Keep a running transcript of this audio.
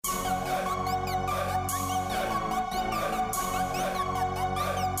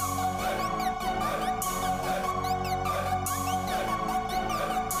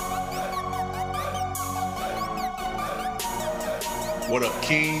What up,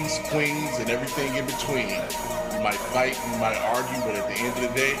 kings, queens, and everything in between? We might fight, we might argue, but at the end of the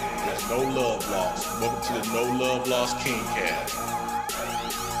day, there's no love lost. Welcome to the No Love Lost Kingcast.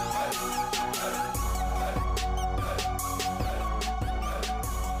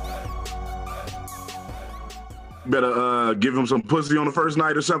 Better give him some pussy on the first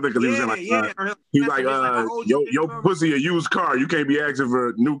night or something, because he was saying your pussy a used car. You can't be asking for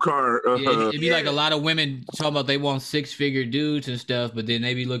a new car. It'd be like a lot of women talking about they want 6-figure dudes and stuff, but then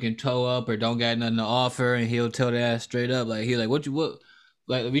they be looking toe up or don't got nothing to offer, and he'll tell their ass straight up like what.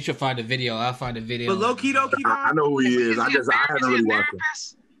 Like, we should find a video. I'll find a video. But low key, I know who he is. I haven't really watched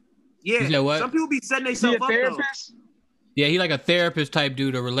him. Yeah, what? Some people be setting themselves up. Therapist? Yeah, he like a therapist type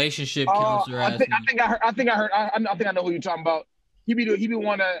dude, a relationship counselor. I think I know who you're talking about. He be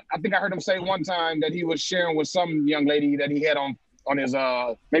one. I think I heard him say one time that he was sharing with some young lady that he had on his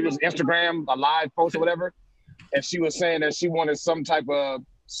maybe it was Instagram, a live post or whatever, and she was saying that she wanted some type of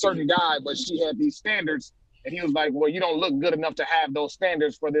certain guy, but she had these standards, and he was like, "Well, you don't look good enough to have those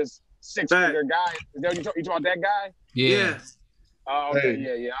standards for this 6-figure guy." Is that you talking about that guy? Yeah. Oh, okay,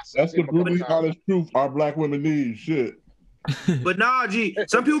 yeah. That's the brutally honest truth our black women need. Shit. But nah, G,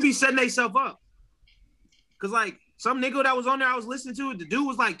 some people be setting themselves up. Cause like some nigga that was on there, I was listening to it. The dude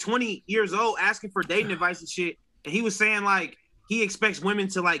was like 20 years old, asking for dating advice and shit, and he was saying like he expects women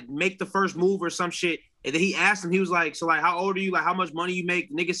to like make the first move or some shit. And then he asked him, he was like, "So like, how old are you? Like, how much money you make?"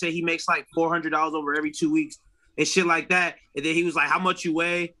 The nigga said he makes like $400 over every 2 weeks and shit like that. And then he was like, "How much you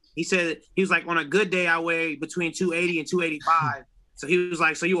weigh?" He said he was like, "On a good day, I weigh between 280 and 285." So he was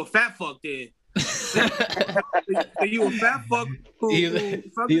like, "So you a fat fuck then?" You a fat fuck who Did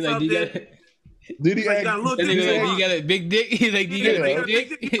he like, you got a big dick? He's like, do you got a big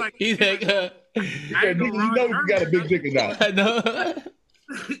dick? He's like, you know you got a big dick or not. I know.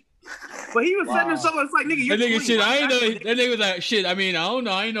 But he was setting himself up. It's like, nigga, you're that nigga shit. I ain't know. That nigga was like, shit. I mean, I don't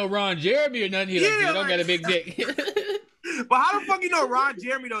know. I ain't know Ron Jeremy or nothing. He like, I don't got a big dick. But how the fuck you know Ron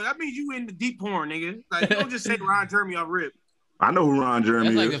Jeremy though? That means you in the deep porn, nigga. Like, don't just say Ron Jeremy off rip. I know who Ron Jeremy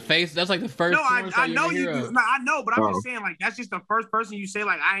is. That's like the face. That's like the first. No, I know you do. No, I know, but I'm just saying, like, that's just the first person you say,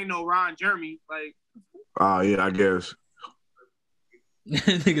 like, I ain't know Ron Jeremy. Like, oh yeah, I guess.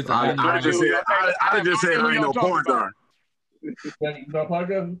 I just said I ain't no porn star.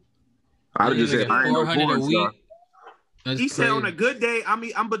 I just said I ain't no porn star. He said on a good day,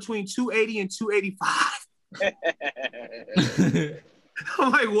 I'm between 280 and 285.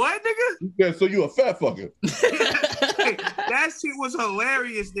 I'm like, what, nigga? Yeah, so you a fat fucker. That shit was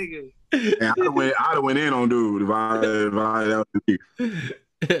hilarious, nigga. Yeah, I'd have went in on dude if I that was me.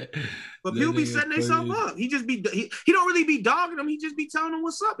 But people be setting themselves up. He just be he don't really be dogging them. He just be telling them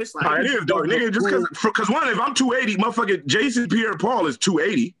what's up. It's like it is dog, nigga. Just because one, if I'm 280, motherfucker, Jason Pierre-Paul is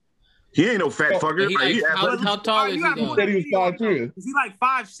 280. He ain't no fat fucker. How tall is he? Though? He was 5'10". Is he like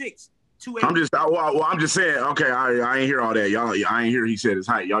 5'6"? I'm just saying. Okay, I ain't hear all that, y'all. I ain't hear he said his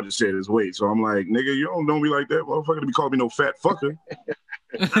height. Y'all just said his weight. So I'm like, nigga, you don't be like that, motherfucker. To be calling me no fat fucker.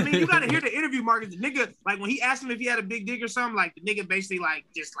 I mean, you gotta hear the interview, Marcus. The nigga, like when he asked him if he had a big dick or something, like the nigga basically like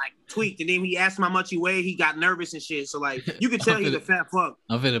just like tweaked, and then he asked him how much he weighed. He got nervous and shit. So like, you could tell he's a fat fuck.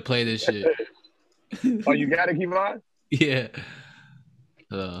 I'm finna play this shit. Oh, you gotta keep on. Yeah.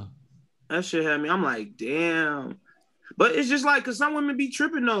 That shit had me. I'm like, damn. But it's just like, cause some women be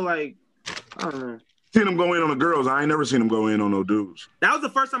tripping though, like. I don't know. Seen him go in on the girls. I ain't never seen him go in on no dudes. That was the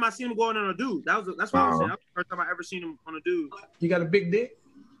first time I seen him go in on a dude. That's what I was saying. That was the first time I ever seen him on a dude. You got a big dick?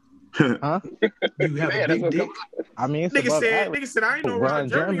 Huh? You have a big dick? I mean, it's nigga said, I ain't know Ron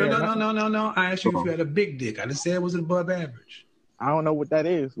Jeremy. No. I asked you if you had a big dick. I just said, was it above average? I don't know what that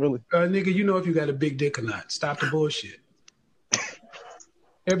is, really. Nigga, you know if you got a big dick or not. Stop the bullshit.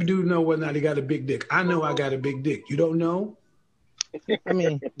 Every dude know whether or not he got a big dick. I know I got a big dick. You don't know? I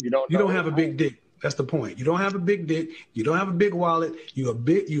mean, you don't have a big dick. That's the point. You don't have a big dick. You don't have a big wallet. You're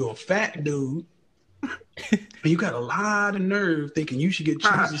a fat dude. And you got a lot of nerve thinking you should get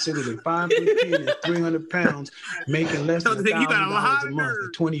cheesy sitting at 5'10" and 300 pounds, making less than $1,000 a month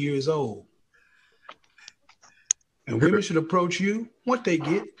at 20 years old. And women should approach you. What they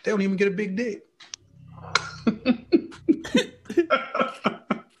get, they don't even get a big dick.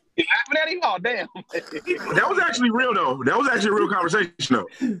 Oh, damn. That was actually real though. That was actually a real conversation though.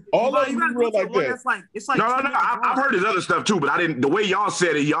 All of you real like that. It's like no. I've heard his other stuff too, but I didn't. The way y'all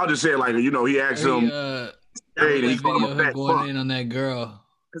said it, y'all just said like, you know, he asked him. Hey, he called him a fat fuck. In on that girl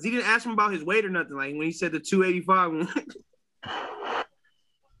because he didn't ask him about his weight or nothing. Like when he said the 285.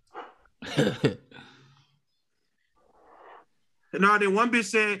 No, then one bitch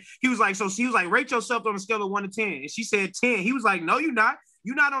said he was like, rate yourself on a scale of 1 to 10, and she said 10. He was like, no, you're not.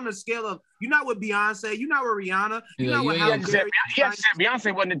 You're not on the scale of. You're not with Beyonce. You're not with Rihanna. You're not with He Halle hadn't said Berry.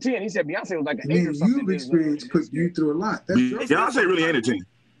 Beyonce wasn't a 10. He said Beyonce was like an 8 Man, or something. you've experienced put you through a lot. That's your Beyonce really ain't a 10.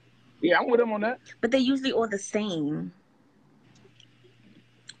 Yeah, I'm with him on that. But they're usually all the same.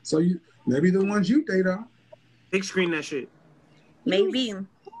 So you maybe the ones you date are. Big screen that shit. Maybe.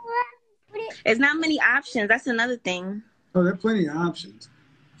 There's not many options. That's another thing. Oh, there are plenty of options.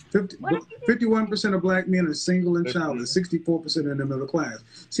 51% of black men are single and childless. 64% are in the middle class.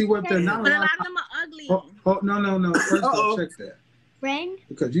 See what they're not. But a lot of them are ugly. Oh no. First off, check that. Friend?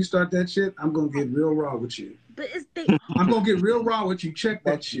 Because you start that shit, I'm gonna get real raw with you. But it's I'm gonna get real raw with you. Check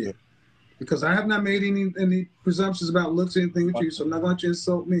that shit. Because I have not made any presumptions about looks or anything with you, so I'm not going to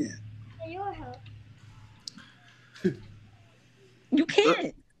insult men. You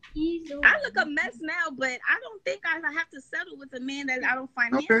can't. I look a mess now, but I don't think I have to settle with a man that I don't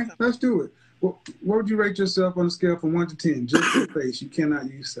find handsome. Let's do it. Well, what would you rate yourself on a scale from 1 to 10? Just your face. You cannot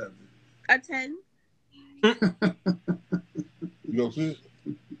use 7. A 10. You don't see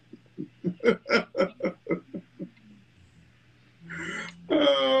it?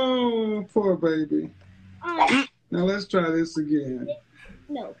 Oh, poor baby. Now let's try this again.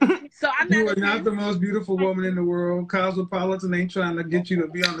 No. So I'm You not are not the most beautiful woman in the world. Cosmopolitan ain't trying to get you to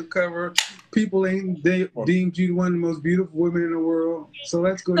be on the cover. People ain't deemed you one of the most beautiful women in the world. So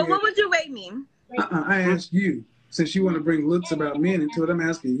let's go So ahead. what would you rate me? I asked you. Since you want to bring looks about men into it, I'm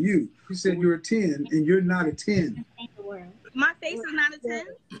asking you. You said you're a 10, and you're not a 10. My face is not a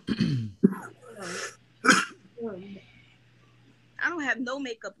 10. I don't have no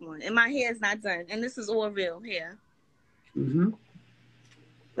makeup on, and my hair is not done, and this is all real hair. Mm-hmm.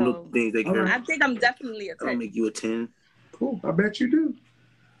 So, I think I'm definitely a 10. I'll make you a 10. Cool. I bet you do.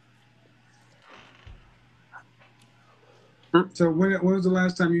 So when was the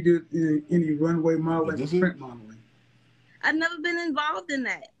last time you did any runway modeling or print modeling? I've never been involved in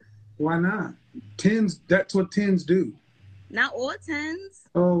that. Why not? 10s, that's what 10s do. Not all 10s.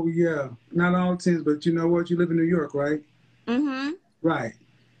 Oh, yeah. Not all 10s, but you know what? You live in New York, right? Mm-hmm. Right.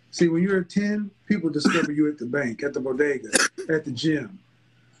 See, when you're a 10, people discover you at the bank, at the bodega, at the gym.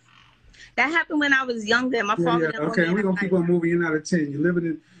 That happened when I was younger. My father. Yeah. Okay, we're going to keep on moving. You're not a 10. You're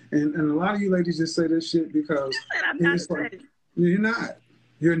living in, and a lot of you ladies just say this shit because I'm not it's like, you're not.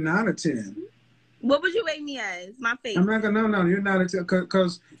 You're not a 10. What would you rate me as? My face. I'm not gonna. No, you're not a 10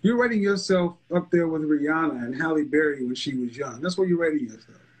 because you're rating yourself up there with Rihanna and Halle Berry when she was young. That's where you're rating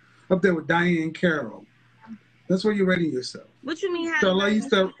yourself. Up there with Diane Carroll. That's where you're rating yourself. What you mean? Charlize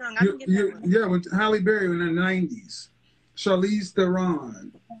Theron. Yeah, with Halle Berry in the 90s. Charlize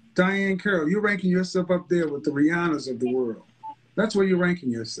Theron, Diane Carroll. You're ranking yourself up there with the Rihannas of the world. That's where you're ranking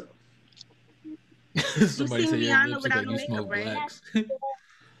yourself. Somebody said your lips look like you smoke blacks.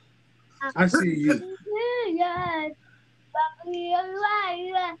 I see you.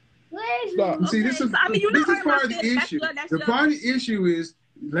 Stop. See, this is part of the issue. The part of the issue is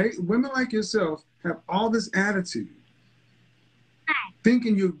women like yourself have all this attitude,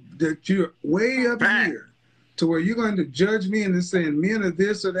 thinking that you're way up here to where you're going to judge men and saying men are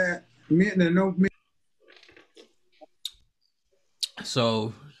this or that, men are no men.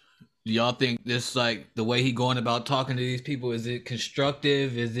 So, do y'all think this, like, the way he going about talking to these people, is it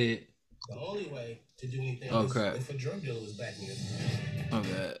constructive? Is it the only way to do anything is if a drug dealer was backing it?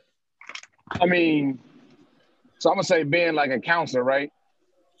 Okay. I mean, so I'm gonna say being like a counselor, right?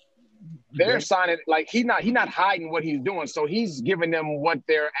 They're signing like he's not hiding what he's doing, so he's giving them what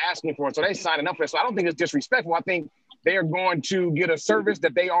they're asking for. So they signing up for it. So I don't think it's disrespectful. I think they are going to get a service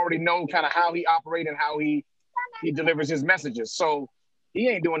that they already know kind of how he operates and how he delivers his messages. So he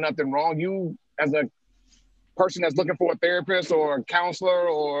ain't doing nothing wrong. You as a person that's looking for a therapist or a counselor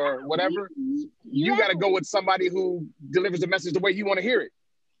or whatever, you got to go with somebody who delivers the message the way you want to hear it.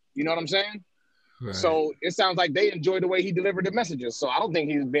 You know what I'm saying? Right. So it sounds like they enjoy the way he delivered the messages. So I don't think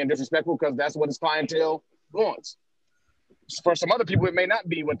he's being disrespectful because that's what his clientele wants. For some other people, it may not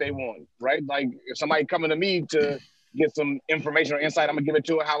be what they want, right? Like if somebody coming to me to get some information or insight, I'm gonna give it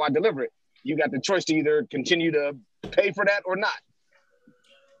to her how I deliver it. You got the choice to either continue to pay for that or not.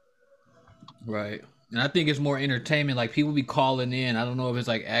 Right. And I think it's more entertainment. Like people be calling in. I don't know if it's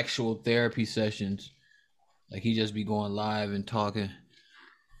like actual therapy sessions. Like he just be going live and talking.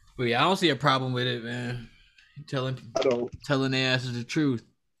 But yeah, I don't see a problem with it, man. Telling their asses the truth.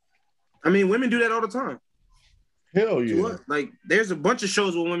 I mean, women do that all the time. Hell yeah. Like, there's a bunch of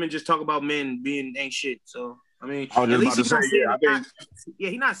shows where women just talk about men being ain't shit. So, I mean, I was just about to say,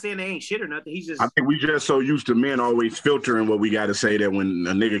 he's not saying they ain't shit or nothing. He's just. I think we just so used to men always filtering what we got to say that when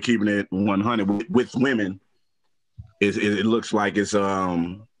a nigga keeping it 100 with women, it looks like it's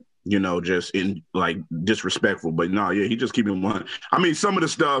you know, just in like disrespectful. But no, yeah, he just keeping one. I mean, some of the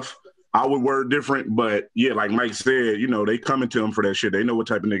stuff I would word different, but yeah, like Mike said, you know, they coming to him for that shit. They know what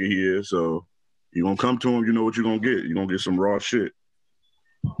type of nigga he is, so you gonna come to him, you know what you're gonna get. You're gonna get some raw shit.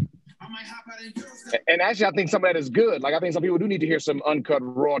 And actually, I think some of that is good. Like, I think some people do need to hear some uncut,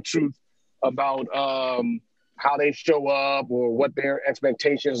 raw truth about how they show up or what their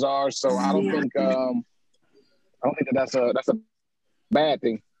expectations are. So I don't think that's a bad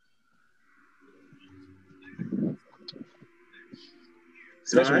thing.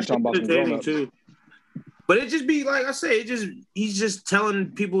 Especially when talking about some grown-ups. Too. But it just be like I say, he's just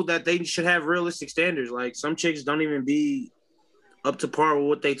telling people that they should have realistic standards. Like some chicks don't even be up to par with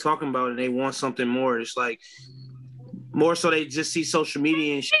what they talking about, and they want something more. It's like more so they just see social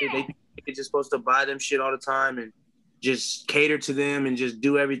media and shit. They think they're just supposed to buy them shit all the time and just cater to them and just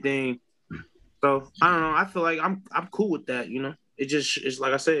do everything. So I don't know. I feel like I'm cool with that. You know, it's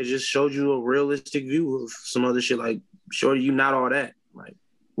like I said, it just showed you a realistic view of some other shit. Like, shorty, you not all that. Like,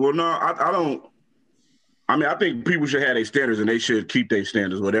 well, no, I don't. I mean, I think people should have their standards and they should keep their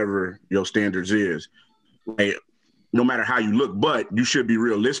standards, whatever your standards is. Like, no matter how you look, but you should be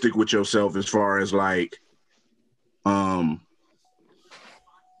realistic with yourself as far as like I'm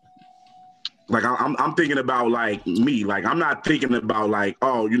thinking about like me. Like, I'm not thinking about like,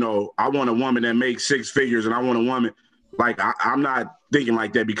 oh, you know, I want a woman that makes 6 figures and I want a woman like I'm not thinking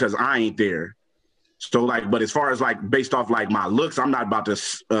like that because I ain't there. So like, but as far as like based off like my looks, I'm not about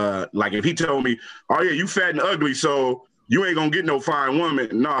to like if he told me, oh yeah, you fat and ugly, so you ain't gonna get no fine woman.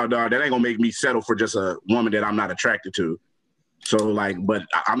 No, dog, that ain't gonna make me settle for just a woman that I'm not attracted to. So like, but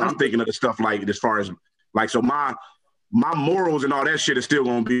I'm thinking of the stuff like as far as like, so my morals and all that shit is still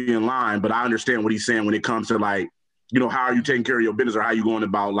gonna be in line. But I understand what he's saying when it comes to like, you know, how are you taking care of your business or how you going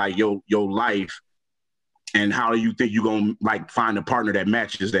about like your life. And how do you think you're going to, like, find a partner that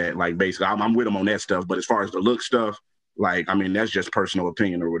matches that? Like, basically, I'm with him on that stuff. But as far as the look stuff, like, I mean, that's just personal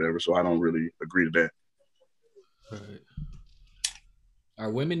opinion or whatever. So I don't really agree to that. Right.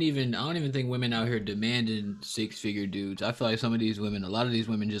 Are women even, I don't even think women out here demanding 6-figure dudes. I feel like some of these women, a lot of these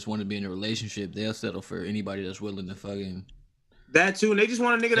women just want to be in a relationship. They'll settle for anybody that's willing to fucking. That too. And they just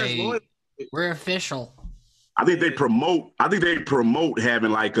want a nigga that's loyal. We're official. I think they promote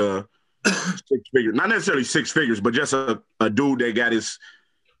having like a 6-figure, not necessarily 6 figures, but just a dude that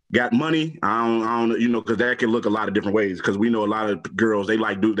got money. I don't, you know, because that can look a lot of different ways. Because we know a lot of girls,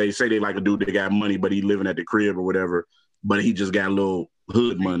 they say they like a dude that got money, but he living at the crib or whatever, but he just got a little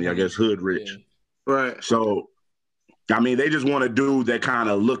hood money, I guess, hood rich. Yeah. Right. So, I mean, they just want a dude that kind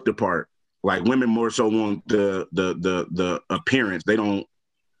of looked the part. Like women more so want the appearance. They don't.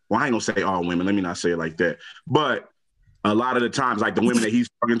 Well, I ain't gonna say all women. Let me not say it like that, but. A lot of the times, like the women that he's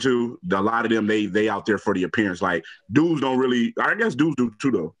talking to, a lot of them, they out there for the appearance. Like dudes don't really, I guess dudes do too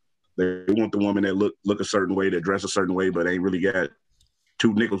though. They want the woman that look a certain way, that dress a certain way, but ain't really got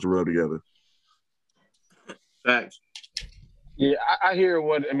 2 nickels to rub together. Facts. Yeah, I hear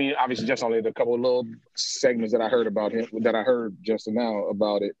what, I mean, obviously just only the couple of little segments that I heard about him, that I heard just now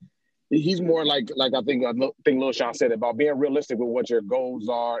about it. He's more like I think Lil Sean said about being realistic with what your goals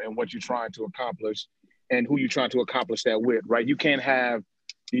are and what you're trying to accomplish. And who you're trying to accomplish that with, right? You can't have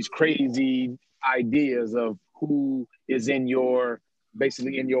these crazy ideas of who is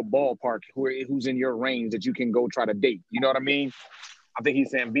basically in your ballpark, who's in your range that you can go try to date. You know what I mean? I think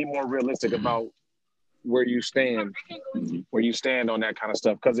he's saying be more realistic about where you stand on that kind of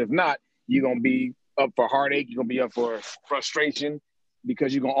stuff. Because if not, you're gonna be up for heartache. You're gonna be up for frustration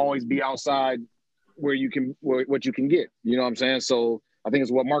because you're gonna always be outside what you can get. You know what I'm saying? So I think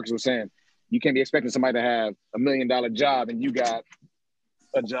it's what Marcus was saying. You can't be expecting somebody to have $1 million job and you got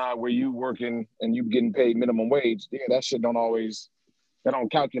a job where you working and you getting paid minimum wage. Yeah, that shit don't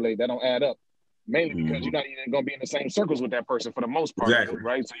calculate. That don't add up. Mainly because you're not even going to be in the same circles with that person for the most part, exactly.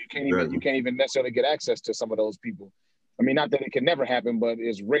 Right? So you can't even necessarily get access to some of those people. I mean, not that it can never happen, but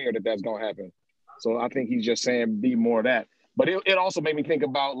it's rare that that's going to happen. So I think he's just saying be more of that. But it also made me think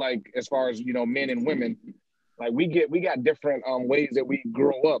about like as far as, you know, men and women. Like we got different ways that we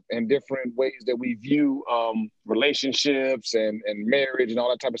grow up and different ways that we view relationships and marriage and all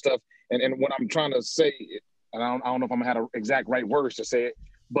that type of stuff. And what I'm trying to say, and I don't know if I'm gonna have the exact right words to say it,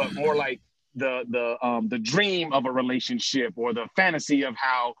 but more like the dream of a relationship or the fantasy of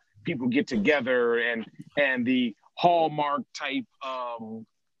how people get together and the Hallmark type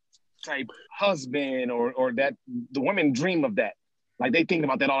husband or that the women dream of that. Like they think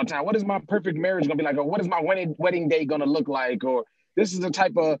about that all the time. What is my perfect marriage gonna be like? Or what is my wedding day gonna look like? Or this is the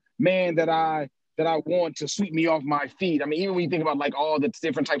type of man that I want to sweep me off my feet. I mean, even when you think about like all the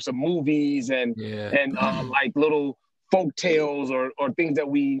different types of movies and like little folk tales or things that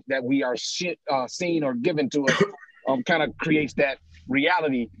we are seen or given to us kind of creates that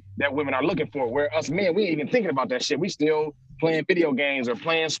reality that women are looking for. Where us men, we ain't even thinking about that shit. We still playing video games or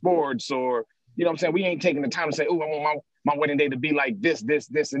playing sports, or you know what I'm saying. We ain't taking the time to say, "Oh, I want my wedding day to be like this,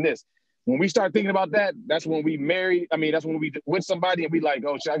 and this." When we start thinking about that, that's when we marry. I mean, that's when we with somebody and we like,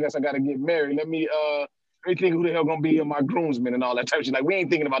 "Oh, shit, I guess I got to get married. Let me think who the hell gonna be my groomsmen and all that type of shit." Like we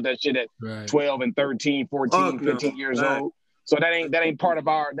ain't thinking about that shit at 12 and 13, 14, 15 years old. So that ain't part of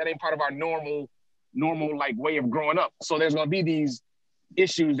our normal like way of growing up. So there's gonna be these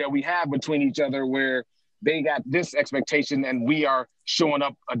issues that we have between each other where they got this expectation and we are showing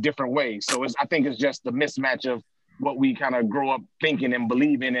up a different way. So I think it's just the mismatch of what we kind of grow up thinking and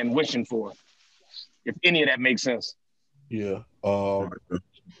believing and wishing for. If any of that makes sense. Yeah.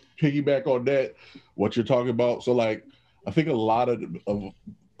 Piggyback on that, what you're talking about. So like, I think a lot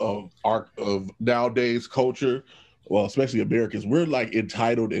of nowadays culture, well, especially Americans, we're like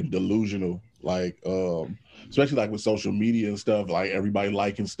entitled and delusional. Like, especially like with social media and stuff, like everybody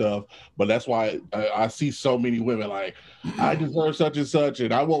liking stuff. But that's why I see so many women like, I deserve such and such,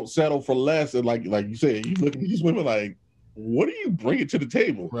 and I won't settle for less. And like you said, you look at these women like, what are you bringing to the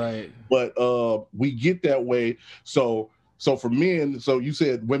table? Right. But we get that way. So for men, so you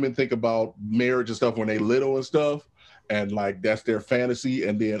said women think about marriage and stuff when they little and stuff, and like that's their fantasy.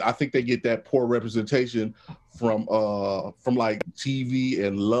 And then I think they get that poor representation from like TV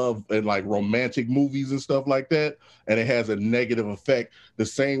and love and like romantic movies and stuff like that. And it has a negative effect. The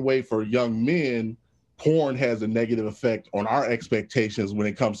same way for young men, porn has a negative effect on our expectations when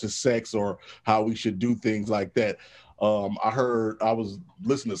it comes to sex or how we should do things like that. I was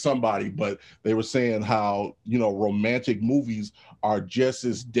listening to somebody, but they were saying how, romantic movies are just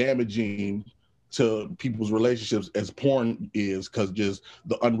as damaging to people's relationships as porn is, because just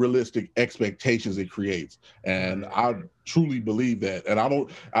the unrealistic expectations it creates. And I truly believe that. And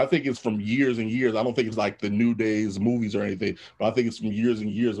I think it's from years and years. I don't think it's like the new days movies or anything, but I think it's from years and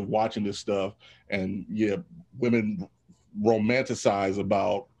years of watching this stuff. And yeah, women romanticize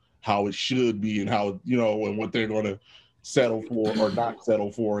about how it should be and how, and what they're going to settle for or not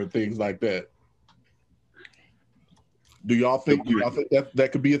settle for and things like that. Do y'all think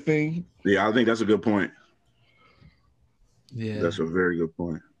that could be a thing? Yeah, I think that's a good point. Yeah, that's a very good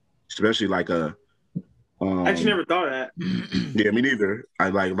point. Especially like I actually never thought of that. Yeah, me neither. I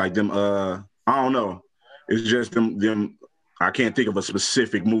like them. I don't know. It's just them. I can't think of a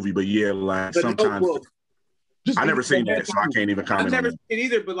specific movie, but yeah, like sometimes. I never seen that, so I can't even comment. I've never seen it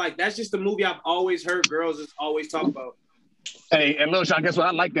either, but like that's just the movie I've always heard girls just always talk about. Hey, and Lil Sean, guess what?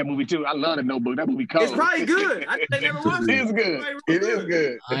 I like that movie too. I love The Notebook. That movie cold. It's probably good. They never watched it. It's good. It is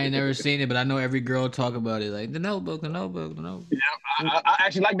good. I ain't never seen it, but I know every girl talk about it. Like The Notebook. Yeah, I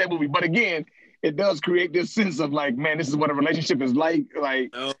actually like that movie, but again, it does create this sense of like, man, this is what a relationship is like.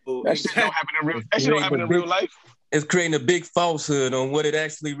 Like that shit don't happen in real. That shit don't happen in real life. It's creating a big falsehood on what it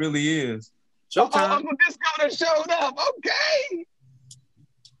actually really is. Uncle Disco that showed up.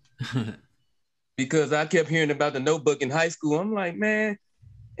 Okay. Because I kept hearing about The Notebook in high school. I'm like, man,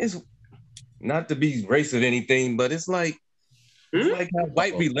 it's not to be racist or anything, but it's like how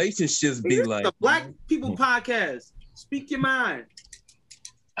white relationships be like. The Black People Podcast. Speak your mind.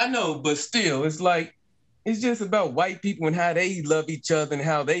 I know, but still, it's like, it's just about white people and how they love each other and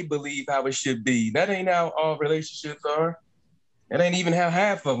how they believe how it should be. That ain't how all relationships are. That ain't even how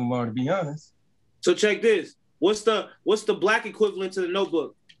half of them are, to be honest. So check this. What's the black equivalent to The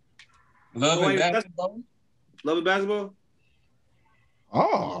Notebook? Love and Basketball. Love and Basketball.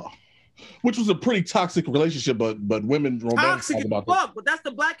 Oh, which was a pretty toxic relationship, but women toxic about fuck, but that's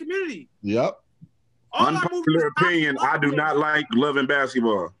the black community. Yep. Unpopular opinion: I do not like Love and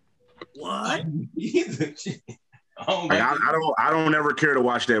Basketball. What? I don't ever care to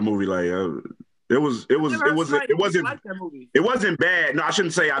watch that movie. Like it wasn't bad. No, I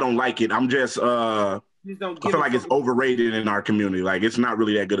shouldn't say I don't like it. I'm just I feel like it's overrated in our community. Like it's not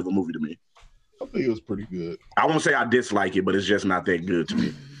really that good of a movie to me. I think it was pretty good. I won't say I dislike it, but it's just not that good to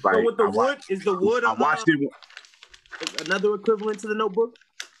me. Like, so with the wood, is the wood? I watched it. Another equivalent to The Notebook.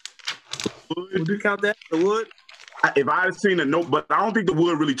 Would you count that? The wood? If I had seen The Notebook, but I don't think The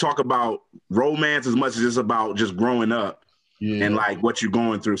Wood really talk about romance as much as it's about just growing up and like what you're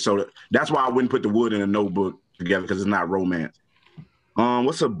going through. So that's why I wouldn't put The Wood and The Notebook together, because it's not romance.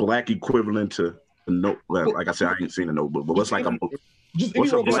 What's a black equivalent to The Notebook? Well, like I said, I ain't seen The Notebook, but what's like a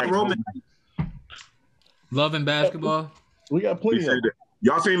black romance? Love and Basketball. We got plenty of it.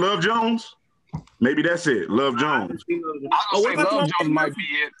 Y'all seen Love Jones? Maybe that's it. Love Jones. Love Jones might be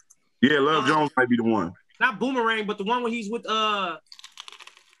it. Yeah, Love Jones might be the one. Not Boomerang, but the one where he's with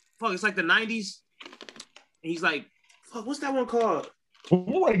it's like the 90s. And he's like Fuck, what's that one called?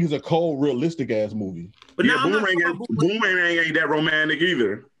 Boomerang is a cold, realistic ass movie. But yeah, Boomerang ain't that romantic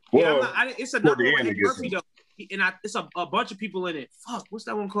either. Well, it's another one with Eddie Murphy though, and it's a bunch of people in it. Fuck, what's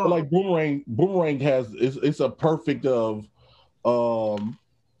that one called? But like Boomerang has it's a perfect of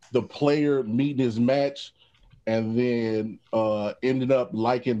the player meeting his match and then ended up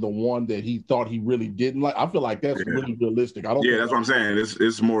liking the one that he thought he really didn't like. I feel like that's really realistic. I don't. Yeah, that's what I'm saying.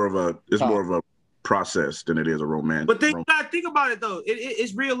 It's more of a process than it is a romance. But then you gotta think about it though.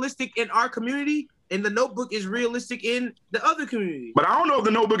 It's realistic in our community, and the Notebook is realistic in the other community. But I don't know if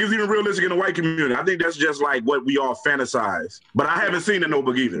the Notebook is even realistic in the white community. I think that's just like what we all fantasize. But I haven't seen the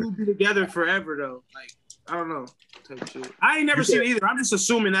Notebook either. We'll be together forever though. Like I don't know. Type of shit. I ain't never seen it either. I'm just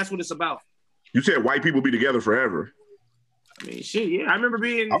assuming that's what it's about. You said white people be together forever. I mean, shit. Yeah, I remember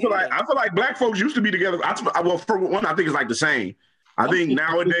being. I feel like black folks used to be together. Well, for one, I think it's like the same. I think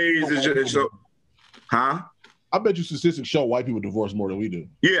nowadays it's just so. Huh? I bet you statistics show white people divorce more than we do.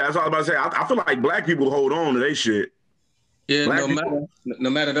 Yeah, that's all I'm about to say. I feel like black people hold on to their shit. Yeah, no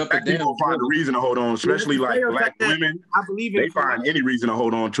matter up or down. People find a reason to hold on, especially like black women. I believe they find any reason to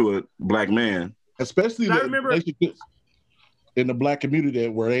hold on to a black man. Especially the relationships in the black community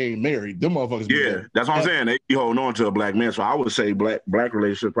where they ain't married. Them motherfuckers. Yeah, that's what I'm saying. They be holding on to a black man. So I would say black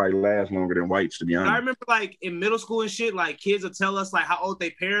relationships probably last longer than whites, to be honest. I remember like in middle school and shit, like kids will tell us like how old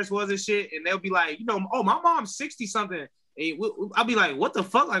their parents was and shit, and they'll be like, you know, oh, my mom's 60 something. I'll be like, what the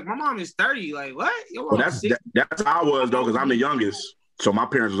fuck? Like my mom is 30. Like what? Well, that's how I was though, because I'm the youngest. So my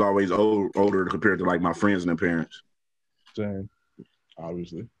parents was always older compared to like my friends and their parents. Same,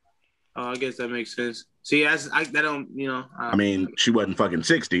 obviously. Oh, I guess that makes sense. See, that don't, you know. I mean, she wasn't fucking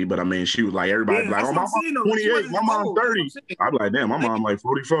 60, but I mean, she was like, everybody like, oh, my mom's 28, my mom's 30. I'm like, damn, my mom like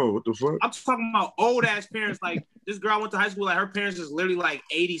 44. What the fuck? I'm talking about old ass parents. Like this girl I went to high school, like her parents is literally like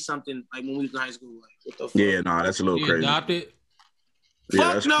 80 something. Like when we was in high school, like what the fuck? Yeah, nah, that's a little crazy. Adopted?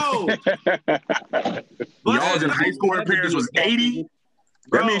 Yeah, fuck no. Y'all was in high school, her parents was 80.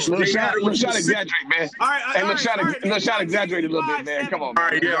 That means let's not exaggerate, man. All right, let's not exaggerate a little bit, man. Come on. All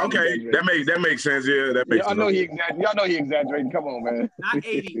right, yeah, okay, that makes sense. Yeah, that makes sense. Y'all know he exaggerated. Come on, man. Not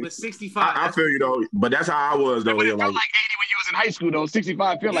 80, but 65. I feel you though, but that's how I was though. Yeah, like 80 when you was in high school though.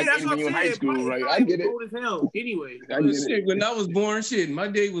 65 feel like 80 when you were in high school, right? I get it. Old as hell. Anyway, shit, when I was born, shit, my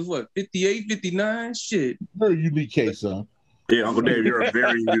day was what 58, 59, shit. Very unique case, son. Yeah, Uncle Dave, you're a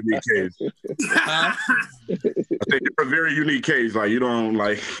very unique case. I think you're a very unique case. Like you don't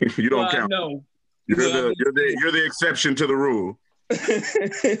count. No. You're the exception to the rule.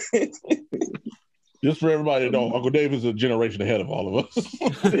 Just for everybody to know, Uncle Dave is a generation ahead of all of us.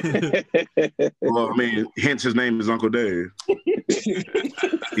 Well, I mean, hence his name is Uncle Dave.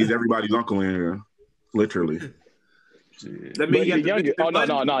 He's everybody's uncle in here, literally. That means younger. Oh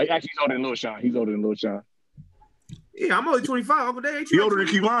no! Actually, he's older than Lil Sean. He's older than Lil Sean. Yeah, I'm only 25. Uncle Dave ain't he older than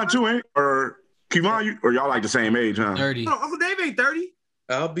Kevon too, ain't? Or Kevon, or y'all like the same age, huh? 30. No, Uncle Dave ain't 30.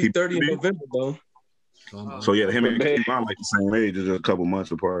 I'll be 30 in November though. So yeah, him and Kevon like the same age, just a couple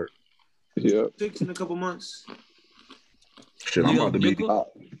months apart. Yeah, 6 in a couple months. Shit, I'm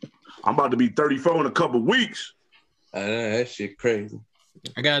about to be 34 in a couple weeks. That shit crazy.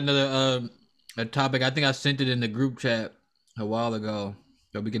 I got another a topic. I think I sent it in the group chat a while ago,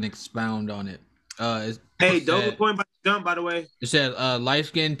 so we can expound on it. Hey, don't point by the jump, by the way. It said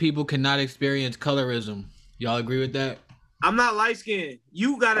light-skinned people cannot experience colorism. Y'all agree with that? I'm not light-skinned.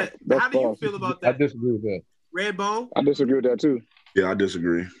 You gotta. How do you feel about that? I disagree with that. Redbone? I disagree with that too. Yeah, I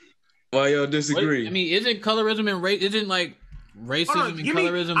disagree. Why y'all disagree? I mean, isn't colorism and race? Isn't like racism and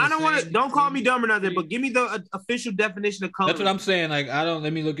colorism? I don't want to. Don't call me dumb or nothing, but give me the official definition of colorism. That's what I'm saying. Like,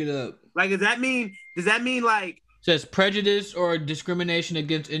 let me look it up. Like, does that mean like? It says prejudice or discrimination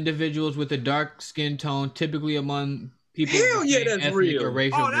against individuals with a dark skin tone, typically among people. Hell yeah, that's real. Or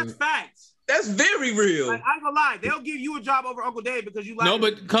racial that's group. facts. That's very real. Like, I ain't gonna lie, they'll give you a job over Uncle Dave because you like. No,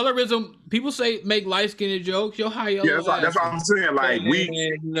 but colorism. People say make light skinned jokes. Yo, hi, yo. Yeah, that's what I'm saying. Like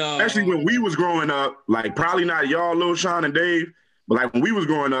especially when we was growing up, like probably not y'all, Lil Sean and Dave, but like when we was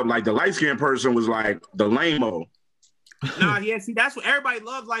growing up, like the light skinned person was like the lame-o. Nah, yeah, see, that's what everybody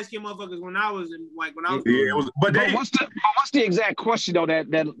loved light skinned motherfuckers when I was. Yeah, it was. But what's the exact question though that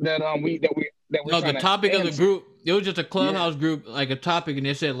we no, the topic of the group. It was just a clubhouse group, like a topic, and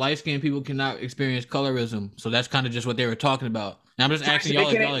they said light skinned people cannot experience colorism. So that's kind of just what they were talking about. And I'm just asking y'all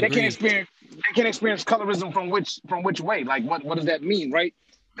if y'all agree. They can't experience colorism from which way? Like what does that mean, right?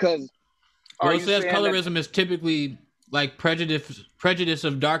 Because it says colorism is typically like prejudice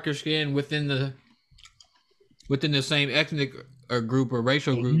of darker skin within the same ethnic or group or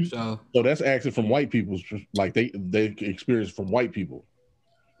racial group. So that's actually from white people, like they experience from white people.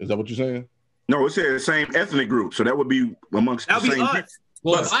 Is that what you're saying? No, it says same ethnic group, so that would be amongst the same people.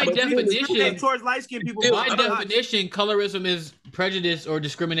 Well, by definition, towards light skinned people. By definition, colorism is prejudice or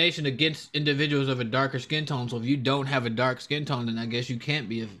discrimination against individuals of a darker skin tone. So if you don't have a dark skin tone, then I guess you can't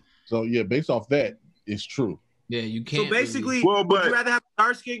be. So yeah, based off that, it's true. Yeah, you can't. So basically, well, would you rather have a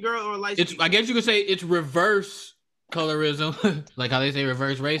dark skinned girl or a light skinned? I guess you could say it's reverse colorism, like how they say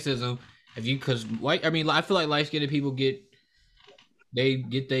reverse racism. If you, because white, I mean, I feel like light skinned people get their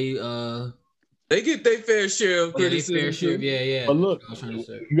fair share of criticism. Yeah. But look,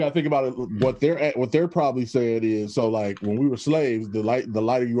 you gotta think about it. What they're probably saying is, so like when we were slaves, the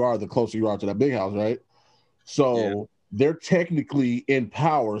lighter you are, the closer you are to that big house, right? So they're technically in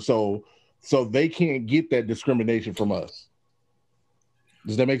power, so they can't get that discrimination from us.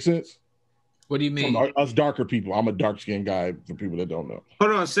 Does that make sense? What do you mean? From us darker people. I'm a dark skinned guy for people that don't know.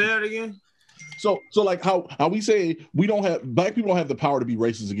 Hold on, say that again. So like how we say black people don't have the power to be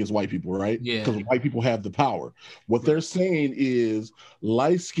racist against white people, right? Yeah. Because white people have the power. What they're saying is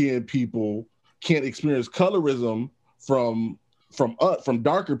light-skinned people can't experience colorism from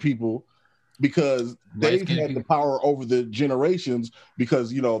darker people because they've had the power over the generations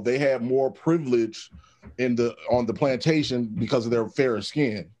because they have more privilege on the plantation because of their fairer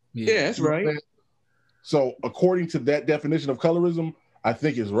skin. Yeah, that's right. So according to that definition of colorism, I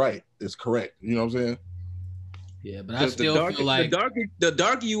think it's right. It's correct. You know what I'm saying? Yeah, but I still feel like the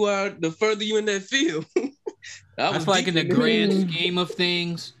darker you are, the further you in that field. I feel like in the grand scheme of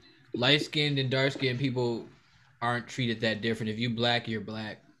things, light skinned and dark skinned people aren't treated that different. If you black, you're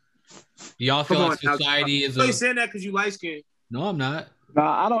black. Do y'all feel like society is? You saying that because you light skinned? No, I'm not. No,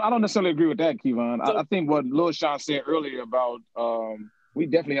 I don't necessarily agree with that, Kevon. I think what Lil Sean said earlier about we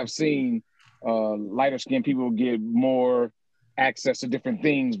definitely have seen lighter skinned people get more access to different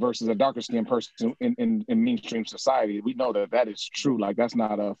things versus a darker skinned person in mainstream society. We know that is true. Like that's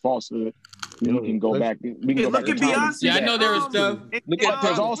not a falsehood. We can go back. We can go back. Yeah, I know there is stuff.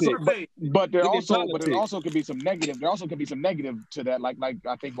 But there also could be some negative. There also could be some negative to that. Like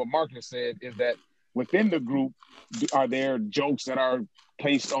I think what Marcus said is that within the group, are there jokes that are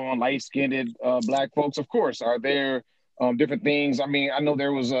placed on light skinned black folks? Of course. Are there different things? I mean, I know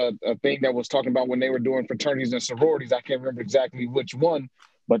there was a thing that was talking about when they were doing fraternities and sororities. I can't remember exactly which one,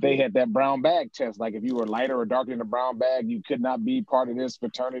 but they had that brown bag test. Like if you were lighter or darker than a brown bag, you could not be part of this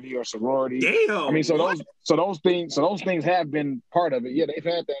fraternity or sorority. Damn. I mean, those things have been part of it. Yeah, they've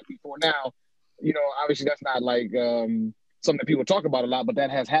had that before. Now, obviously that's not like something that people talk about a lot, but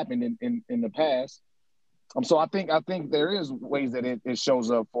that has happened in the past. So I think there is ways that it shows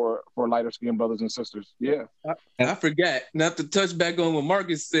up for lighter skinned brothers and sisters. Yeah. I forgot not to touch back on what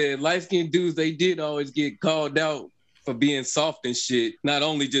Marcus said. Light skinned dudes, they did always get called out for being soft and shit. Not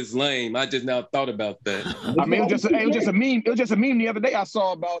only just lame. I just now thought about that. I mean, it was just a meme. It was just a meme the other day I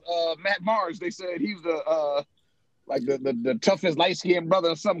saw about Matt Mars. They said he was the toughest light skinned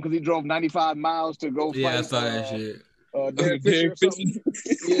brother or something because he drove 95 miles to go fight. Yeah, I saw that shit. Derek Fisher or something.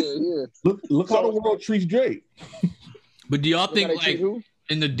 Yeah. Look how the world treats Drake. But do y'all think like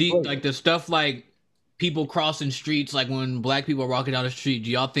in the deep, like the stuff like people crossing streets, like when black people are walking down the street,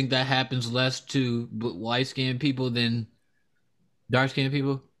 do y'all think that happens less to light skinned people than dark skinned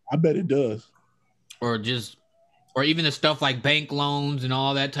people? I bet it does. Or even the stuff like bank loans and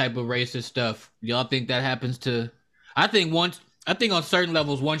all that type of racist stuff. Do y'all think that happens to? I think on certain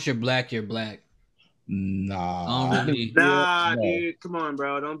levels, once you're black, you're black. Nah, dude, come on,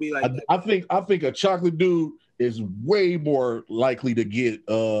 bro. Don't be like that. I think a chocolate dude is way more likely to get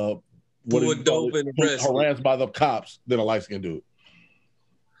harassed by the cops than a light skinned dude.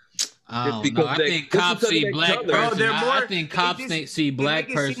 I think cops see black person. I think cops see black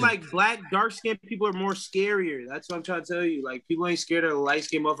person. Seem like black dark skinned people are more scarier. That's what I'm trying to tell you. Like people ain't scared of light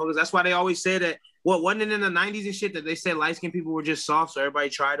skinned motherfuckers. That's why they always say that. What wasn't it in the 90s and shit that they said light skinned people were just soft, so everybody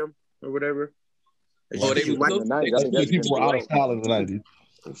tried them or whatever. Oh, they were people were out of style in the 90s.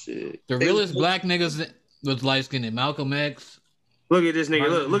 Oh, shit. The realest black niggas was light skinned. Malcolm X. Look at this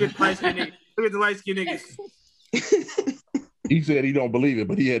nigga. Look at the light skinned nigga. Look at the light skinned niggas. He said he don't believe it,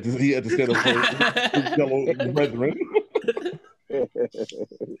 but he had to stand up for his fellow brethren.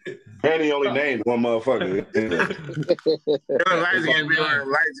 And he only named one motherfucker.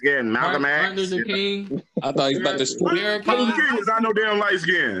 Light skin, Malcolm X. Martin Luther King. I thought he was about to swear. Martin Luther King was not no damn light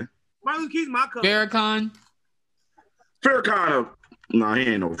skin. Martin Luther King's my cousin. Farrakhan. No, he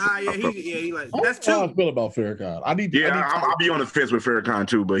ain't no. He like that's how two. I feel about Farrakhan. I'll be on the fence with Farrakhan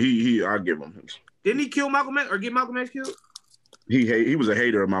too, but I'll give him. Didn't he kill Malcolm X or get Malcolm X killed? He was a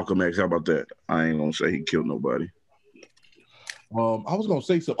hater of Malcolm X. How about that? I ain't gonna say he killed nobody. I was gonna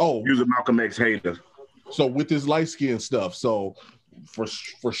say something. Oh, he was a Malcolm X hater. So with this light skin stuff, so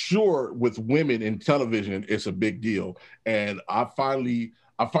for sure with women in television, it's a big deal. And I finally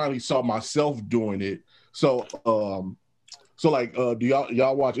saw myself doing it. So like do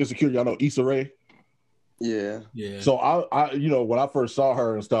y'all watch Insecure? Y'all know Issa Rae? Yeah. So I when I first saw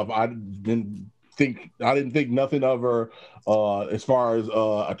her and stuff, I didn't think nothing of her as far as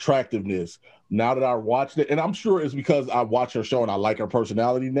attractiveness. Now that I watched it, and I'm sure it's because I watch her show and I like her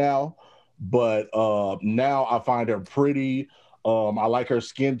personality now, but now I find her pretty. I like her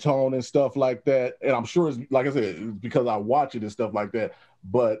skin tone and stuff like that. And I'm sure it's, like I said, it's because I watch it and stuff like that.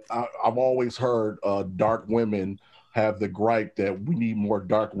 But I've always heard dark women have the gripe that we need more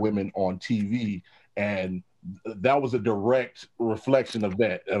dark women on TV. And that was a direct reflection of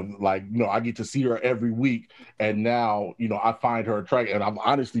that. Of like, I get to see her every week. And now, I find her attractive. And I've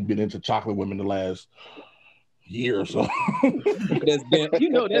honestly been into chocolate women the last year or so. That's damn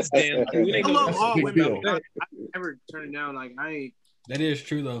true. I love all women. I never turn it down. Like, I ain't. That is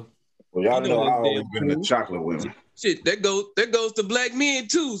true though. Well, y'all know I always been into chocolate women. Shit, that goes to black men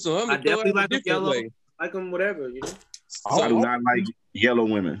too. So I'm gonna definitely like them yellow, way. like them whatever. I do not like yellow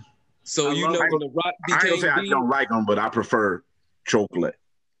women. So when The Rock became I don't say I don't like them, but I prefer chocolate.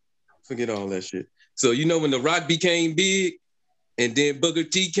 Forget all that shit. So when The Rock became big, and then Booker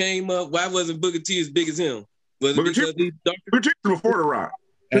T came up, why wasn't Booker T as big as him? Was it because he's darker? Booker T was before The Rock.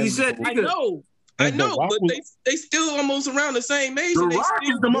 He said, I know, but they still almost around the same age. The Rock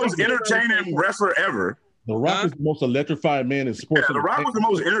is the most entertaining wrestler ever. The Rock is the most electrifying man in sports. Yeah, The Rock was the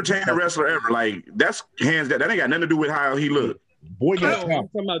most entertaining wrestler ever. Like, that's hands down. That ain't got nothing to do with how he looked. Boy, I'm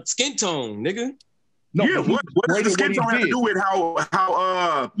talking about skin tone, nigga. No, yeah, what does the skin tone have to do with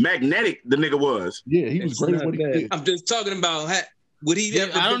how magnetic the nigga was? Yeah, he was great at what he did. I'm just talking about would he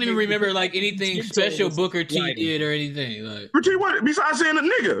ever? I don't even remember like anything special Booker T did or anything. Like Booker T, what besides saying a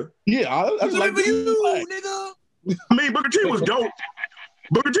nigga? Yeah, that's like you, nigga. I mean, Booker T was dope.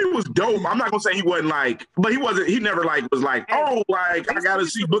 Booker T was dope. I'm not gonna say he wasn't like, but he wasn't. He never like was like, oh, like I gotta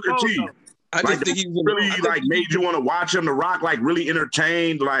see Booker T. I just think he was really like made you want to watch him. The Rock like really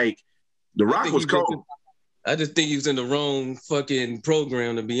entertained. Like The Rock was cool. I just think he was in the wrong fucking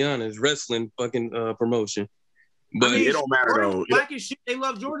program, to be honest. Wrestling fucking promotion. But it don't matter though. Black as shit. They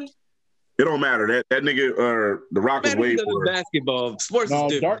love Jordan. It don't matter. That nigga The Rock is way more basketball. Sports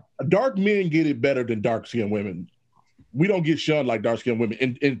is different. Dark men get it better than dark skinned women. We don't get shunned like dark skinned women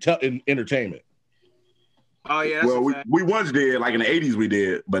in entertainment. Oh yeah. Well, we once did, like in the 80s we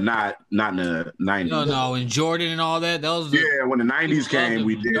did, but not in the 90s. No, and Jordan and all that. When the 90s came,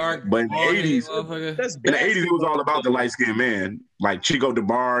 we did. But in the 80s, it was all about the light skinned man, like Chico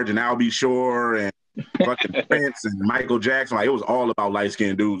DeBarge and Al B. Shore and fucking Prince and Michael Jackson. Like it was all about light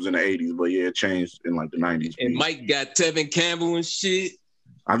skinned dudes in the 80s. But yeah, it changed in like the 90s. And Mike got Tevin Campbell and shit.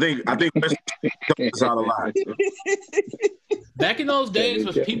 I think that's out a lot. Back in those days,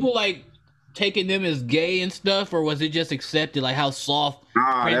 was people like taking them as gay and stuff, or was it just accepted? Like how soft?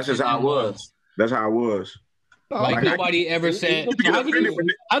 Nah, that's just how it was. That's how it was. Like nobody ever said. How could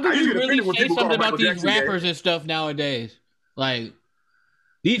you really say something about these rappers and stuff nowadays? Like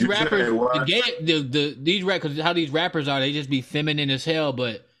these rappers, because how these rappers are, they just be feminine as hell,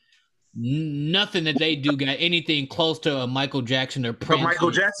 but nothing that they do got anything close to a Michael Jackson or Prince. But Michael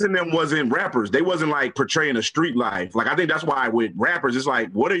Jackson them wasn't rappers. They wasn't like portraying a street life. Like I think that's why with rappers, it's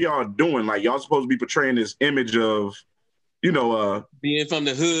like, what are y'all doing? Like y'all supposed to be portraying this image of, being from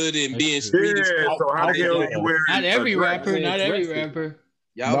the hood and being street. Yeah, so how the hell you wearing? Not every rapper.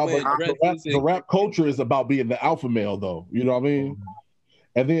 The rap culture is about being the alpha male, though. You know what I mean?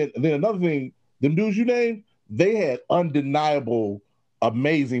 And then another thing, them dudes you named, they had undeniable,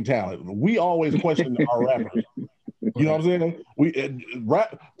 amazing talent. We always question our rappers. You know what I'm saying?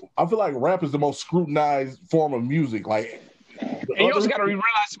 I feel like rap is the most scrutinized form of music. Like, and you also got to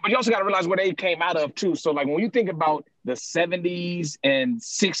realize where they came out of too. So like when you think about the 70s and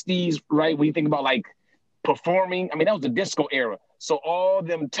 60s, right? When you think about like performing, I mean that was the disco era. So all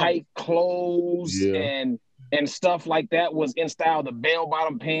them tight clothes and stuff like that was in style. The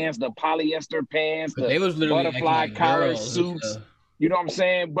bell-bottom pants, the polyester pants, the butterfly collar suits. You know what I'm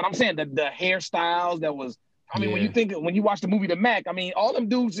saying? But I'm saying the hairstyles that was. I mean, when you watch the movie The Mac, I mean, all them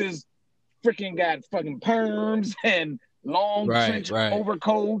dudes is freaking got fucking perms and long trench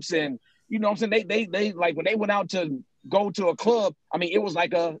overcoats, and you know what I'm saying? They like when they went out to go to a club. I mean, it was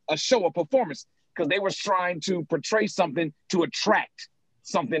like a show, a performance, because they were trying to portray something to attract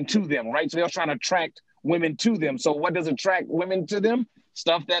something to them, right? So they were trying to attract women to them. So what does attract women to them?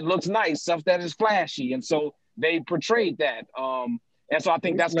 Stuff that looks nice, stuff that is flashy, and so they portrayed that. And so I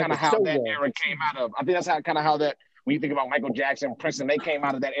think that's kind of how that era came out of. I think that's how that when you think about Michael Jackson, Prince, they came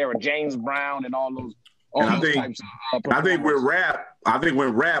out of that era. James Brown and all those all And those types of I think with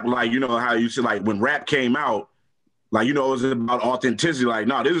rap, like, you know how you said, like when rap came out, like, you know, it was about authenticity. Like,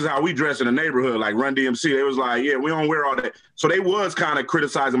 no, this is how we dress in the neighborhood. Like Run DMC, they was like, yeah, we don't wear all that. So they was kind of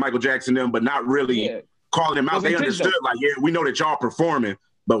criticizing Michael Jackson them, but not really calling him out. They understood, like, yeah, we know that y'all performing,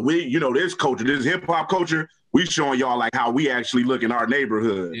 but we, you know, this culture, this hip hop culture, we showing y'all like how we actually look in our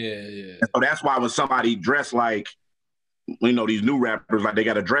neighborhood. Yeah, yeah. And so that's why when somebody dressed like, you know, these new rappers, like they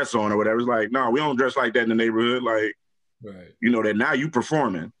got a dress on or whatever, it's like, no, we don't dress like that in the neighborhood. Like, right. You know that now you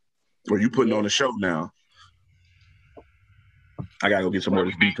performing or you putting on a show now. I gotta go get some more of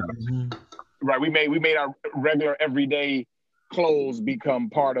this detox. Right, we made our regular everyday clothes become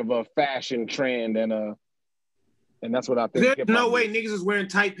part of a fashion trend, and that's what I think. There's no way niggas is wearing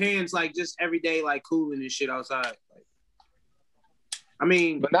tight pants like just every day, like cooling and shit outside. Like, I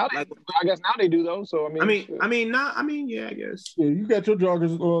mean, but now I guess now they do though. So yeah, I guess. Yeah, you got your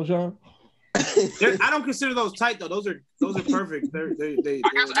joggers, Sean. I don't consider those tight though. Those are perfect. I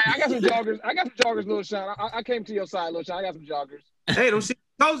got some joggers. I got some joggers, Lil Sean. I came to your side, Lil Sean. I got some joggers. Hey, don't see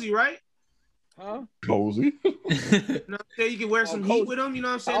cozy, right? Huh? Cozy. You know, you can wear some heat with them. You know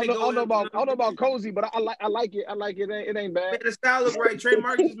what I'm saying? I don't know about cozy, but I like it. I like it. It ain't bad. The style look right. Trey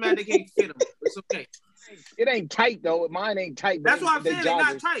Marcus is mad they can't fit them. It's okay. It ain't tight though. Mine ain't tight. That's why I'm saying they're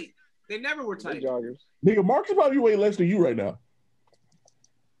not tight. They never were tight. Joggers. Nigga, Marcus probably weigh less than you right now.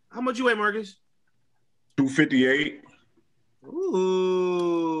 How much you weigh, Marcus? 258.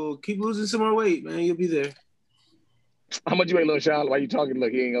 Ooh, keep losing some more weight, man. You'll be there. How much you weigh, Lil Sean? Why you talking?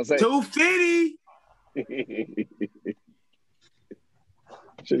 Look, he ain't gonna say 250.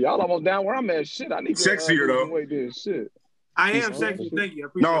 Shit, y'all almost down where I'm at. Shit, I need to sexier though. Wait, this shit. I am sexy. Thank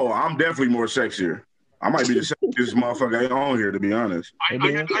you. No, I'm definitely more sexier. I might be the sexiest motherfucker on here, to be honest. I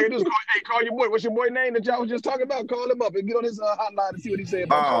just call your boy. What's your boy name that y'all was just talking about? Call him up and get on his hotline and see what he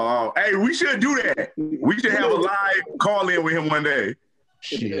said. Hey, we should do that. We should have a live call in with him one day.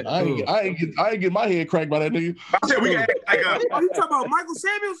 Shit, I ain't get my head cracked by that nigga. I said we got like are you talking about Michael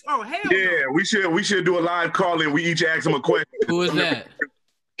Samuels? Oh hell yeah, no. we should do a live call in. We each ask him a question. Who is that?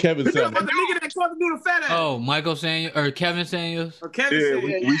 Kevin Samuels. The nigga that called to do the fat ass. Oh, Michael Samuels or Kevin Samuels? Or Kevin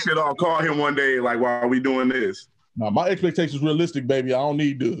Samuels. We should all call him one day, like while we doing this. Nah, my expectations realistic, baby. I don't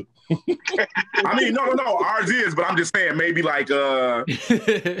need to. I mean, no. Ours is, but I'm just saying, maybe like something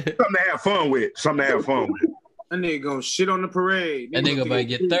to have fun with. That nigga gonna shit on the parade. That nigga about to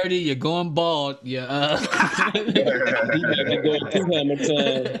get 30. You're going bald. Yeah.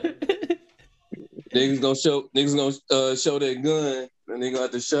 Niggas gonna show their gun, and they gonna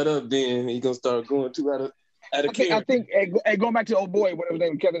have to shut up. Then he gonna start going too out of I think going back to old boy, whatever his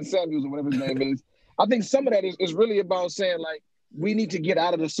name, Kevin Samuels or whatever his name is. I think some of that is really about saying like we need to get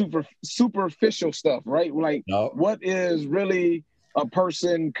out of the superficial stuff, right? Like what is really a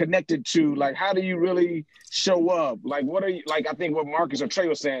person connected to? Like how do you really show up? Like what are you like? I think what Marcus or Trey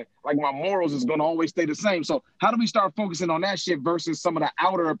was saying, like my morals is gonna always stay the same. So how do we start focusing on that shit versus some of the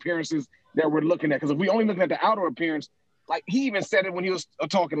outer appearances that we're looking at? Because if we only looking at the outer appearance, like he even said it when he was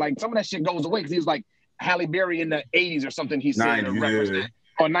talking, like some of that shit goes away because he was like Halle Berry in the 80s or something. He said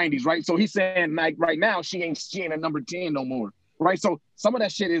or 90s, right? So he's saying like right now she ain't a number 10 no more, right? So some of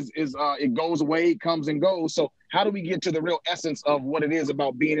that shit is it goes away, comes and goes. So how do we get to the real essence of what it is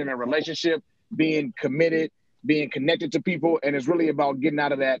about being in a relationship, being committed, being connected to people, and it's really about getting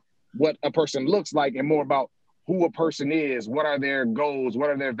out of that what a person looks like and more about who a person is, what are their goals, what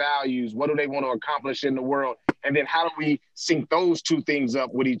are their values, what do they want to accomplish in the world, and then how do we sync those two things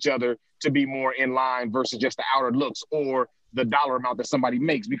up with each other to be more in line versus just the outer looks or the dollar amount that somebody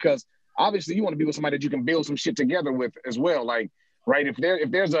makes? Because obviously you want to be with somebody that you can build some shit together with as well. Like, right, if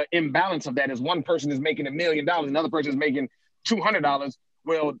there's an imbalance of that, as one person is making $1 million, another person is making $200,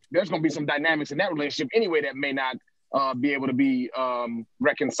 well, there's going to be some dynamics in that relationship anyway that may not be able to be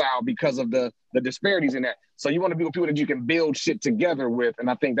reconciled because of the disparities in that. So you want to be with people that you can build shit together with, and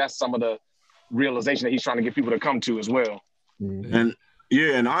I think that's some of the realization that he's trying to get people to come to as well. And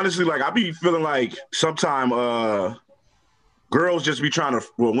yeah, and honestly, like I be feeling like sometimes girls just be trying to,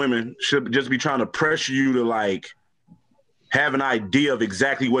 well, women should just be trying to pressure you to like have an idea of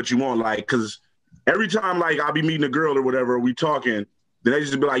exactly what you want, like, because every time like I'll be meeting a girl or whatever, we talking, then they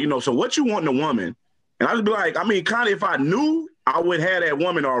just be like, so what you want in a woman? And I just be like, I mean, kind of if I knew, I would have that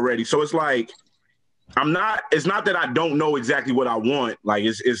woman already. So it's like, it's not that I don't know exactly what I want. Like,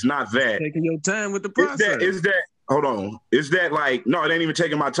 it's not that. Taking your time with the process. Hold on. Is that like, no, it ain't even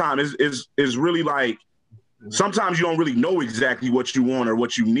taking my time. It's really like, sometimes you don't really know exactly what you want or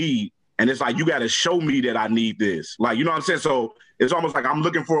what you need. And it's like, you got to show me that I need this. Like, you know what I'm saying? So it's almost like I'm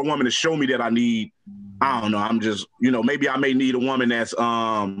looking for a woman to show me that I need, I don't know. I'm just, maybe I may need a woman that's,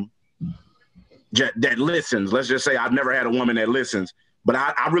 that listens. Let's just say I've never had a woman that listens, but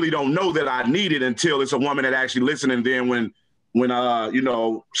I really don't know that I need it until it's a woman that actually listens. And then when you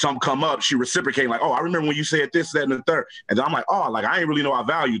know, something come up, she reciprocating like, oh, I remember when you said this, that, and the third. And then I'm like, oh, like I ain't really know I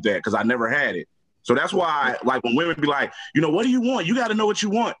valued that because I never had it. So that's why, like, when women be like, you know, what do you want? You got to know what you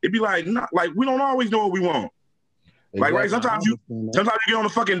want. It'd be like, not like we don't always know what we want. Like, right? Sometimes you get on a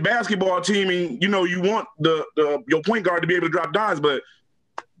fucking basketball team and you know you want your point guard to be able to drop dimes, but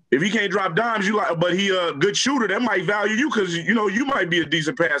if he can't drop dimes, but he a good shooter, that might value you because you know you might be a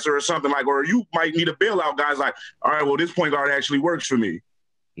decent passer or something like, or you might need a bailout. Guys like, all right, well this point guard actually works for me.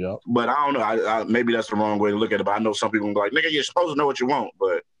 Yeah. But I don't know. I maybe that's the wrong way to look at it. But I know some people are like, nigga, you're supposed to know what you want,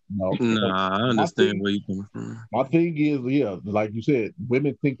 but. No, I understand where you come from. My thing is, yeah, like you said,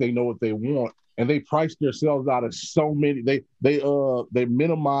 women think they know what they want, and they price themselves out of so many. They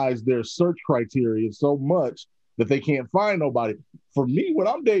minimize their search criteria so much that they can't find nobody. For me, when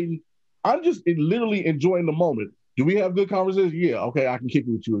I'm dating, I'm just literally enjoying the moment. Do we have good conversations? Yeah, okay, I can kick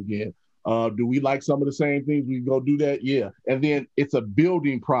it with you again. Do we like some of the same things? We can go do that? Yeah. And then it's a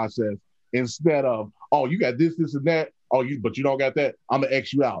building process instead of, oh, you got this, and that. Oh, but you don't got that. I'm gonna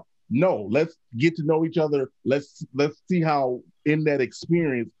X you out. No, let's get to know each other. Let's see how in that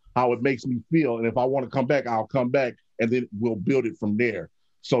experience how it makes me feel, and if I want to come back, I'll come back, and then we'll build it from there.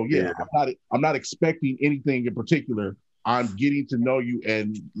 So yeah. I'm not expecting anything in particular. I'm getting to know you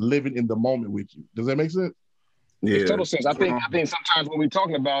and living in the moment with you. Does that make sense? Yeah, it's total sense. I think sometimes what we're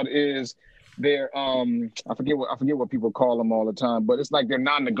talking about is they're I forget what people call them all the time, but it's like they're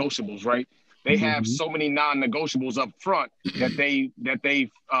non-negotiables, right? They have so many non-negotiables up front that they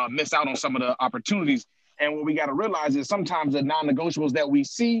miss out on some of the opportunities. And what we got to realize is sometimes the non-negotiables that we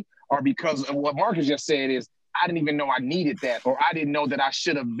see are because of what Marcus just said is, I didn't even know I needed that, or I didn't know that I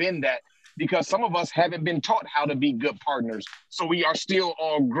should have been that, because some of us haven't been taught how to be good partners. So we are still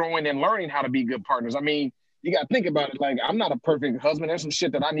all growing and learning how to be good partners. I mean, you got to think about it. Like, I'm not a perfect husband. There's some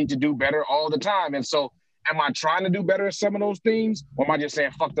shit that I need to do better all the time. And so am I trying to do better at some of those things? Or am I just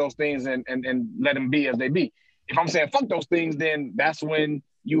saying, fuck those things and let them be as they be? If I'm saying fuck those things, then that's when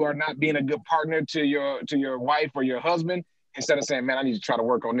you are not being a good partner to your wife or your husband, instead of saying, man, I need to try to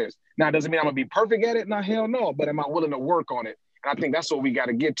work on this. Now, it doesn't mean I'm going to be perfect at it. No, hell no. But am I willing to work on it? And I think that's what we got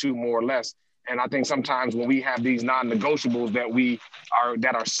to get to, more or less. And I think sometimes when we have these non-negotiables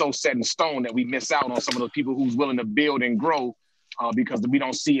that are so set in stone that we miss out on some of those people who's willing to build and grow because we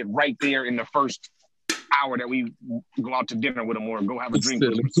don't see it right there in the first hour that we go out to dinner with them or go have a drink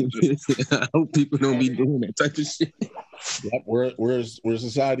with them. I hope people don't be doing that type of shit. Yep, we're a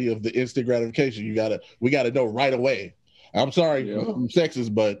society of the instant gratification. We gotta know right away. I'm sorry, I'm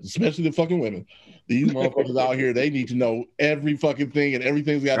sexist, but especially the fucking women. These motherfuckers out here, they need to know every fucking thing, and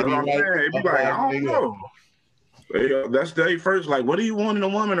everything's got to be right. Be like, I don't know. That's the first. Like, what do you want in a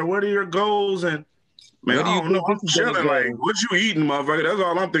woman, or what are your goals? And man, I don't know. I'm chilling. Like, what you eating, motherfucker? That's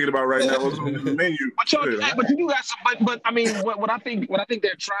all I'm thinking about right now. What's on the menu? But you do got some. But I mean, what I think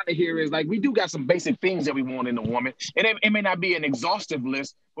they're trying to hear is like, we do got some basic things that we want in a woman. It may not be an exhaustive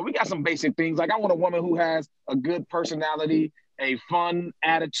list, but we got some basic things. Like, I want a woman who has a good personality, a fun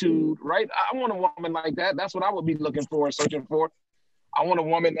attitude, right? I want a woman like that. That's what I would be looking for and searching for. I want a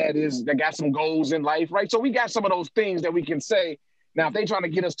woman that got some goals in life, right? So we got some of those things that we can say. Now, if they trying to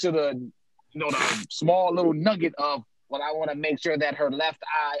get us to the small little nugget of, well, I want to make sure that her left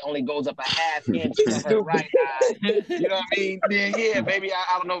eye only goes up a half inch from her right eye. You know what I mean? Then yeah, baby,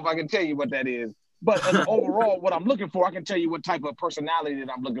 I don't know if I can tell you what that is. But overall, what I'm looking for, I can tell you what type of personality that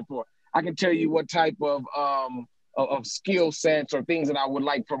I'm looking for. I can tell you what type of skill sets or things that I would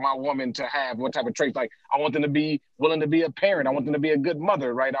like for my woman to have, what type of traits. Like, I want them to be willing to be a parent. I want them to be a good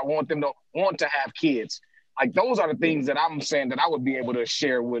mother, right? I want them to want to have kids. Like, those are the things that I'm saying that I would be able to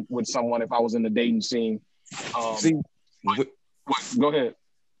share with someone if I was in the dating scene. Go ahead.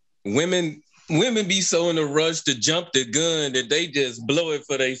 Women be so in a rush to jump the gun that they just blow it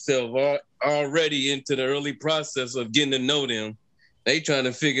for themselves already into the early process of getting to know them. They trying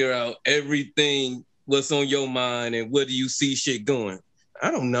to figure out everything, what's on your mind, and where do you see shit going? I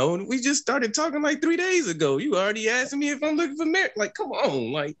don't know. We just started talking like 3 days ago. You already asking me if I'm looking for marriage. Like, come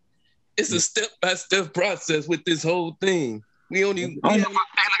on. Like, it's a step-by-step process with this whole thing. I don't even know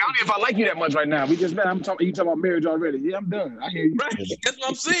if I like you that much right now. We just met. You talking about marriage already. Yeah, I'm done. I hear you. Right. That's what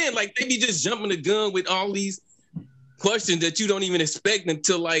I'm saying. Like, they be just jumping the gun with all these questions that you don't even expect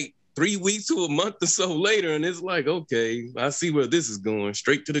until like 3 weeks to a month or so later. And it's like, okay, I see where this is going.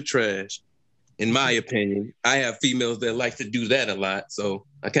 Straight to the trash. In my opinion, I have females that like to do that a lot. So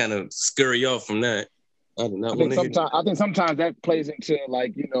I kind of scurry off from that. I think sometimes that plays into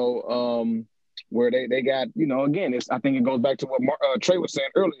like, where they got, again, I think it goes back to what Trey was saying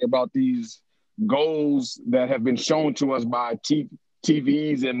earlier about these goals that have been shown to us by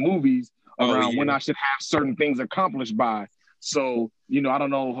TVs and movies around when I should have certain things accomplished by. So, you know, I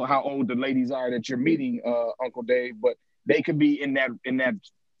don't know how old the ladies are that you're meeting, Uncle Dave, but they could be in that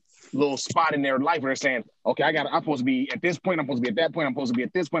little spot in their life where they're saying, okay, I'm supposed to be at this point, I'm supposed to be at that point, I'm supposed to be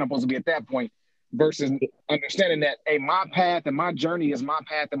at this point, I'm supposed to be at that point, versus understanding that, hey, my path and my journey is my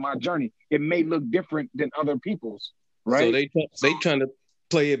path and my journey. It may look different than other people's, right? So they trying to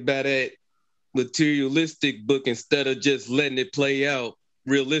play it by that materialistic book instead of just letting it play out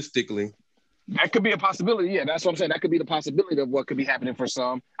realistically. That could be a possibility. Yeah, that's what I'm saying. That could be the possibility of what could be happening for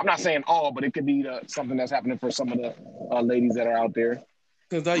some. I'm not saying all, but it could be something that's happening for some of the ladies that are out there.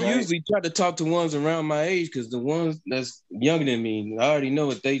 Because I usually try to talk to ones around my age, because the ones that's younger than me, I already know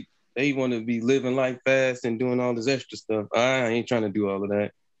what they want to be living life fast and doing all this extra stuff. I ain't trying to do all of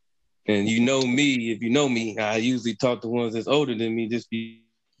that. And you know me, if you know me, I usually talk to ones that's older than me just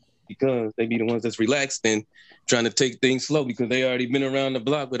because they be the ones that's relaxed and trying to take things slow because they already been around the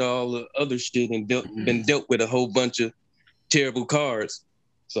block with all the other shit and been dealt with a whole bunch of terrible cards.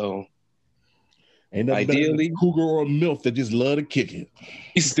 So ain't nothing ideally better than a cougar or a MILF that just love to kick it.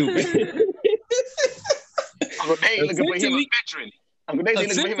 You stupid. Uncle Dave looking for him a veteran. Uncle Dave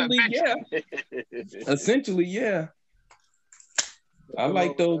looking for him a veteran. Yeah. Essentially, yeah. I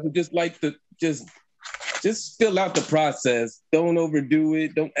like those who just like to just fill out the process. Don't overdo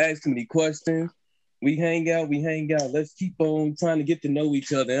it. Don't ask too many questions. We hang out. Let's keep on trying to get to know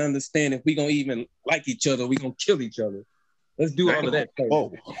each other and understand if we gonna even like each other, we gonna kill each other. Let's do all of that first.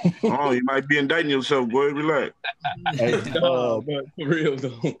 Oh, you might be indicting yourself, boy. Relax. Hey, but for real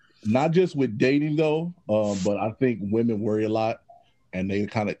though. Not just with dating though, but I think women worry a lot and they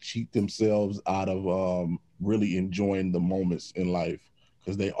kind of cheat themselves out of really enjoying the moments in life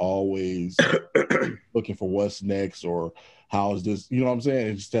because they always looking for what's next or how is this, you know what I'm saying?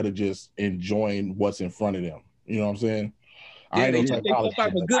 Instead of just enjoying what's in front of them. You know what I'm saying? Yeah, I got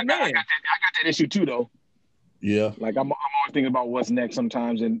that issue too though. Yeah. Like I'm always thinking about what's next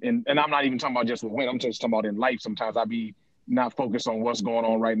sometimes. And I'm not even talking about just with women. I'm just talking about in life. Sometimes I be not focused on what's going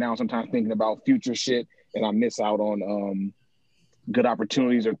on right now. Sometimes thinking about future shit and I miss out on good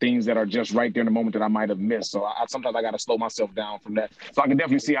opportunities or things that are just right there in the moment that I might have missed. So sometimes I got to slow myself down from that. So I can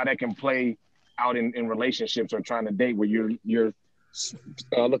definitely see how that can play out in relationships or trying to date where you're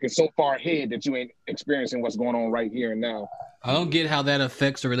looking so far ahead that you ain't experiencing what's going on right here and now. I don't get how that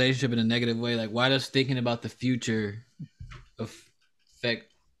affects a relationship in a negative way. Like, why does thinking about the future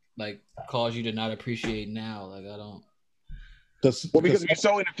affect, like, cause you to not appreciate now? Like, I don't. Well, because you're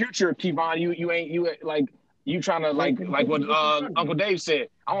so in the future, Kevon, you trying to like what Uncle Dave said.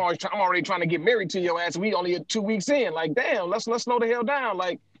 I'm already trying to get married to your ass. We only 2 weeks in. Like, damn, let's slow the hell down.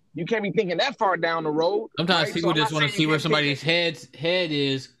 Like, you can't be thinking that far down the road. Sometimes right? people just want to see where somebody's head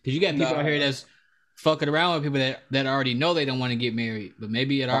is, because you got people out here that's fucking around with people that already know they don't want to get married. But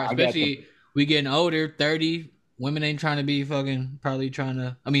maybe especially we getting older, 30, women ain't trying to be probably trying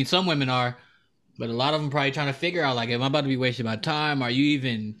to. I mean, some women are, but a lot of them probably trying to figure out, like, am I about to be wasting my time? Are you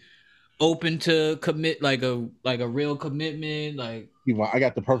even open to commit like a real commitment? Like, I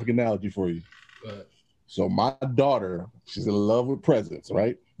got the perfect analogy for you. So my daughter, she's in love with presents,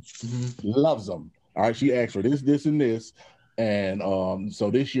 right? Mm-hmm. Loves them. All right, she asked for this, and this, and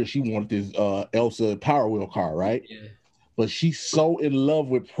so this year she wanted this Elsa Power Wheel car, right? Yeah. But she's so in love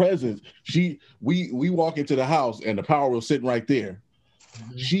with presents. We walk into the house and the Power Wheel sitting right there.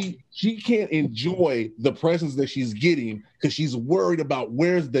 Mm-hmm. She can't enjoy the presents that she's getting because she's worried about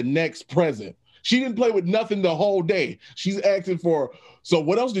where's the next present. She didn't play with nothing the whole day. She's asking for, so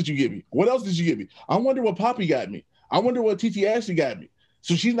what else did you give me? What else did you give me? I wonder what Poppy got me. I wonder what TT Ashley got me.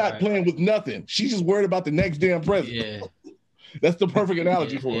 So she's not playing with nothing. She's just worried about the next damn present. Yeah. That's the perfect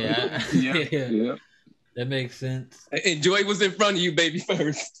analogy for her. Yeah. That makes sense. Enjoy what's in front of you, baby,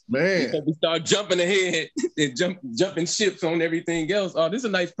 first. Man. Before we start jumping ahead and jumping ships on everything else. Oh, this is a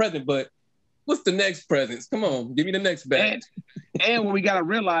nice present, but what's the next present? Come on, give me the next bag. And what we got to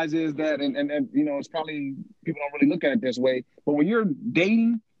realize is that, and you know, it's probably, people don't really look at it this way, but when you're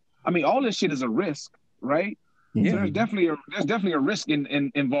dating, I mean, all this shit is a risk, right? Yeah. So there's definitely a risk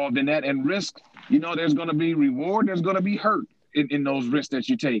involved in that, and risk, you know, there's going to be reward, there's going to be hurt in those risks that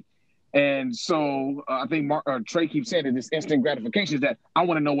you take. And so I think Trey keeps saying that this instant gratification is that I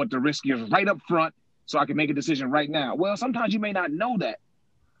want to know what the risk is right up front so I can make a decision right now. Well, sometimes you may not know that,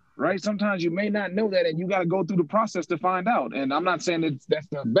 right? Sometimes you may not know that, and you got to go through the process to find out. And I'm not saying that that's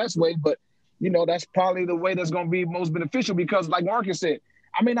the best way, but, you know, that's probably the way that's going to be most beneficial because, like Marcus said,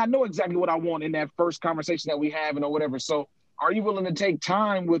 I may not know exactly what I want in that first conversation that we have or whatever. So are you willing to take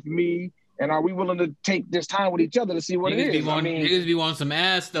time with me And are we willing to take this time with each other to see what niggas it is? Niggas be wanting some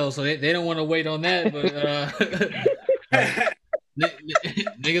ass though, so they don't want to wait on that. But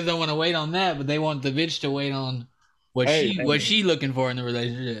niggas don't want to wait on that, but they want the bitch to wait on what she looking for in the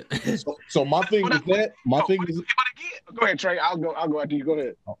relationship. So my thing with that, go ahead, Trey. I'll go after you. Go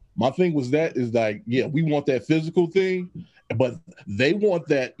ahead. My thing was that is like, yeah, we want that physical thing, but they want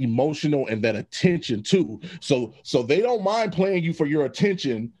that emotional and that attention too. So they don't mind playing you for your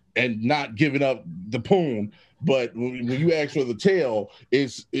attention and not giving up the poon. But when you ask for the tail,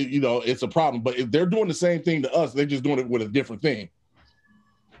 it's a problem. But if they're doing the same thing to us, they're just doing it with a different thing.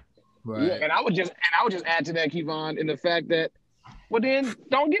 Right. Yeah, and I would just add to that, Kevon, in the fact that, well, then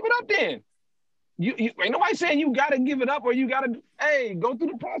don't give it up. Then you ain't nobody saying you got to give it up or you got to go through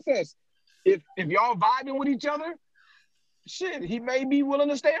the process. If y'all vibing with each other, shit, he may be willing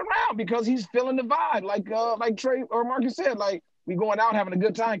to stay around because he's feeling the vibe. Like Trey or Marcus said, like we going out having a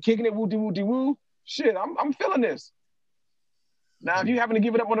good time, kicking it, woo. Shit, I'm feeling this. Now, if you happen to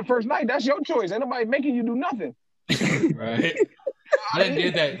give it up on the first night, that's your choice. Ain't nobody making you do nothing. Right. I didn't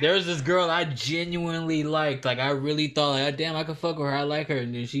do that. There was this girl I genuinely liked. Like, I really thought, like, damn, I could fuck with her. I like her.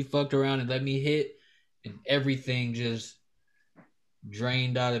 And then she fucked around and let me hit. And everything just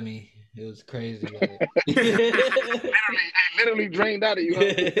drained out of me. It was crazy. literally drained out of you. Huh?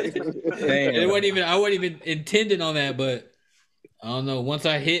 I wasn't even intending on that, but I don't know. Once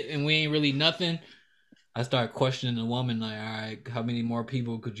I hit and we ain't really nothing, I start questioning the woman. Like, all right, how many more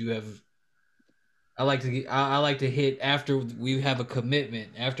people could you have? I like to hit after we have a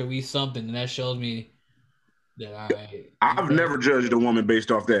commitment, after we something, and that shows me that I've never judged a woman based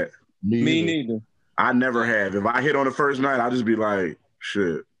off that. Me neither. I never have. If I hit on the first night, I'll just be like,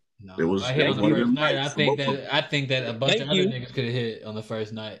 shit. No, it was. I hit on the first night. I think that a bunch of other niggas could have hit on the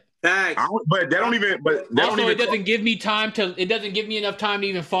first night. Thanks. But that don't even. But that also, don't even. It doesn't give me time to. It doesn't give me enough time to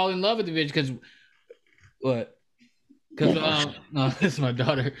even fall in love with the bitch. Because what? Because no, this is my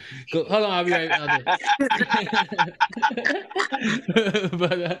daughter. Hold on, I'll be right back.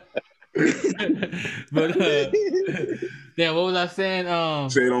 but yeah, what was I saying?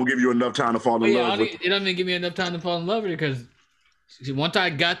 Say it don't give you enough time to fall in love. It don't even give me enough time to fall in love with her because once I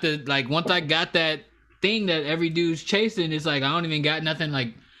got that thing that every dude's chasing, it's like I don't even got nothing.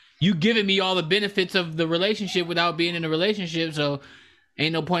 Like you giving me all the benefits of the relationship without being in a relationship, so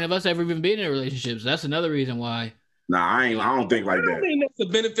ain't no point of us ever even being in a relationship. So that's another reason why. Nah, I don't think like that. I mean, that's the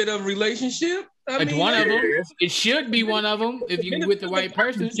benefit of a relationship. It's one of them. It should be one of them if you're with the right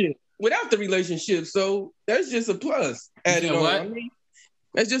person. Without the relationship, so that's just a plus added on. I mean,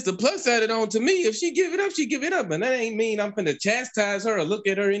 that's just a plus added on to me. If she give it up, she give it up, and that ain't mean I'm gonna chastise her or look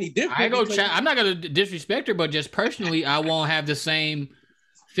at her any different. I'm not gonna disrespect her, but just personally, I won't have the same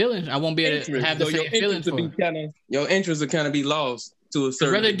feelings. I won't be able to have the same feelings for her. Your interests will kind of be lost to a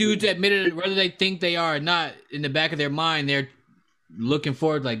certain. Whether dudes admit it, whether they think they are or not, in the back of their mind, they're looking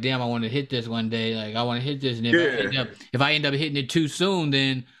forward. Like, damn, I want to hit this one day. Like, I want to hit this, and if I end up hitting it too soon,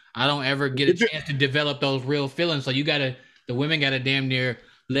 then I don't ever get a chance to develop those real feelings. So the women gotta damn near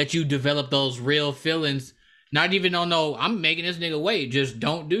let you develop those real feelings. Not even I'm making this nigga wait. Just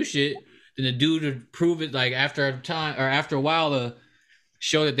don't do shit. Then the dude to prove it, like after a time or after a while to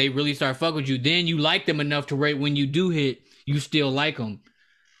show that they really start fucking with you. Then you like them enough to where when you do hit, you still like them,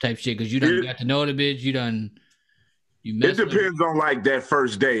 type shit. Because you done got to know the bitch. You it depends on like that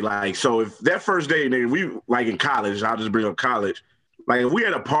first day. Like, so if that first day, nigga, we like in college, I'll just bring up college. Like if we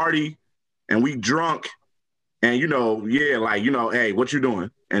had a party and we drunk and hey, what you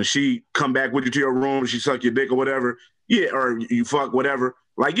doing? And she come back with you to your room, she suck your dick or whatever. Yeah, or you fuck whatever.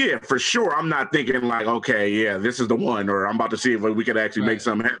 Like, yeah, for sure. I'm not thinking like, okay, yeah, this is the one, or I'm about to see if we could actually make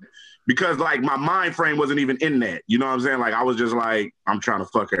something happen. Because like my mind frame wasn't even in that. You know what I'm saying? Like I was just like, I'm trying to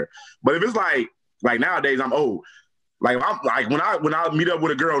fuck her. But if it's like nowadays I'm old. Like I'm like when I meet up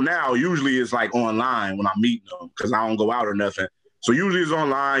with a girl now, usually it's like online when I'm meeting them because I don't go out or nothing. So usually it's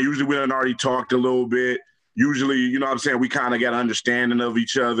online. Usually we done already talked a little bit. Usually, you know what I'm saying, we kind of got an understanding of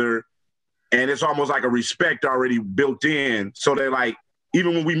each other. And it's almost like a respect already built in. So that like,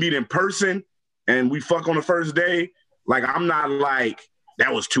 even when we meet in person and we fuck on the first day, like I'm not like,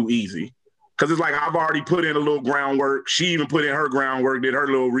 that was too easy. Because it's like I've already put in a little groundwork. She even put in her groundwork, did her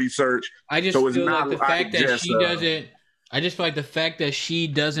little research. I just feel like the fact that she doesn't, I just feel like the fact that she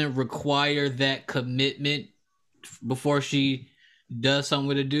doesn't require that commitment before she does something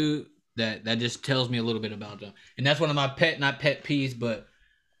with a dude, that just tells me a little bit about them. And that's one of my not pet peeves, but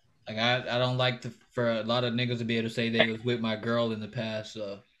like I don't like for a lot of niggas to be able to say they was with my girl in the past.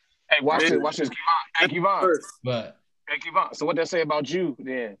 So. Hey, watch this, Kevon. Hey, Kevon. But hey, Kevon. So what that say about you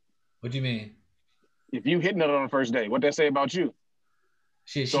then? What do you mean? If you hitting it on the first day, what that say about you?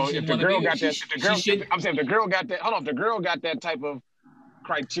 So if the girl got that, I'm saying if the girl got that. Hold on, if the girl got that type of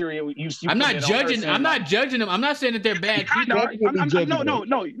criteria, I'm not judging. I'm not judging them. I'm not saying that they're bad people. No.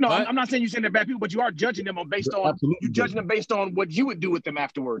 I'm not saying you're saying they're bad people, but you are judging them based on you judging them based on what you would do with them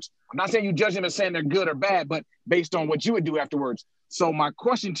afterwards. I'm not saying you judge them as saying they're good or bad, but based on what you would do afterwards. So my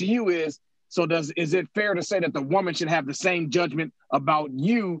question to you is: is it fair to say that the woman should have the same judgment about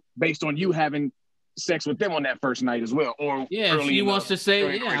you based on you having sex with them on that first night as well? Or if she wants to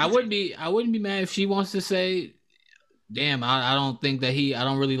say, I wouldn't be mad if she wants to say, damn, I don't think that I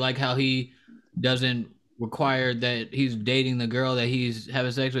don't really like how he doesn't require that he's dating the girl that he's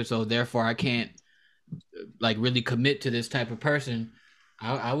having sex with, so therefore I can't like really commit to this type of person.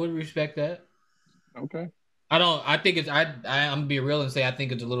 I would respect that. Okay. I think it's I'm gonna be real and say I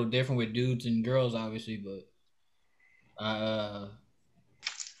think it's a little different with dudes and girls, obviously, but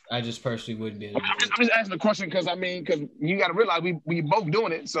I just personally wouldn't be able to I'm just asking the question because you got to realize we both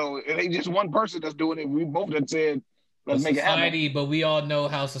doing it, so it ain't just one person that's doing it. We both have said let's make it happen. But we all know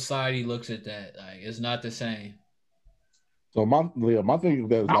how society looks at that. Like it's not the same. So my thing is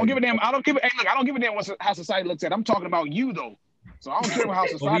that I don't give a damn. I don't give a damn how society looks at it. I'm talking about you though. So I don't care how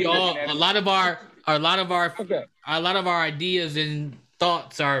society looks at it. A lot of our ideas and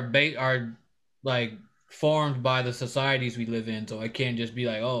thoughts are like formed by the societies we live in. So I can't just be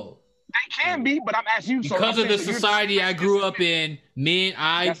like, oh. They can be, but I'm asking you. Because of the society I grew up in,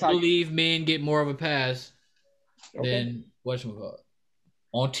 I believe men get more of a pass than whatchamacallit.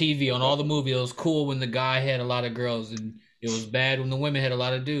 On TV, on all the movies, it was cool when the guy had a lot of girls, and it was bad when the women had a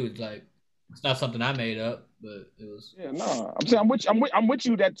lot of dudes. Like, it's not something I made up, but it was. Yeah, no, I'm saying I'm with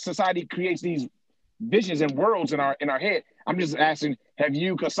you that society creates these visions and worlds in our head. I'm just asking, have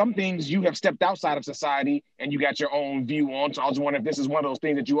you? Because some things you have stepped outside of society and you got your own view on. So I was wondering if this is one of those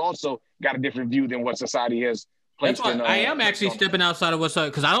things that you also got a different view than what society has. That's why I am actually stepping outside of what's up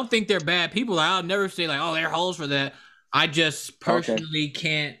because I don't think they're bad people. I'll never say like, oh, they're hoes for that. I just personally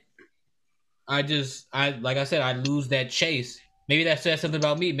can't. Like I said, I lose that chase. Maybe that says something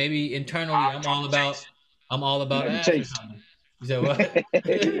about me. Maybe internally, I'm all about ass. Chase. You said what?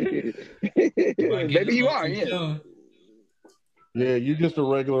 Maybe you are. Yeah. Yeah, you're just a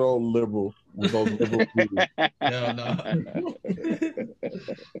regular old liberal with those liberal views. Hell no.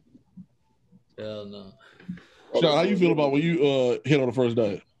 Hell no. Sean, how you feel about when you hit on the first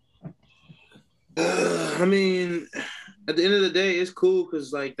date? I mean, at the end of the day, it's cool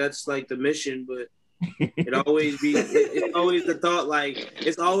because like that's like the mission, but it's always the thought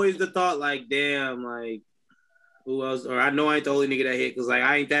like, damn, like who else? Or I know I ain't the only nigga that hit because like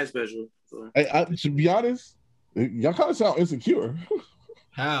I ain't that special. So. Hey, to be honest, y'all kind of sound insecure.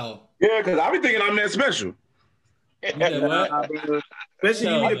 How? Yeah, because I be thinking I'm that special. Especially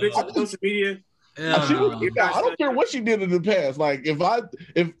you need a bitch on social media. I don't care what she did in the past. Like if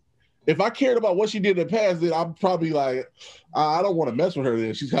I cared about what she did in the past, then I'm probably like, I don't want to mess with her.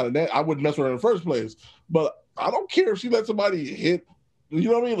 Then she's kind of that. I wouldn't mess with her in the first place. But I don't care if she let somebody hit. You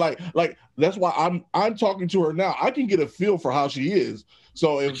know what I mean? Like that's why I'm talking to her now. I can get a feel for how she is.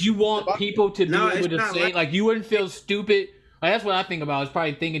 So if you want people to be able to say like you wouldn't feel stupid. Like, that's what I think about. I was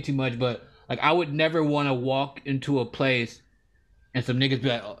probably thinking too much, but like I would never want to walk into a place and some niggas be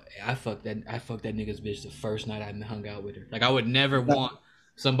like, "Oh, I fucked that nigga's bitch the first night I hung out with her." Like I would never want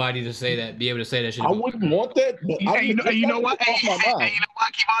somebody to say that, be able to say that shit. I wouldn't want that. But you know what? Hey, you know why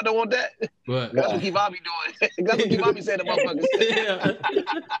Kevon don't want that? What? That's what Kevon be doing. That's what Kevon be saying to motherfuckers.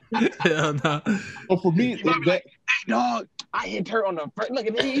 Hell no. But for me, hey dog, I hit her on the first. Look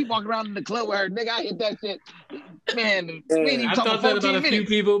at me, he walking around in the club with her. Nigga, I hit that shit. Man, we ain't even I talking thought that about a few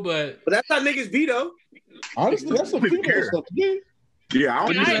people, but that's how niggas be though. Honestly, that's some female stuff to me. Yeah,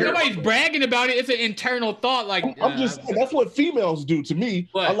 nobody's bragging about it. It's an internal thought. Like I'm just saying, that's what females do to me.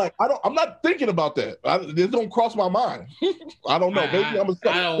 What? I'm not thinking about that. It don't cross my mind. I don't know. Maybe I'm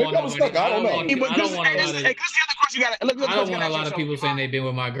stuck. I don't want a lot of people saying they've been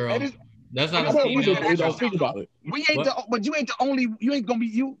with my girl. That's not a female. Don't think about it. But you ain't the only. You ain't gonna be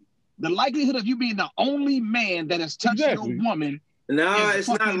you. The likelihood of you being the only man that has touched your woman. No, it's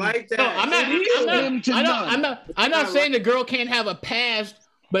not like that. No, I'm not saying the girl can't have a past,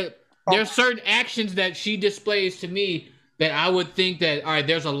 but there's certain actions that she displays to me that I would think that, all right,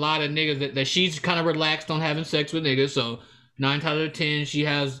 there's a lot of niggas that she's kind of relaxed on having sex with niggas. So 9 out of 10, she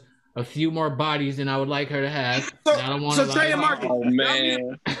has a few more bodies than I would like her to have. So Trey and Marcus, oh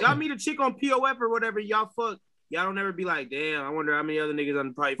man, y'all meet a chick on POF or whatever, y'all fuck. Y'all don't ever be like, damn, I wonder how many other niggas on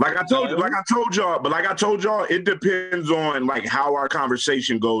the pipe. Like I told y'all, it depends on like how our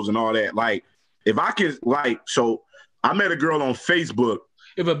conversation goes and all that. Like if I can, like, so I met a girl on Facebook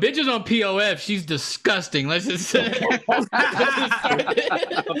If a bitch is on POF, she's disgusting. Let's just say. Let's just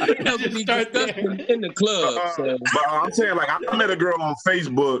start in the club. But I'm saying, like, I met a girl on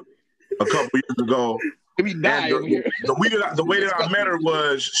Facebook a couple years ago. We die over here. The way that I met her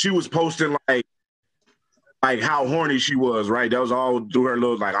was she was posting like how horny she was, right? That was all through her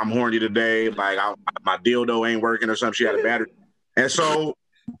little, like, I'm horny today, like my dildo ain't working or something. She had a battery. And so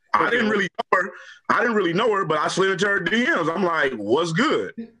I didn't really know her, but I slid into her DMs. I'm like, what's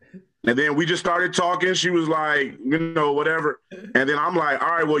good? And then we just started talking. She was like, whatever. And then I'm like, all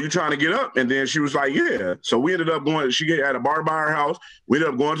right, well, you trying to get up? And then she was like, yeah. So we ended up going, she had a bar by her house. We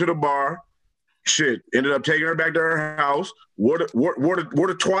ended up going to the bar. Shit, ended up taking her back to her house, wore the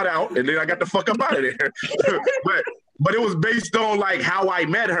twat out, and then I got the fuck up out of there. but it was based on like how I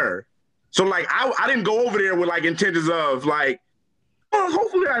met her. So like I didn't go over there with like intentions of like, oh,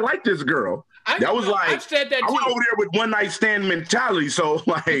 hopefully I like this girl. I went over there with one night stand mentality. So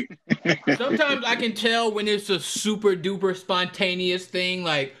like sometimes I can tell when it's a super duper spontaneous thing,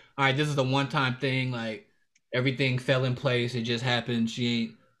 like, all right, this is a one-time thing, like everything fell in place, it just happened.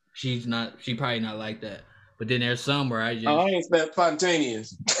 She probably not like that. But then there's some where I ain't that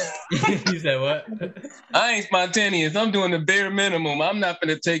spontaneous. You said what? I ain't spontaneous. I'm doing the bare minimum. I'm not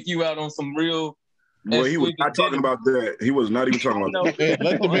gonna take you out on some real. Well, he was not talking about that. He was not even talking about that.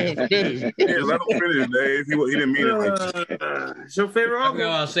 Let the man finish. Yeah, let him finish, Dave. He didn't mean it like that. So favorite. I know what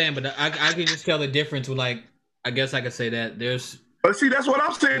I was saying, but I can just tell the difference with, like, I guess I could say that there's. But see, that's what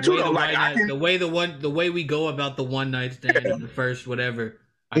I'm saying too, though. Like the way we go about the one night stand and the first whatever.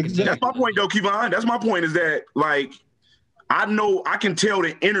 That's my point, though, Kevon. That's my point, is that, like, I know I can tell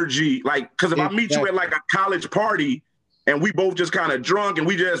the energy, like, because if I meet you at like a college party and we both just kind of drunk and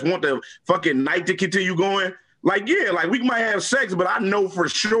we just want the fucking night to continue going, like, yeah, like we might have sex, but I know for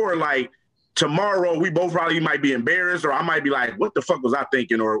sure, like, tomorrow we both probably might be embarrassed, or I might be like, what the fuck was I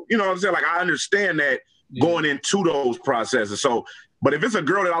thinking? Or, you know what I'm saying? Like, I understand that going into those processes. So, but if it's a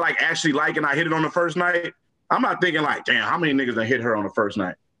girl that I like actually like and I hit it on the first night, I'm not thinking like, damn, how many niggas done hit her on the first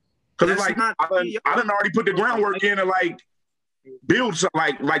night? Because it's like, I done already put the groundwork in to like build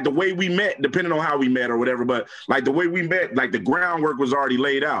something, like the way we met, depending on how we met or whatever. But like the way we met, like the groundwork was already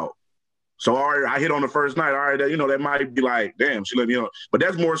laid out. So all right, I hit on the first night. All right, that might be like, damn, she let me on. But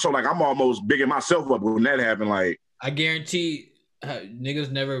that's more so like I'm almost bigging myself up when that happened. Like, I guarantee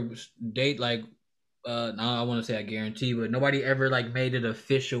niggas never date like, I want to say I guarantee, but nobody ever like made it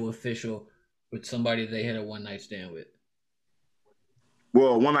official with somebody they had a one night stand with.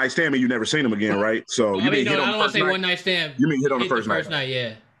 Well, one night stand mean you never seen them again, right? So you mean hit on the first night? I don't want to say one night stand. You mean hit on the first night? First night,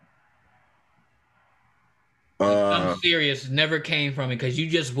 yeah. I'm serious. Never came from it because you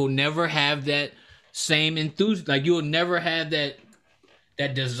just will never have that same enthusiasm. Like you will never have that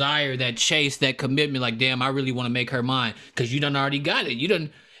desire, that chase, that commitment. Like, damn, I really want to make her mine because you done already got it. You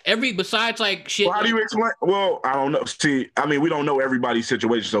done besides like shit. Well, how do you explain? Well, I don't know. See, I mean, we don't know everybody's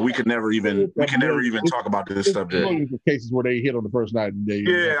situation, so we can never even talk about this stuff. There cases where they hit on the first night.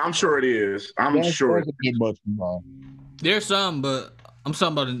 Yeah, I'm sure it is. I'm sure. That's a bit much. There's some, but I'm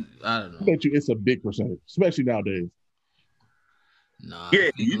talking about. I don't know. I bet you it's a big percentage, especially nowadays. Nah. Yeah,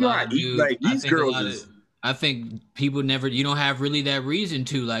 you know, like these girls. I think people never. You don't have really that reason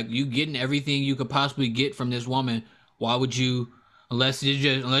to. Like, you getting everything you could possibly get from this woman. Why would you? Unless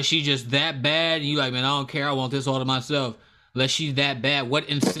she's just that bad, and you like, man, I don't care. I want this all to myself. Unless she's that bad, what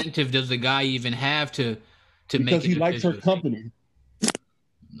incentive does the guy even have to make it? Because he likes her company.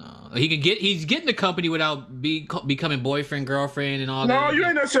 No, he's getting the company without becoming boyfriend, girlfriend, and all that. No, you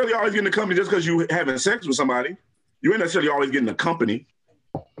ain't necessarily always getting the company just because you having sex with somebody. You ain't necessarily always getting the company.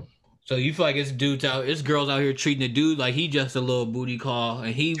 So you feel like it's girls out here treating the dude like he just a little booty call,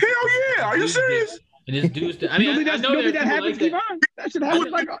 and he. Hell yeah! Are you serious? And this dude's. I mean, I know that happens. Like that should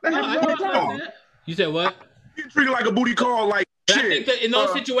happen. Like that happens all the time. You said what? You treated like a booty call, like shit. I think that in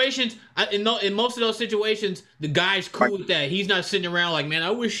those situations, in most of those situations, the guy's cool with that. He's not sitting around like, man,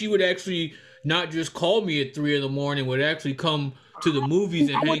 I wish she would actually not just call me at 3 a.m, would actually come to the movies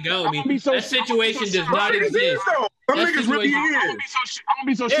and hang out with me. That situation does not exist.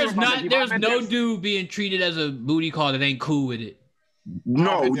 There's no dude being treated as a booty call that ain't cool with it.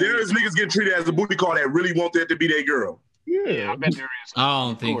 No, there's niggas getting treated as a booty call that really want that to be their girl. Yeah, I bet there is. I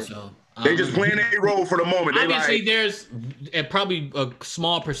don't think so. They just playing their role for the moment. Obviously, there's probably a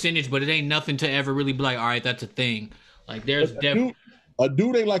small percentage, but it ain't nothing to ever really be like, all right, that's a thing. Like, there's definitely. A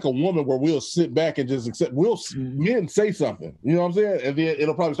dude ain't like a woman where we'll sit back and just accept. Men say something, you know what I'm saying? And then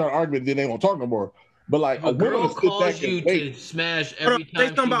it'll probably start arguing, then they won't talk no more. But like a girl calls you to smash every time. They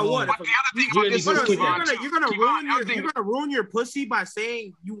talking about what? You're gonna ruin your pussy by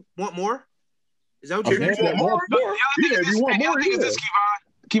saying you want more. Is that what you're saying? Yeah, if you want more,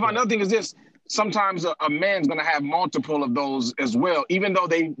 Kevon, another thing is this. Sometimes a man's going to have multiple of those as well. Even though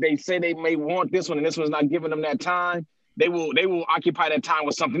they say they may want this one and this one's not giving them that time, they will occupy that time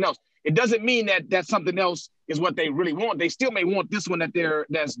with something else. It doesn't mean that something else is what they really want. They still may want this one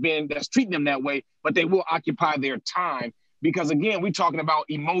that's treating them that way, but they will occupy their time because again, we're talking about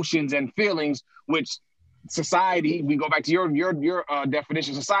emotions and feelings, which society, we go back to your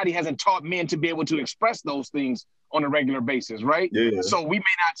definition, society hasn't taught men to be able to express those things on a regular basis, right? Yeah. So we may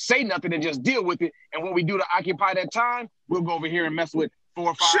not say nothing and just deal with it. And what we do to occupy that time, we'll go over here and mess with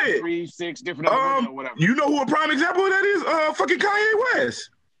 4, 5, 3, 6 different other women or whatever. You know who a prime example of that is? Fucking Kanye West.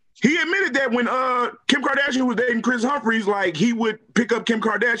 He admitted that when Kim Kardashian was dating Chris Humphries, like he would pick up Kim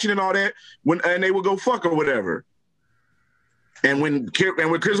Kardashian and all that and they would go fuck or whatever. And when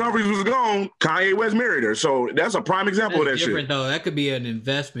Chris Humphries was gone, Kanye West married her. So that's a prime example of that shit. Though. That could be an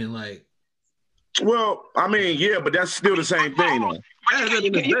investment, like. Well, I mean, yeah, but that's still the same thing, though.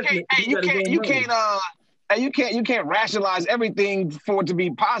 You can't rationalize everything for it to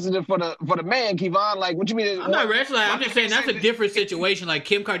be positive for the man, Kevon. Like, what you mean? I'm not rationalizing. I'm just saying that's a different situation. Like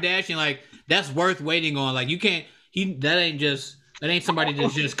Kim Kardashian, like that's worth waiting on. Like you can't. That ain't somebody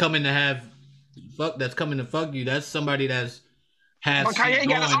that's just coming to have fuck. That's coming to fuck you. That's somebody that's. But Kanye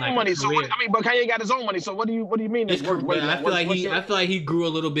got his own money, so but Kanye got his own money. So what do you mean? I feel like he grew a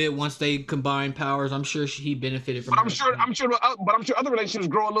little bit once they combined powers. I'm sure he benefited from. But I'm sure other relationships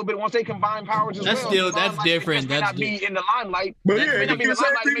grow a little bit once they combine powers as well. That's different. That's not be in the limelight. But yeah, not be in the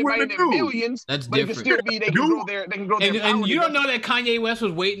limelight. They made millions. That's different. But it can still be. They can grow their. And you don't know that Kanye West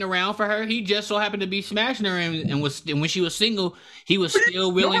was waiting around for her. He just so happened to be smashing her, and when she was single, he was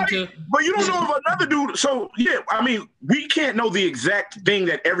still willing to. But you don't know of another dude. So yeah, I mean, we can't know the exact thing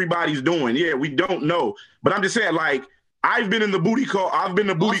that everybody's doing. Yeah, we don't know. But I'm just saying, like, I've been in the booty call. I've been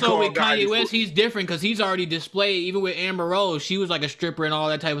the booty call. Also with Kanye West, he's different because he's already displayed, even with Amber Rose, she was like a stripper and all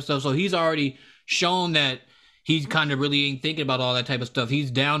that type of stuff. So he's already shown that he's kind of really ain't thinking about all that type of stuff. He's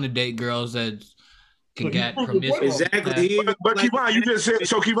down to date girls that can get promiscuous. Exactly. But Kevon, you just said,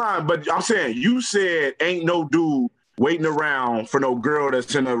 so Kevon, but I'm saying, you said ain't no dude waiting around for no girl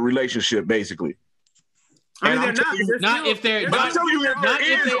that's in a relationship, basically. I mean, not if they're but I'm telling you, that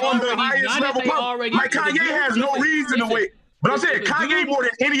there is on the highest level. Like Kanye has no reason to wait. But I'm saying Kanye more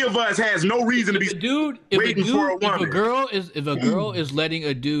than any of us has no reason to be waiting for a woman. If a girl is letting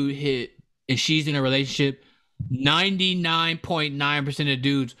a dude hit and she's in a relationship, 99.9% of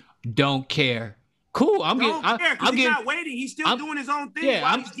dudes don't care. Cool, I'm not waiting. He's still doing his own thing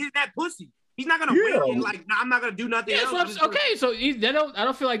while he's getting that pussy. He's not gonna wait and like, I'm not gonna do nothing else. Okay, so I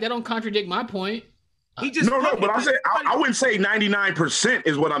don't feel like that don't contradict my point. No, but I'm saying I wouldn't say 99%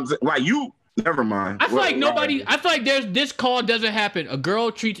 is what I'm saying. Like you, never mind. I feel like this call doesn't happen. A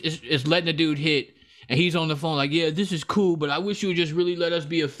girl is letting a dude hit, and he's on the phone like, yeah, this is cool, but I wish you would just really let us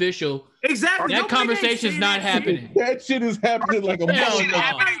be official. Exactly. That conversation's not happening. That shit is happening like a happening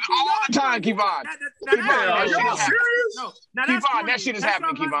all the time, Kevon. Are y'all serious? No, Kevon, that shit is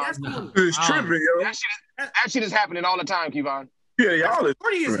happening, Kevon. It's tripping, yo. That shit is happening all the time, Kevon. Yeah, y'all is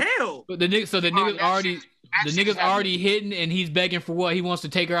funny as hell. But the nigga's already hitting, and he's begging for what? He wants to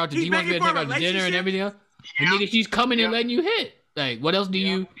take her out to he wants to take her out to dinner and everything else. Yeah. And nigga, she's coming and letting you hit. Like, what else do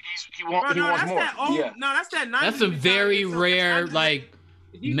you? He wants more. That's a very rare like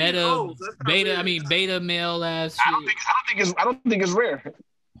beta male ass. I don't think it's rare.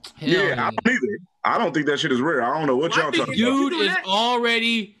 I don't either. I don't think that shit is rare. I don't know what y'all talking about. Dude is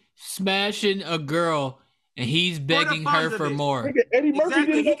already smashing a girl. And he's begging her for more. Eddie Murphy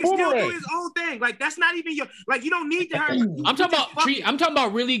exactly. He can still do his own thing. Like that's not even your. Like you don't need to hurt. I'm talking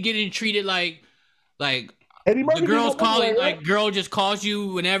about really getting treated like Eddie Murphy. The girl's calling. Like girl just calls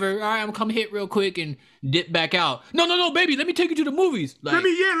you whenever. All right, I'm gonna come hit real quick and dip back out. No, baby, let me take you to the movies. Like, let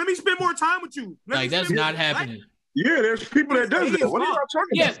me spend more time with you. That's not happening. Yeah, there's people that does that. What are y'all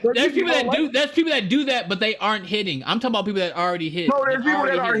talking about? There's people that do that, but they aren't hitting. I'm talking about people that already hit. No, there's people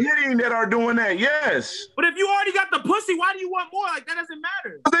that are hitting that are doing that. Yes. But if you already got the pussy, why do you want more? Like that doesn't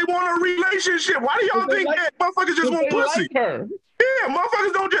matter. They want a relationship. Why do y'all think that motherfuckers just want pussy? Like her. Yeah,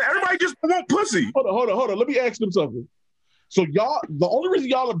 motherfuckers don't just. Everybody just want pussy. Hold on. Let me ask them something. So y'all, the only reason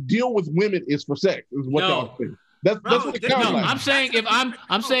y'all deal with women is for sex. Is what y'all think? That's what it sounds like. I'm saying if I'm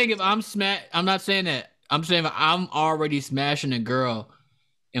not saying that. I'm saying if I'm already smashing a girl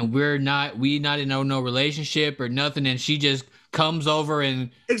and we not in no relationship or nothing, and she just comes over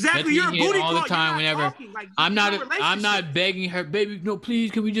and exactly you're a booty all the time whenever like, I'm not begging her, baby, no,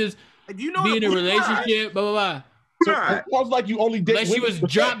 please, can we just be in a relationship, blah blah blah. So it sounds like you only date. But she was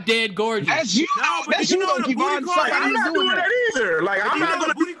drop dead gorgeous. That's you. That's you, Kevon. I'm not doing that either. Like I'm not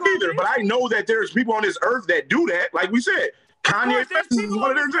gonna do it either. But I know that there's people on this earth that do that. Like we said, Kanye West is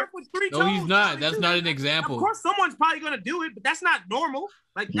one of their examples. No, he's not. That's not an example. Of course, someone's probably gonna do it, but that's not normal.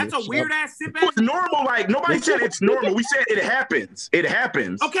 Like that's a weird ass simp. It's normal. Like nobody said it's normal. We said it happens. It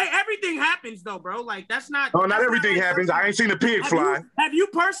happens. Okay, everything happens though, bro. Like that's not. No, not everything happens. I ain't seen a pig fly. Have you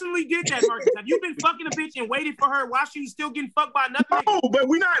personally did that, Marcus? Have you been fucking a bitch and waited for her while she was still getting fucked by another? No, but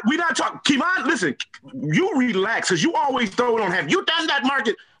we not talking. Kevon, listen, you relax because you always throw it on. Have you done that,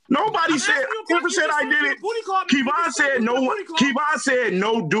 Marcus? Nobody said. Never said I did it. Kevon said no. Kevon said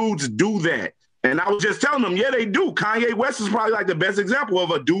no dudes do that. And I was just telling them, yeah, they do. Kanye West is probably like the best example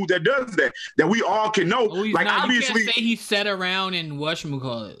of a dude that does that we all can know. Oh, like not. obviously, you can't say he sat around and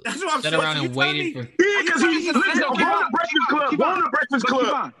whatchamacallit. That's what I'm sat saying. around and waited for. Yeah, because he's going to Breakfast Club. Going to Breakfast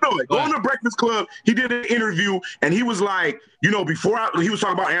Club. Going to Breakfast Club. He did an interview and he was like, you know, before he was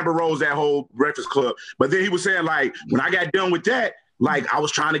talking about Amber Rose, that whole Breakfast Club. But then he was saying like, when I got done with that, like I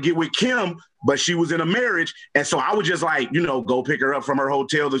was trying to get with Kim, but she was in a marriage. And so I would just like, you know, go pick her up from her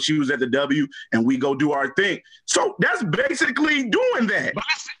hotel that she was at the W and we go do our thing. So that's basically doing that. But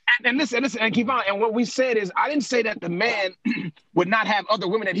listen, and Kevon, and what we said is, I didn't say that the man would not have other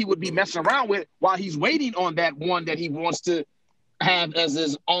women that he would be messing around with while he's waiting on that one that he wants to have as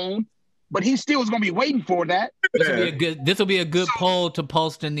his own, but he still is going to be waiting for that. This will be a good poll to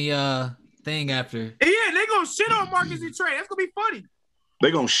post in the thing after. Yeah, they gonna shit on Marcus and Trey. That's gonna be funny.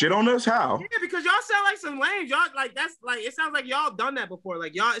 They gonna shit on us? How? Yeah, because y'all sound like some lames. Y'all like that's like it sounds like y'all done that before.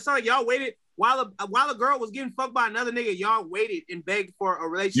 Like y'all, it sounds like y'all waited while a girl was getting fucked by another nigga. Y'all waited and begged for a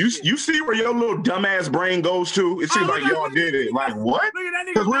relationship. You see where your little dumbass brain goes to? It seems like y'all did it. Like what?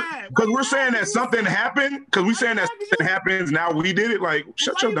 Because we're saying that something happened. Because we saying that something happens. Now we did it. Like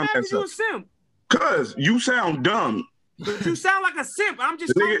shut your dumb ass up. Because you sound dumb. But you sound like a simp. I'm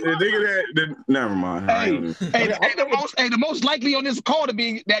just never mind. The most likely on this call to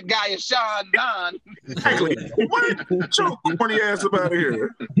be that guy is Sean Don. Exactly. What? Get your corny ass up out of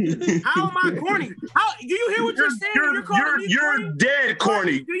here. How am I corny? How do you hear what you're saying? You're dead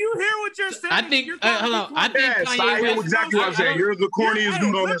corny. Do you hear what you're saying? I think hold on. I think yes, Kanye West exactly what I'm saying. You're the corniest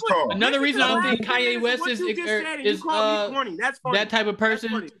dude on this call. Another reason I don't think Kanye West is that type of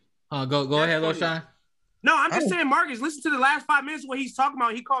person. Go ahead, Lil Sean. No, I'm just saying, Marcus, listen to the last 5 minutes of what he's talking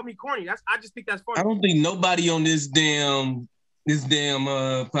about. He called me corny. I just think that's funny. I don't think nobody on this damn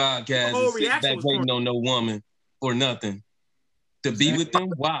podcast is sitting back waiting on no woman or nothing to be with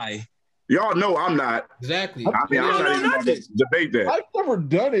them. Why? Y'all know I'm not. Exactly. I mean, I'm not even about to debate that. I've never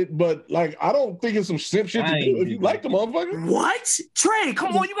done it, but like, I don't think it's some simp shit to do if you like the motherfucker. What? Trey,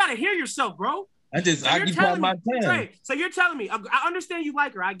 come on, you gotta hear yourself, bro. I occupy my time. Trey, so you're telling me, I understand you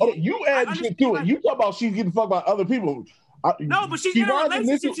like her. I get it. You add shit to it. You talk about she's getting fucked by other people. No, but she's in a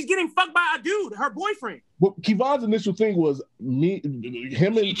relationship. She's getting fucked by a dude, her boyfriend. Well, Kevon's initial thing was him and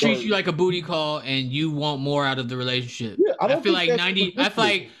he treats you like a booty call, and you want more out of the relationship. Yeah, I feel like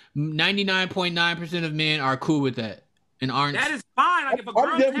 99.9% of men are cool with that and aren't. That is fine. Like if a girl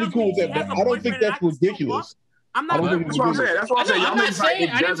I'm definitely cool with that, but I don't think that's ridiculous. I'm not. That's what I'm saying. That's what I'm saying. I'm not saying.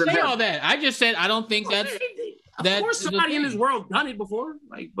 I didn't say all that. I just said I don't think that's. Of course, somebody in this world done it before.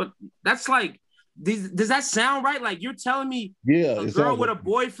 Like, but that's like, does that sound right? Like you're telling me, a girl with a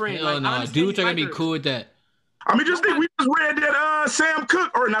boyfriend. Hell no, dudes are gonna be cool with that. I mean, just think we just read that Sam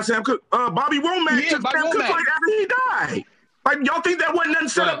Cooke, or not Sam Cooke, Bobby Womack took Sam Cooke like after he died. Like y'all think that wasn't nothing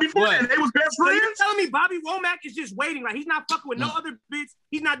set up before and they was best friends? So you're telling me Bobby Womack is just waiting, like he's not fucking with no other bitch.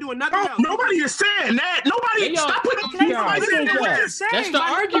 He's not doing nothing else. Nobody is saying that. Nobody stop it. That's the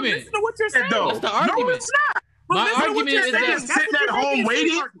argument. Listen to what you're saying. That's the argument. No, it's not. My argument is that sitting at home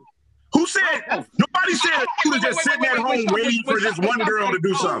waiting. Who said? Nobody said you was just sitting at home waiting for this one girl to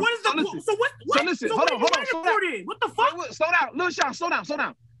do something. What is the? So what? So listen, hold on. What the fuck? Slow down, Lil Sean. Slow down.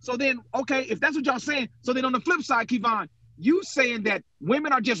 So then, okay, if that's what y'all saying, so then on the flip side, Kevon, you saying that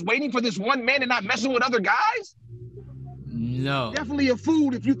women are just waiting for this one man and not messing with other guys? No. Definitely a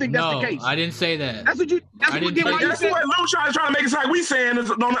fool if you think that's the case. I didn't say that. That's what you. That's what Lil Sean is trying to make it sound like we saying is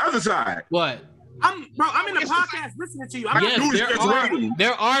on the other side. What? I'm in the podcast listening to you. Yes,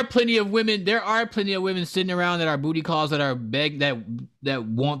 there are plenty of women. There are plenty of women sitting around that are booty calls that are that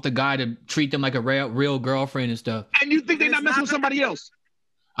want the guy to treat them like a real girlfriend and stuff. And you think they're not messing with somebody else?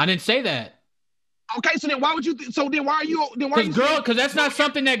 I didn't say that. Okay, so then why would you? Because that's not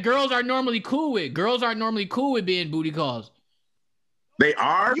something that girls are normally cool with. Girls aren't normally cool with being booty calls. They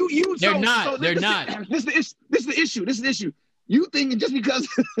are. They're not. They're not. This is the issue. You thinking just because?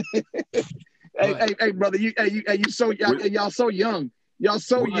 Hey, brother, y'all so young. Y'all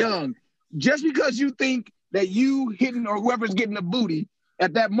so young. Just because you think that you hitting or whoever's getting the booty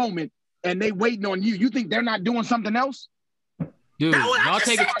at that moment and they waiting on you, you think they're not doing something else? Dude, y'all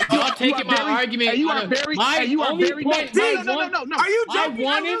taking my argument. You are very. My only point. No. Are you my joking?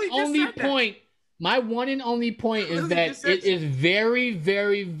 one I really and only point. My one and only point is that it is very,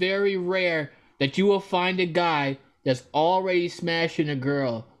 very, very rare that you will find a guy that's already smashing a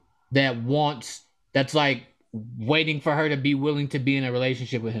girl that's like waiting for her to be willing to be in a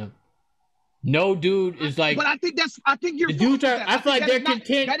relationship with him. No dude is like. But I think you're. The dudes are. I feel like they're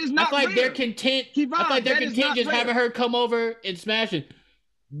content. That is not. I feel like they're content. I feel like they're content just having her come over and smash it.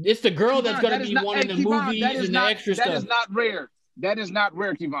 It's the girl that's gonna be wanting the movies and the extra stuff. That is not rare. That is not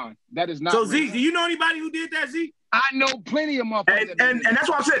rare, Kevon. That is not. So rare. Z, do you know anybody who did that, Z? I know plenty of motherfuckers. And that's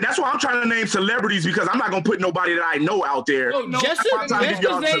why I said that's why I'm trying to name celebrities because I'm not gonna put nobody that I know out there. Just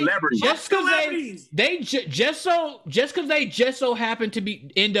because they just so happen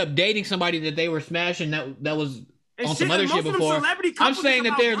to end up dating somebody that they were smashing that was on some other shit before. I'm saying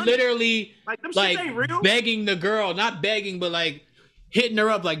that they're literally like begging the girl, not begging, but like hitting her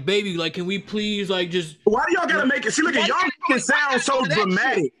up, like, baby, like, can we please like just? Why do y'all gotta make it? See, look at y'all make it sound so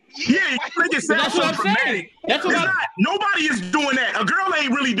dramatic. Yeah, you make it sound so dramatic. That's what nobody is doing that. A girl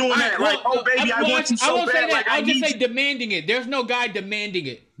ain't really doing that. Like, oh baby, I want you so bad. Like, I'll just say demanding it. There's no guy demanding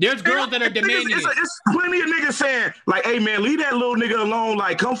it. There's girls that are demanding it. It's plenty of niggas saying, like, hey man, leave that little nigga alone.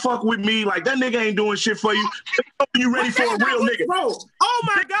 Like, come fuck with me. Like, that nigga ain't doing shit for you. You ready for a real nigga? Bro, oh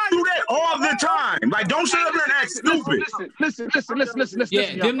my God, do that all the time. Like, don't sit up there and act stupid. Listen.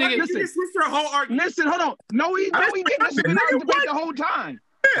 Yeah, them niggas. Listen, your whole argument. Listen, hold on. No, he didn't. This has been our debate the whole time.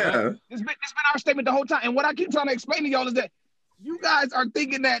 Yeah. It's been our statement the whole time. And what I keep trying to explain to y'all is that you guys are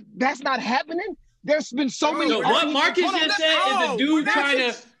thinking that that's not happening. There's been so many. What Marcus just said is a dude trying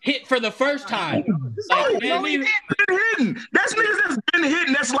to hit for the first time. Like, hidden. That's niggas that's been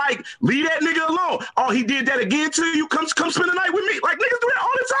hitting. That's like, leave that nigga alone. Oh, he did that again to you. Come spend the night with me. Like, niggas do that all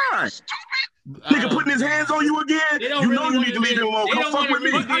the time. Nigga putting his hands on you again. You know you need to leave him alone. Come fuck with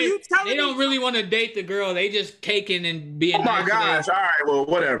me. They don't really want to date the girl. They just caking and being. Oh my gosh! All right, well,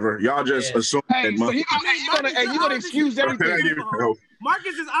 whatever. Y'all just assume. Hey, so you gonna excuse everything.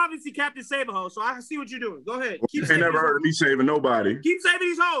 Marcus is obviously Captain Save-A-Ho, so I see what you're doing. Go ahead. Keep ain't never heard of me saving nobody. Keep saving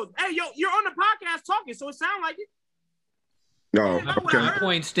these hoes. Hey, yo, you're on the podcast talking, so it sounds like it. No, my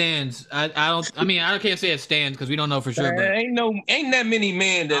point stands. I can't say it stands because we don't know for sure. But ain't that many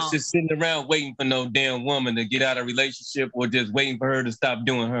men that's just sitting around waiting for no damn woman to get out of a relationship or just waiting for her to stop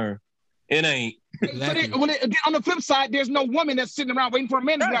doing her. It ain't. Exactly. So on the flip side, there's no woman that's sitting around waiting for a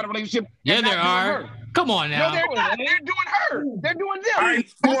man to get out of a relationship. Yeah, there are. Come on now. No, they're not. They're doing her. They're doing them.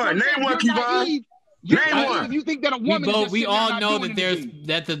 All right, name one, Kevon. Name one. You think that a woman? We all know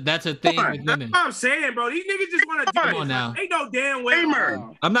that that's a thing with women. That's what I'm saying, bro. These niggas just want to. Come on now. Ain't no damn way.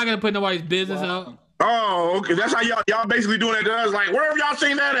 I'm not gonna put nobody's business out. Oh, okay. That's how y'all basically doing it to us. Like, where have y'all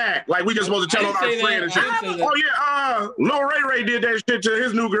seen that at? Like, we just supposed to tell on our friend and shit. Oh yeah, Lil Ray did that shit to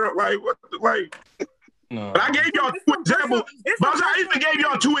his new girl. Like, what? Like. No. But I gave y'all two examples. I even gave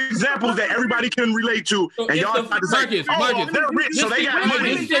y'all two examples that everybody can relate to, and y'all tried to say, "Oh, they're rich, so they got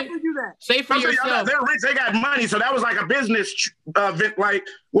money." Say for yourself. They're rich, they got money, so that was like a business event. Like,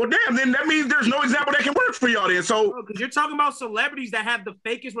 well, damn, then that means there's no example that can work for y'all. Then, so because you're talking about celebrities that have the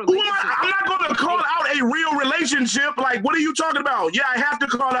fakest relationship. I'm not going to call out a real relationship. Like, what are you talking about? Yeah, I have to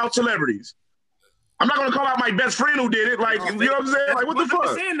call out celebrities. I'm not gonna call out my best friend who did it. Like, you know what I'm saying? Like, what the fuck?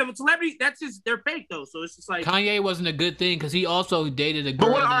 I'm saying the celebrities, they're fake though. So it's just like Kanye wasn't a good thing because he also dated a girl.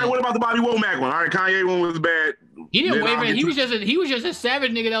 But what about the Bobby Womack one? All right, Kanye one was bad. He didn't waver. He was just a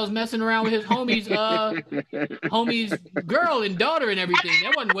savage nigga that was messing around with his homies girl and daughter and everything.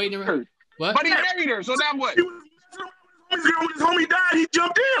 That wasn't waiting around. What? But he married her, so now what? When his homie died, he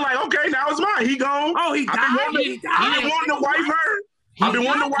jumped in. Like, okay, now it's mine. He gone. Oh, he died. I've been wanting to wife her. I've been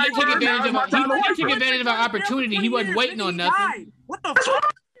wanting to wife her. He took advantage of our opportunity. He wasn't waiting on nothing. What the fuck? That's what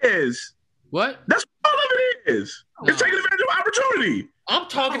it is. What? That's all of it is. It's taking advantage of opportunity. I'm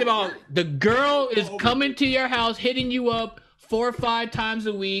talking about the girl is coming to your house, hitting you up 4 or 5 times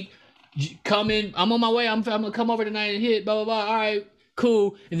a week. Come in. I'm on my way. I'm gonna come over tonight and hit. Blah blah blah. All right,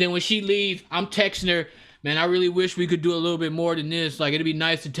 cool. And then when she leaves, I'm texting her. Man, I really wish we could do a little bit more than this. Like, it'd be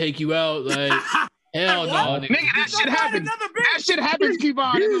nice to take you out. Like, hell no, nigga. That shit happens. That shit happens,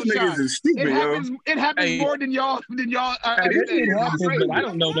 Kevon. It happens more than y'all. I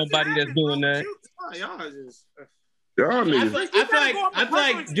don't know nobody that's doing that. I feel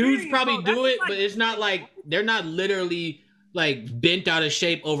like dudes probably do it, but it's not like they're not literally like bent out of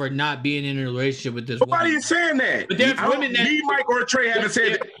shape over not being in a relationship with this woman. Nobody is saying that. But there's women that Mike or Trey haven't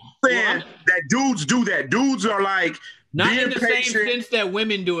said that. Saying that dudes do that. Dudes are like not in the same sense that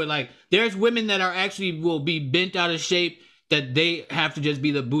women do it. Like, there's women that are actually will be bent out of shape that they have to just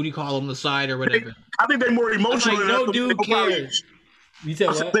be the booty call on the side or whatever. I think they're more emotional. Like, no dude cares. You said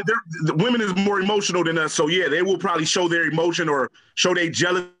what? The women is more emotional than us, so yeah, they will probably show their emotion or show their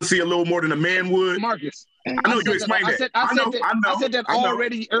jealousy a little more than a man would. Marcus, I know you explained that. I said that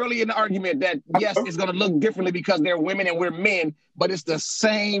already early in the argument that yes, it's going to look differently because they're women and we're men, but it's the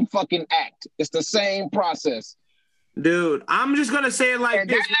same fucking act. It's the same process. Dude, I'm just going to say it like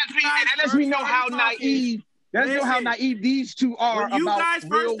this. That lets me know how naive. That lets me know how naive these two are about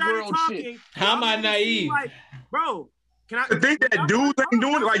real world shit. How am I naive? Like, bro, can I think that dudes ain't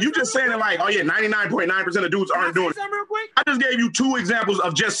doing it? Like, you just saying it like, oh yeah, 99.9% of dudes aren't doing it. Real quick? I just gave you 2 examples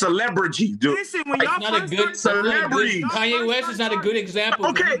of just celebrities, dude. Listen, when like, y'all not a good celebrity. Kanye West is not a good example.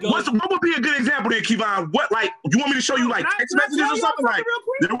 Okay, what would be a good example then, Kevon? What, like, you want me to show you like text messages or something? Like,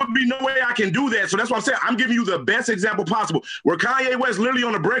 there would be no way I can do that. So that's what I'm saying. I'm giving you the best example possible. Where Kanye West literally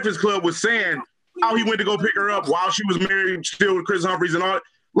on the Breakfast Club was saying how he went to go pick her up while she was married still with Chris Humphries and all that.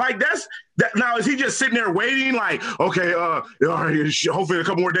 Like, that's that. Now, is he just sitting there waiting? Like, okay, all right, hopefully in a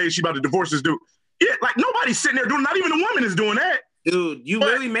couple more days she about to divorce this dude. Yeah, like nobody's sitting there doing. Not even a woman is doing that. Dude, you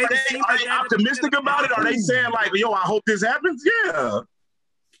really made it seem like that. Are they optimistic about it? Are they saying like, yo, I hope this happens? Yeah.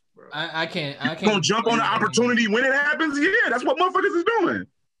 I can't. Gonna jump on the opportunity when it happens? Yeah, that's what motherfuckers is doing.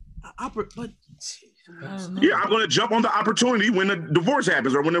 Yeah, I'm gonna jump on the opportunity when the divorce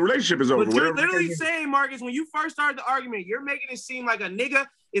happens or when the relationship is over. But you're literally saying, Marcus, when you first started the argument, you're making it seem like a nigga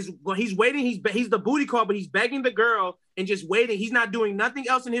is he's waiting. He's the booty call, but he's begging the girl and just waiting. He's not doing nothing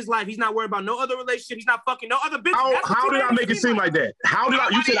else in his life. He's not worried about no other relationship. He's not fucking no other bitch. How did I make it seem like that? How did I?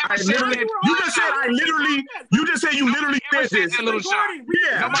 You said I literally. You just said I literally. You just said you literally said this.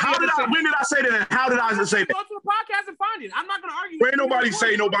 Yeah. How did I? When did I say that? And how did I say that? Go to the podcast and find it. I'm not gonna argue. Ain't nobody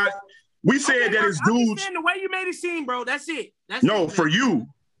say nobody. We said that it's dudes. I'm saying the way you made it seem, bro. That's it. No, for you.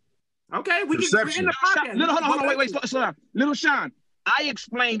 Okay, we can in the podcast. Hold on, wait, slow down. Little Sean, I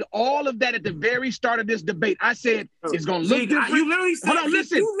explained all of that at the very start of this debate. I said it's gonna look different. You literally said. Hold on,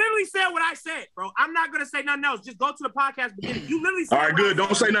 listen. You literally said what I said, bro. I'm not gonna say nothing else. Just go to the podcast beginning. You literally said. All right, good.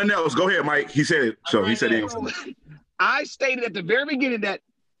 Don't say nothing else. Go ahead, Mike. He said it. So he said it. I stated at the very beginning that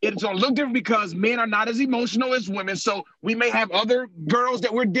it's going to look different because men are not as emotional as women. So we may have other girls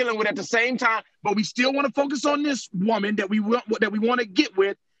that we're dealing with at the same time, but we still want to focus on this woman that we want to get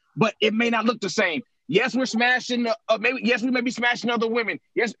with, but it may not look the same. Yes, we're smashing. Yes, we may be smashing other women.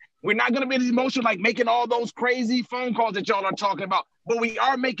 Yes, we're not going to be as emotional, like making all those crazy phone calls that y'all are talking about. But we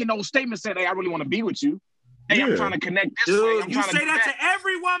are making those statements saying, hey, I really want to be with you. Hey, I'm trying to connect this way. You say that to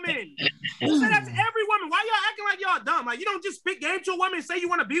every woman. You say that to every woman. Why y'all acting like y'all dumb? Like, you don't just spit game to a woman and say you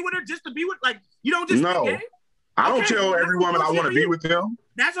want to be with her just to be with, like, you don't just spit game? I don't tell every woman I want to be with them.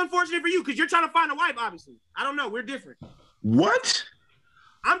 That's unfortunate for you because you're trying to find a wife, obviously. I don't know. We're different. What?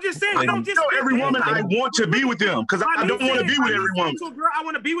 I'm just saying, you don't just tell every woman I want to be with them because I don't want to be with every woman. To a girl, I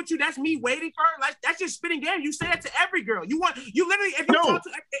want to be with you. That's me waiting for her. Like, that's just spitting game. You say that to every girl. You literally, if you talk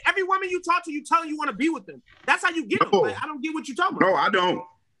to every woman you talk to, you tell her you want to be with them. That's how you get them. Like, I don't get what you're talking about. No, I don't.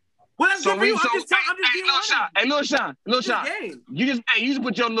 Well, that's good for you. I'm just Hey, Lil Sean, you just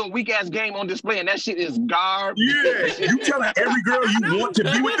put your little weak ass game on display, and that shit is garbage. Yeah, you telling every girl you want to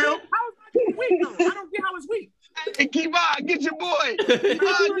be with them? How is my game weak though? I don't get how it's weak. Hey, keep on, get your boy. Get your boy.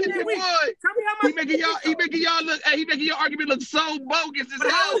 Tell me how much he making your argument look so bogus as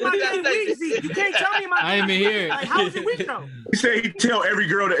hell. You can't tell me I ain't even here. Like, how is it weak though? He said he tell every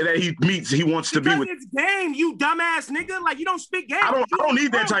girl that he meets he wants to be with. It's game, you dumbass nigga. Like, you don't speak game. I don't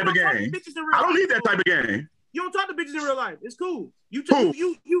need that type of game. I don't need that type of game. You don't talk to bitches in real life. It's cool. You on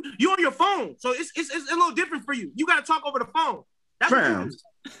your phone, so it's a little different for you. You got to talk over the phone. That's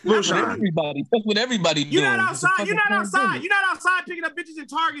That's what everybody. That's what everybody doing. You're not outside. You're not outside picking up bitches in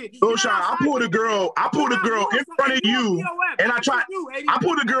Target. Lil Sean, I pulled a girl in front of you, and I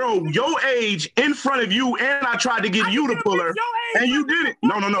pulled a girl your age in front of you, and I tried to get you to pull her, and you did it.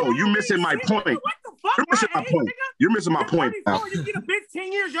 No, you're missing my point. You're missing my point. You're missing my point. You get a bitch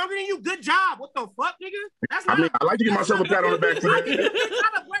 10 years younger than you. Good job. What the fuck, nigga? I like to give myself a pat on the back. I like to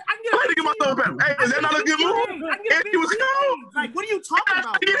give myself a pat. Hey, is that not a good move? It was cool. Like, what are you talking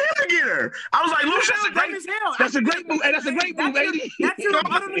about? Get him to get her. I was like, Lil Sean, that's a great move. Hey, that's a great move, baby. That's your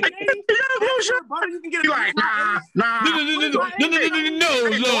butter in the game. You can get a like, nah. No.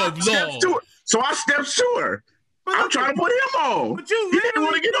 So I stepped to her. I'm trying to put him on. But you he didn't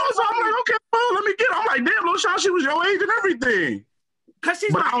want to get on, so I'm like, okay, well, let me get on. I'm like, damn, Lil Sean, she was your age and everything.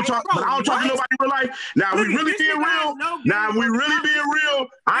 But I don't talk to nobody in real life. Now, we really being real.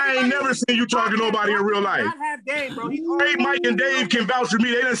 I ain't never seen you talk to nobody in real life. Game, bro. Hey, Mike and Dave can vouch for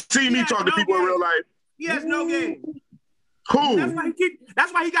me. They didn't see me talk to people in real life. He has no game. Who?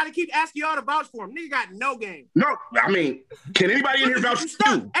 That's why he got to keep asking y'all to vouch for him. Nigga got no game. No, I mean, can anybody in here vouch for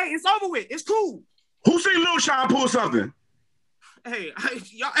you? Hey, it's over with. It's cool. Who seen Lil Sean pull something?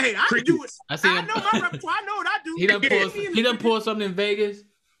 I do it. I know my repertoire. I know what I do. He done pulled something in Vegas.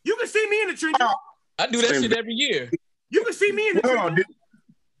 You can see me in the trenches. I do that shit every year. You can see me in the trenches.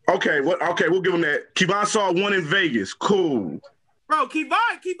 Okay, we'll give him that. Kevon saw one in Vegas. Cool. Bro, Kevon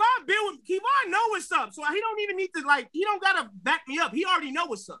know what's up. So he don't even need to he don't gotta back me up. He already know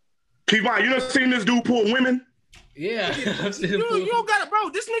what's up. Kevon, you done seen this dude pull women? Yeah. You don't gotta, bro.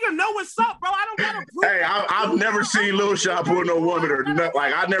 This nigga know what's up, bro. I don't gotta prove. Hey, I've never seen Lil Shot pull no woman or nothing.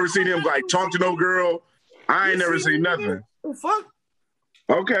 Like I've never seen him talk to no girl. I ain't never seen nothing. The fuck?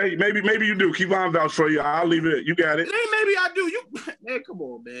 Okay, maybe you do. Kevon vouch for you. I'll leave it. You got it. Maybe I do. You man, come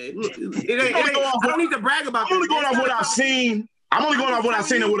on, man. Look, I don't need to brag about that. I'm only going off what I've seen. I'm only going off what I've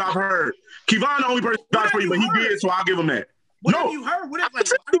seen and what I've heard. Kevon the only person vouch for you, but he did, so I'll give him that. What have you heard? I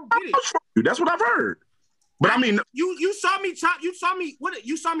don't get it. That's what I've heard. But I mean, you saw me chop. You saw me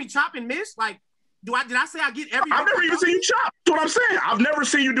chop and miss. Like, did I say I get every? I've never even seen you chop. That's what I'm saying. I've never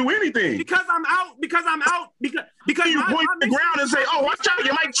seen you do anything. Because I'm out. Because you point to the ground and say, "Oh, watch out,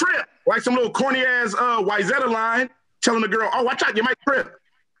 you might trip." Like some little corny ass Wyzetta line telling the girl, "Oh, watch out, you might trip."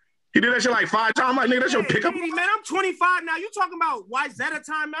 He did that shit like 5 times. I'm like, nigga, that's your pickup. Man, I'm 25 now. You talking about Wyzetta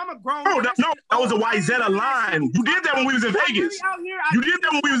time? I'm a grown man. No, that was a Wyzetta line. You did that when we was in Vegas. You did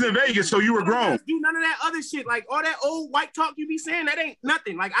that when we was in Vegas, so you were grown. Do none of that other shit. Like all that old white talk you be saying, that ain't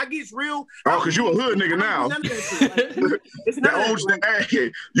nothing. Like I get real. Oh, because you a hood nigga now. That old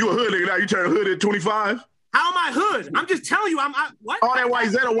shit. You a hood nigga now. You turn hood at 25? How am I hood? I'm just telling you. What? All that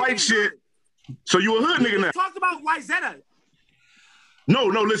Wyzetta white shit. So you a hood nigga now. Talked about Wyzetta. No,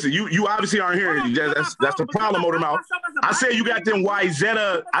 listen, you obviously aren't hearing. That's the problem, Motormouth. I said you got them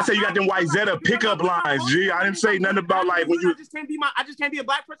Wyzetta. I said you got them Wyzetta pickup lines, G. I didn't say nothing about like when you. I just can't be a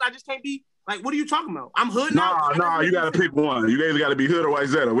black person. I just can't be like. What are you talking about? I'm hood now. Nah, you gotta pick one. You either gotta be hood or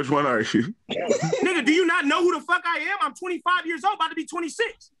Wyzetta. Which one are you? Nigga, do you not know who the fuck I am? I'm 25 years old, about to be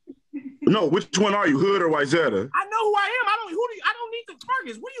 26. No, which one are you, hood or Wyzetta? I know who I am. I don't need the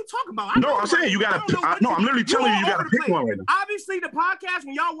targets. What are you talking about? I'm saying you gotta. I'm literally telling you gotta pick one right now. Obviously, the podcast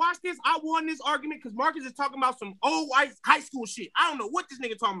when y'all watch this, I won this argument because Marcus is talking about some old white high school shit. I don't know what this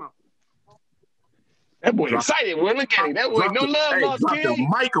nigga talking about. That boy excited. Well, look at him. That boy no love lost. Drop the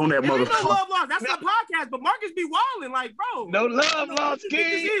mic on that motherfucker. No love lost. That's the podcast. But Marcus be wilding like, bro. No love lost,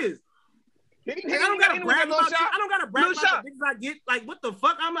 kid. I don't gotta brag about shit. I don't gotta brag about the things I get. Like, what the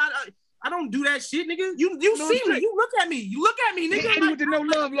fuck? I don't do that shit, nigga. You see me. You look at me. You look at me, nigga. Like, with the no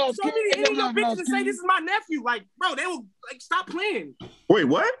love lost. So many any of your bitches to say this is my nephew. Like, bro, they will stop playing. Wait,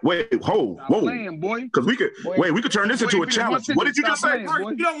 what? Wait, whoa. Playing, boy. Because we could turn this into a challenge. What did you just say?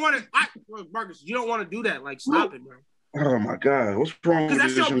 Marcus, you don't want to. Marcus, you don't want to do that. Like, stop it, bro. Oh my God, what's wrong with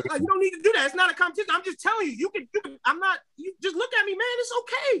this? You don't need to do that. It's not a competition. I'm just telling you. You can. I'm not. You just look at me, man. It's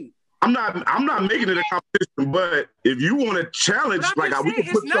okay. I'm not making it a competition, but if you want to challenge, we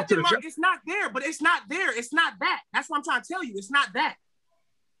can put stuff to the challenge. It's not there, but it's not there. It's not that. That's what I'm trying to tell you. It's not that.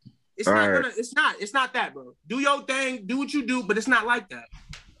 It's All not right. gonna. It's not that, bro. Do your thing. Do what you do, but it's not like that.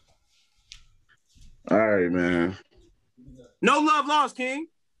 All right, man. No love lost, King.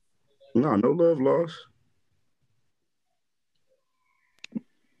 No love lost.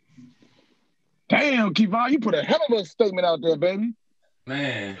 Damn, Kevon, you put a hell of a statement out there, baby.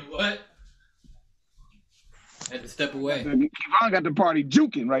 Man, what? Had to step away. Kevon got the party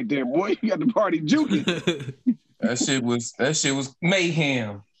juking right there, boy. You got the party juking. That shit was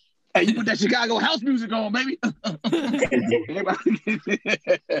mayhem. Hey, you put that Chicago house music on, baby.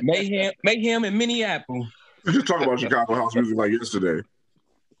 mayhem in Minneapolis. We just talking about Chicago house music like yesterday.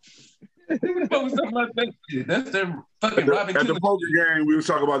 That's their fucking Robin. At the poker game, we was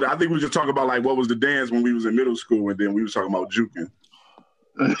talking about that. I think we was just talking about like what was the dance when we was in middle school, and then we was talking about juking.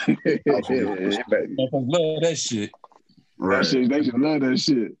 Love that shit. Right. They should love that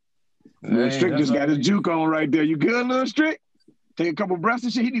shit. Lil Strick just got his juke on right there. You good, Lil Strick? Take a couple breaths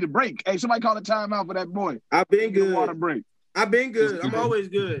and shit. He need a break. Hey, somebody call a timeout for that boy. I've been good. Water break. I've been good. I'm always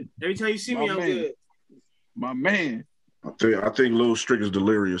good. Every time you see me, I'm good. My man. I'll tell you, I think Lil Strick is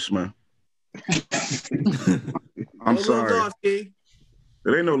delirious, man. I'm sorry. Lost, it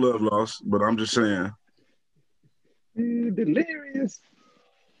ain't no love lost, but I'm just saying. Delirious.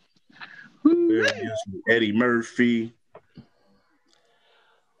 Eddie Murphy.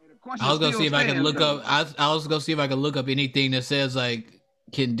 I was gonna see if I can look up. I was gonna see if I can look up anything that says like,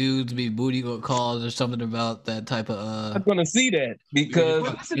 can dudes be booty calls or something about that type of. I'm gonna see that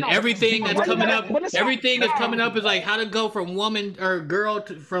because and everything that's coming up, everything that's coming up is like how to go from woman or girl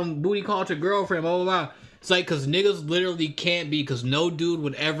from booty call to girlfriend. Blah blah blah. It's like because niggas literally can't be because no dude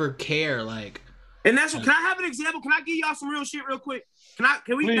would ever care. Like, and that's what. Can I have an example? Can I give y'all some real shit real quick?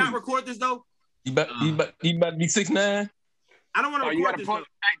 Can we not record this though? You about to be 6'9"? I don't want to record this.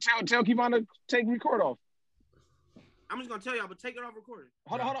 Hey, tell Kevon to take record off. I'm just gonna tell y'all, but take it off recording.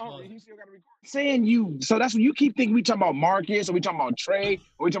 Hold on. He still got to record. Saying you, so that's what you keep thinking. We talking about Marcus, or we talking about Trey,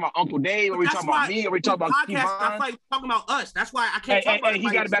 or we talking about Uncle Dave, or we talking about me, or we talking about podcast. Kevon. I feel like talking about us. That's why I can't talk about it. He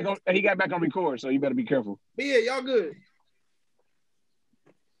got it back on. He got it back on record, so you better be careful. But yeah, y'all good.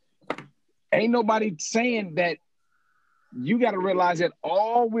 Ain't nobody saying that. You got to realize that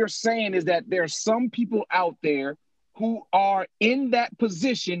all we're saying is that there's some people out there who are in that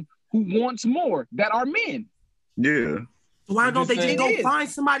position who wants more, that are men. Yeah. Why don't they just go find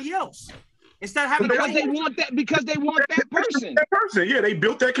somebody else instead of having because they want that person. That person, yeah, they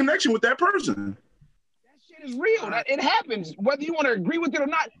built that connection with that person. That shit is real. It happens, whether you want to agree with it or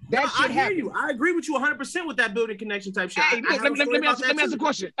not. That shit happens. You. I agree with you 100% with that building connection type shit. Hey, let me ask a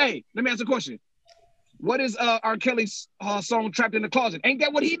question. Hey, let me ask a question. What is R. Kelly's song "Trapped in the Closet"? Ain't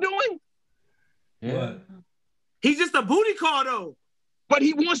that what he doing? Yeah. He's just a booty call though. But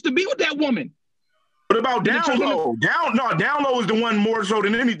he wants to be with that woman. What about Down Low? Down Low is the one more so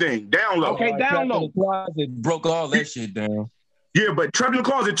than anything. Down Low. Okay, Down Low. Broke all that shit down. Yeah, but Trapped in the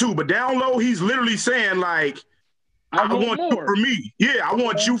Closet too. But Down Low, he's literally saying like, I want you for me. Yeah, I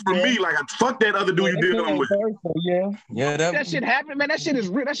want you for me. Like, fuck that other dude you dealing with. Yeah, that shit happened, man. That shit is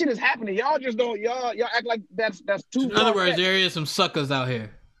real. That shit is happening. Y'all just don't. Y'all act like that's too. In other words, there is some suckers out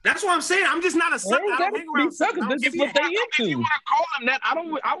here. That's what I'm saying. I'm just not a sucker. I don't hang around suckers. This is what they into. If you want to call them that,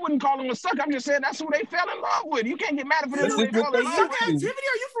 I wouldn't call them a sucker. I'm just saying that's who they fell in love with. You can't get mad at them. This is what they into. Activity?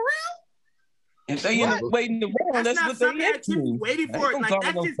 Are you for real? If they waiting around, that's what they into. Waiting for it.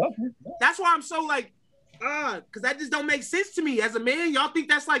 Like that's why I'm so like. Because that just don't make sense to me. As a man, y'all think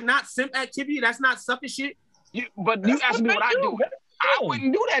that's like not simp activity? That's not sucking shit? But you asked me what I do. I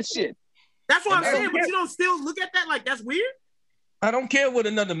wouldn't do that shit. That's what I'm saying, but you don't still look at that like that's weird? I don't care what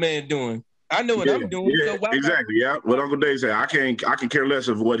another man doing. I know what I'm doing. Yeah, so exactly. Yeah. What Uncle Dave said, I can care less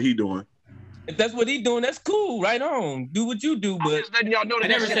of what he doing. If that's what he doing, that's cool. Right on. Do what you do, but y'all know I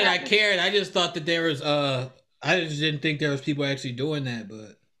never said I cared. I just thought that there was I just didn't think there was people actually doing that,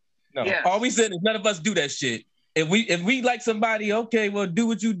 but no. Yeah. All we said is none of us do that shit. If we like somebody, okay, well, do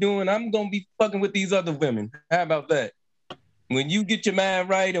what you doing. I'm gonna be fucking with these other women. How about that? When you get your mind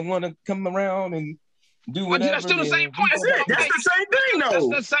right and want to come around and do whatever. That's still the same point. That's the same thing, though.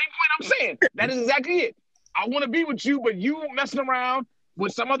 That's the same point I'm saying. That is exactly it. I want to be with you, but you messing around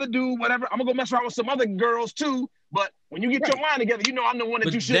with some other dude, whatever. I'm gonna go mess around with some other girls too. But when you get your mind together, you know I'm the one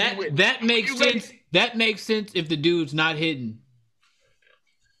that you should be with. That makes sense. That makes sense if the dude's not hidden.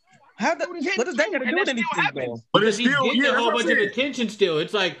 What does that got to do with anything? But it's still getting a whole bunch of attention. Still,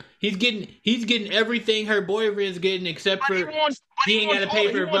 it's like he's getting everything her boyfriend's getting, except for he ain't got to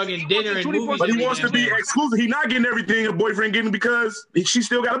pay for fucking dinner and movies. But he wants to be exclusive. He's not getting everything a boyfriend getting because she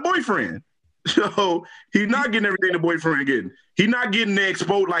still got a boyfriend. So he's not getting everything the boyfriend getting. He's not getting the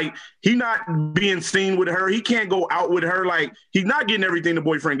exposed. Like he's not being seen with her. He can't go out with her. Like he's not getting everything the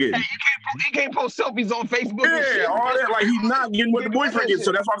boyfriend getting. Hey, he can't post selfies on Facebook. Yeah, all that. Like he's not getting what the boyfriend gets.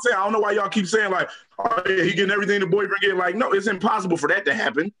 So that's what I'm saying. I don't know why y'all keep saying like, oh yeah, he getting everything the boyfriend getting. Like no, it's impossible for that to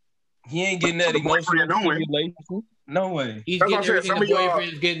happen. He ain't getting that emotional stimulation. No way. He's getting everything the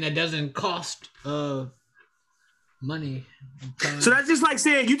boyfriend's getting that doesn't cost money. So that's just like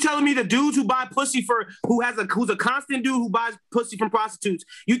saying you telling me the dudes who buy pussy who's a constant dude who buys pussy from prostitutes,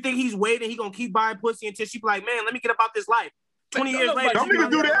 you think he's waiting, he gonna keep buying pussy until she be like, man, let me get about this life. 20 years later. Some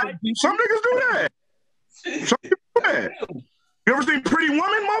niggas do that. Some niggas do that. Some niggas do that. You ever seen Pretty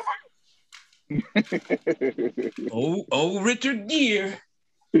Woman, motherfucker? Old Richard Gere.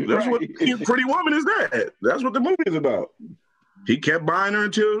 That's what Pretty Woman is that. That's what the movie is about. He kept buying her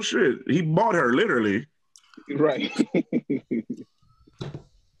until shit. He bought her literally. Right.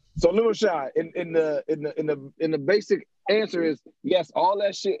 So Little Shy, in the basic answer is yes, all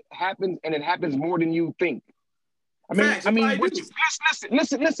that shit happens and it happens more than you think. Listen.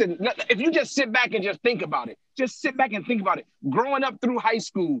 If you just sit back and just think about it, Growing up through high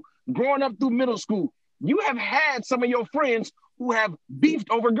school, growing up through middle school, you have had some of your friends who have beefed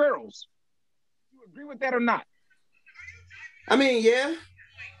over girls. Do you agree with that or not? I mean, yeah.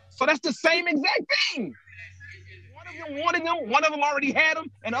 So that's the same exact thing. One of them wanting them, one of them already had them,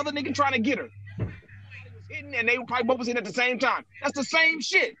 and the other nigga trying to get her. Hitting, and they were probably both was in at the same time. That's the same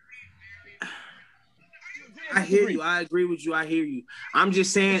shit. I hear you. I agree with you. I hear you. I'm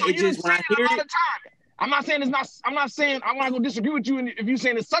just saying so it just when I hear it. I'm not saying it's not. I'm not saying I'm not gonna disagree with you if you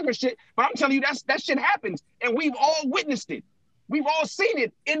saying it's sucker shit. But I'm telling you that shit happens, and we've all witnessed it. We've all seen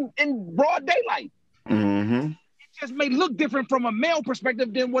it in broad daylight. Mm-hmm. It just may look different from a male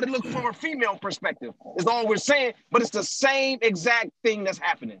perspective than what it looks from a female perspective. Is all we're saying. But it's the same exact thing that's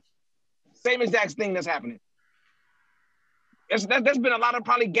happening. Same exact thing that's happening. There's been a lot of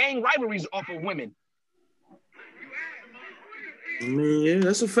probably gang rivalries off of women. Man, yeah,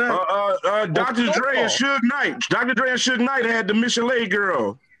 that's a fact. Dr. Dre and Suge Knight. Dr. Dre and Suge Knight had the Michelet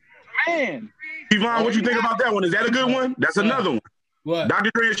girl. Man. Yvonne, what you think about that one? Is that a good one? That's another one. What?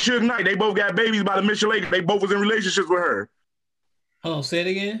 Dr. Dre and Suge Knight, they both got babies by the Michelet. They both was in relationships with her. Hold on, say it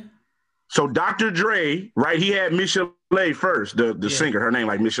again. So Dr. Dre, right, he had Michelet first, the singer, her name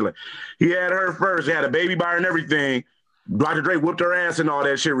like Michelet. He had her first. They had a baby by her and everything. Dr. Dre whooped her ass and all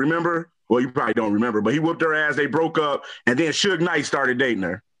that shit, remember? Well, you probably don't remember, but he whooped her ass. They broke up, and then Suge Knight started dating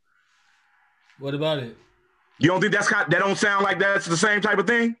her. What about it? You don't think that don't sound like that's the same type of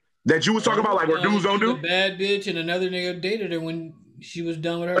thing that you was talking about, like what dudes don't do? A bad bitch and another nigga dated her when she was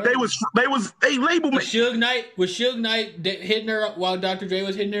done with her. But they labeled me. Was Suge Knight hitting her while Dr. Dre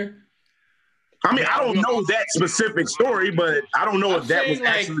was hitting her? I mean, I don't know that specific story, but I don't know if that was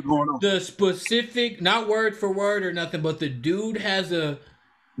actually going on. The specific, not word for word or nothing, but the dude has a.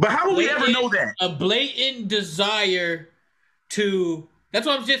 But how will we ever know that? A blatant desire to. That's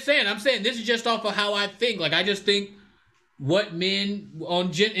what I'm just saying. I'm saying this is just off of how I think. Like, I just think what men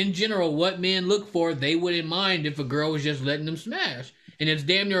in general, what men look for, they wouldn't mind if a girl was just letting them smash. And it's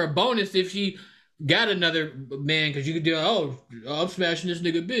damn near a bonus if she got another man, because you could do, oh, I'm smashing this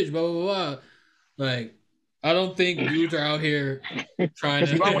nigga bitch, blah, blah, blah, blah. Like, I don't think dudes are out here trying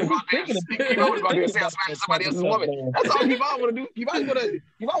to. Yvonne want to smash somebody else's woman. That's all Yvonne want to do. Yvonne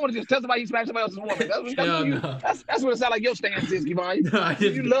want to just tell somebody you smash somebody else's woman. That's what it sounds like your stance is, Yvonne.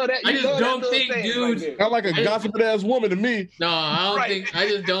 You love that. I just don't think dudes. Not like a gossiping ass woman to me. No, I don't think. I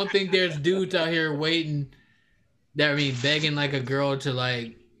just don't think there's dudes out here waiting. Begging like a girl to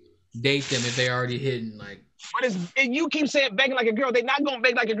like date them if they already hitting like. But and you keep saying begging like a girl. They're not gonna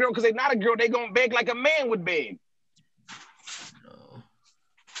beg like a girl because they're not a girl. They're gonna beg like a man would beg. No.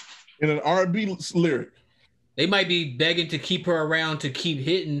 In an R&B lyric. They might be begging to keep her around to keep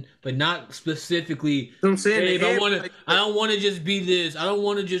hitting, but not specifically. I'm saying, Babe, I don't want to just be this. I don't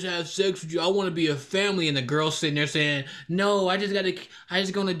want to just have sex with you. I want to be a family. And the girl sitting there saying, "No, I just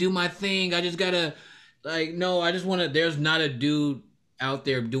gonna do my thing. I just gotta, like, no, I just want to." There's not a dude out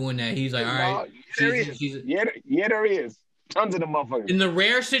there doing that. He's like, all right. There is. Tons of them motherfuckers. In the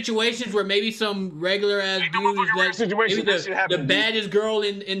rare situations where maybe some regular ass dude is maybe the baddest girl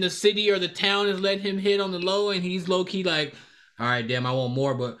in the city or the town is letting him hit on the low, and he's low key like, all right, damn, I want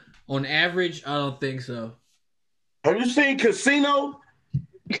more. But on average, I don't think so. Have you seen Casino?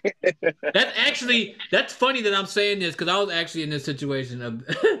 That's funny that I'm saying this because I was actually in this situation.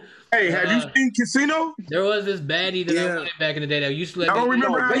 Hey, have you seen Casino? There was this baddie that I wanted back in the day that used to let I don't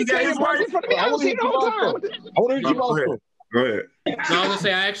remember how he got his wife. I was here the whole time. Go ahead. So I was gonna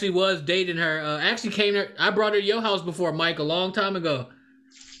say I actually was dating her. I actually came there. I brought her to your house before, Mike, a long time ago.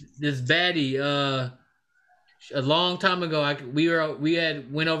 This baddie, a long time ago. We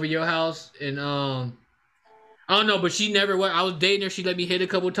went over your house and I don't know, but she never went. I was dating her. She let me hit a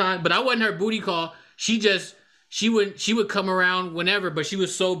couple times, but I wasn't her booty call. She would come around whenever, but she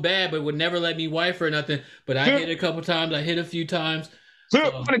was so bad, but would never let me wife her or nothing. But I hit a couple times. I hit a few times. So,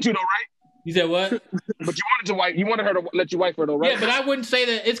 wanted you though, right? You said what? But you wanted her to let you wife her though, right? Yeah, but I wouldn't say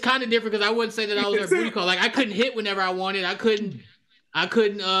that. It's kind of different because I wouldn't say that I was her booty call. Like I couldn't hit whenever I wanted. I couldn't.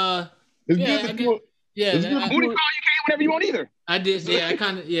 Booty call, you can't hit whenever you want either. I did. Yeah, I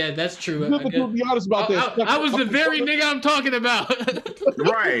kind of. Yeah, that's true. Be honest about that. I was the very nigga I'm talking about.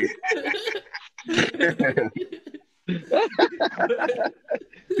 Right.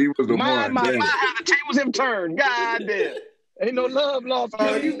 He was the one. My how the tables have turned. God damn. Ain't no love lost.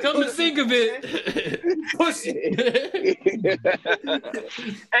 You come to think of it. Pussy.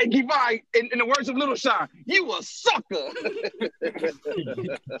 Hey, Kivai, in the words of Little Sean, you a sucker.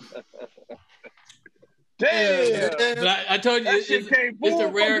 Damn. But I told you, it's a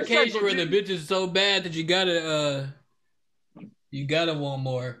rare occasion where the bitch is so bad that you gotta want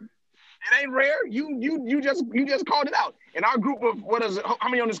more. It ain't rare. You just called it out. In our group of how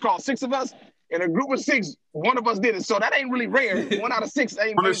many on this call? 6 of us. In a group of 6, one of us did it. So that ain't really rare. 1 out of 6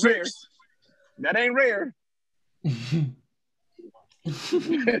 ain't really rare. That ain't rare.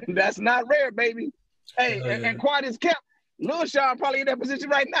 That's not rare, baby. Hey, and quiet as kept. Lil Sean probably in that position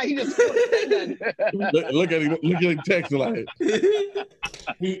right now. He just look at him texting like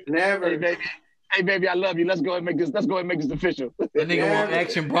never. Hey baby, I love you. Let's go ahead and make this official. That nigga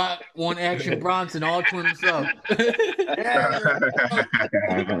want Action Bronson all to himself.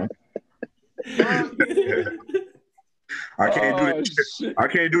 I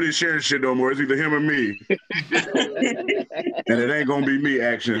can't do this sharing shit no more. It's either him or me. And it ain't gonna be me,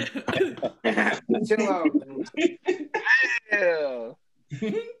 Action. Chill out. Yeah.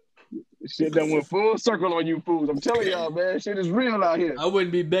 Shit done went full circle on you fools. I'm telling y'all, man, shit is real out here. I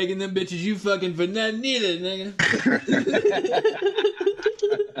wouldn't be begging them bitches you fucking for nothing either, nigga.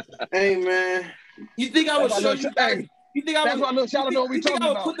 Hey, man. You think I would show you guys? You think I would? That's why little Charlotte know what we talking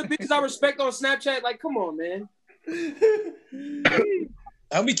about. Put the bitches I respect on Snapchat? Like, come on, man.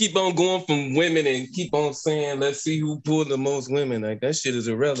 How we keep on going from women and keep on saying, let's see who pulled the most women. Like, that shit is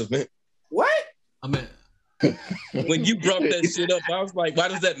irrelevant. What? I mean, when you brought that shit up, I was like, why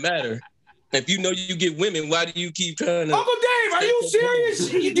does that matter? If you know you get women, why do you keep trying to... Uncle Dave, are you serious?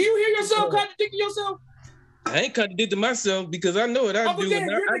 Do you hear yourself contradicting yourself? I ain't contradicting myself because I know what I Uncle do. Dave,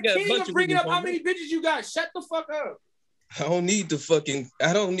 you're I the got king a bunch of of bringing up women. how many bitches you got. Shut the fuck up. I don't need to fucking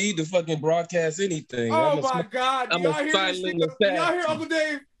broadcast anything. Oh my God. I'm a silent assassin. Y'all hear Uncle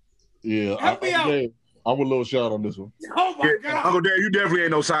Dave? Yeah, Help me out. Dave, I'm a little shot on this one. Oh my God. Uncle Dave, you definitely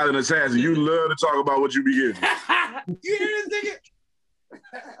ain't no silent assassin. You love to talk about what you be getting. You hear this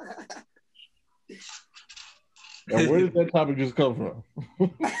And where did that topic just come from?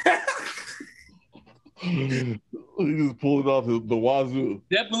 He just pulled it off the wazoo.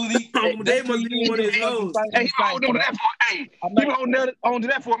 Definitely. They must be one of his hoes. Hey, he holding on to that for he holding on to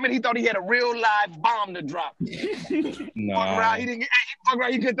that for a minute. He thought he had a real live bomb to drop. Nah. Fuck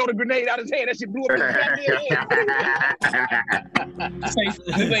around, he couldn't throw the grenade out his hand. That shit blew up his goddamn head.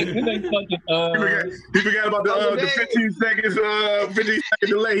 He forgot about the 15 seconds 15 second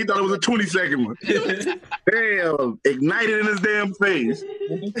delay. He thought it was a 20-second one. Damn, ignited in his damn face.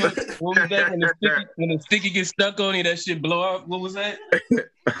 What was that when the sticky gets stuck on you, that shit blow up? What was that?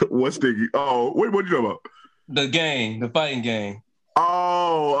 What sticky? Oh, what you talking about? The game, the fighting game.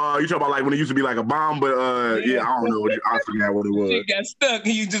 Oh, you talking about like when it used to be like a bomb, but yeah, I don't know. I forgot what it was. It got stuck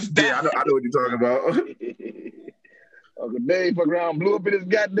and you just died. Yeah, I know what you're talking about. Uncle Dave fuck around, blew up in his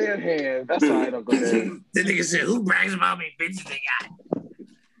goddamn hand. That's all right, Uncle Dave. The nigga said, "Who brags about me, bitches they got?"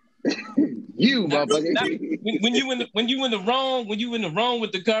 You, motherfucker. When you in the wrong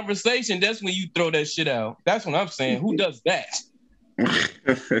with the conversation, that's when you throw that shit out. That's what I'm saying. Who does that?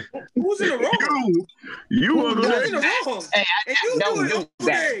 Who's in the wrong? You Uncle Who's Dave. in the wrong? Hey, and you do it, Uncle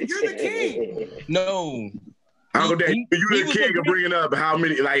Dave. You're the king. No. Uncle Dave, you the king of bringing up how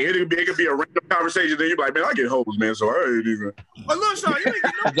many, like, it could be a random conversation, then you be like, man, I get hoes, man, so I ain't even. But look, Sean, you ain't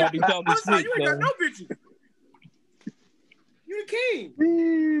got no bitches. You the king.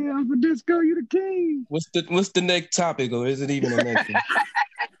 Yeah, Uncle Disco, you the king. What's the next topic, or is it even a next one?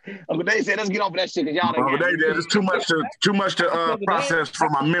 Uncle Dave said, let's get off that shit, because y'all Uncle Dave, there's too much to process for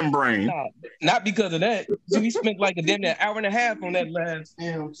my membrane. Not because of that. So we spent like a damn hour and a half on that last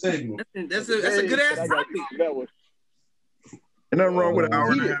segment. That's a good ass topic. Ain't nothing wrong with an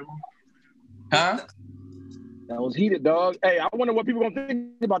hour and a half. Huh? That was heated, dog. Hey, I wonder what people gonna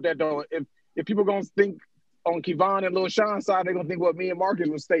think about that, though. If people gonna think on Kevon and Lil Sean's side, they're gonna think what me and Marcus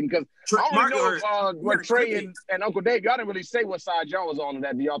was stating, because I only know what Trey and Uncle Dave, y'all didn't really say what side y'all was on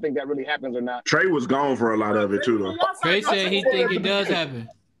that. Do y'all think that really happens or not? Trey was gone for a lot of it too, though. Trey said he think it does happen.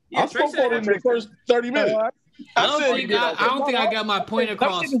 I spoke on it in the first 30 minutes. I don't think I got my point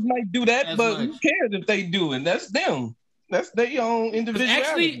across. Some niggas might do that, but who cares if they do it? That's them. That's their own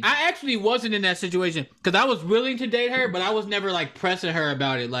individuality. I actually wasn't in that situation because I was willing to date her, but I was never like pressing her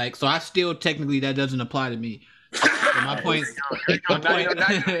about it. Like, so I still technically that doesn't apply to me. So my point stands.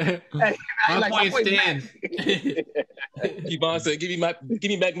 Kevon said,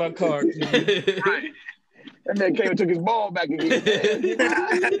 "Give me back my card." Right. That man came and took his ball back again.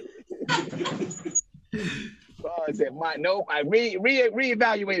 Oh, I said, I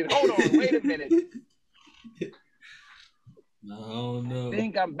reevaluated. Hold on, wait a minute. No, no. I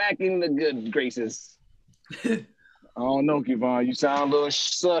think I'm back in the good graces. I don't know, Kevon. You sound a little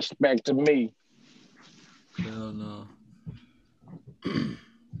suspect to me. Hell no. Damn.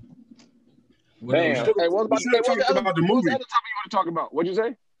 Hey, what about the movie? What's the other topic you want to talk about? What'd you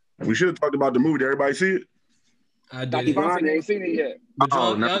say? We should have talked about the movie. Did everybody see it? I did. Kevon ain't seen it yet.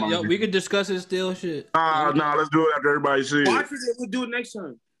 Yo, we could discuss it still. Shit. No, let's do it after everybody sees it. Watch it. We'll do it next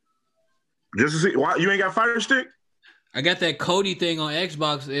time. Just to see. Why you ain't got Fire Stick? I got that Cody thing on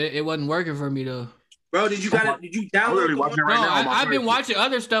Xbox. It wasn't working for me though. Bro, did you download it right now? I've been watching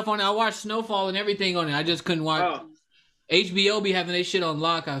other stuff on it. I watched Snowfall and everything on it. I just couldn't watch. HBO be having their shit on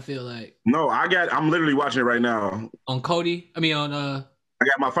lock, I feel like. No, I'm literally watching it right now. On Cody? I mean on I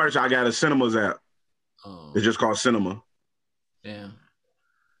got my first. I got a Cinemas app. Oh. It's just called Cinema. Damn.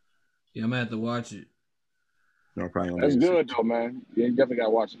 Yeah, I'm gonna have to watch it. No, probably. That's good though, man. Yeah, you definitely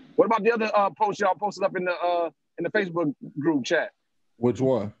gotta watch it. What about the other post y'all posted up in the Facebook group chat? Which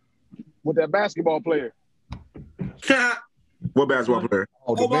one? With that basketball player. What basketball player?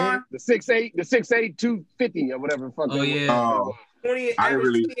 Oh, the 6'8", 250 or whatever. Oh yeah. really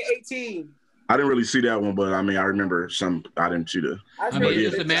 2018. I didn't really see that one, but I mean, I remember some. I didn't see the. I mean,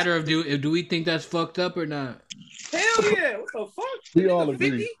 it's a matter of do we think that's fucked up or not? Hell yeah! What the fuck? We all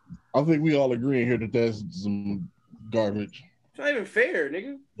agree. I think we all agree in here that that's some garbage. It's not even fair,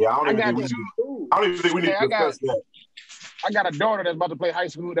 nigga. Yeah, I don't even think we need to discuss that. I got a daughter that's about to play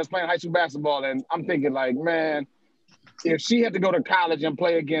that's playing high school basketball, and I'm thinking like, man, if she had to go to college and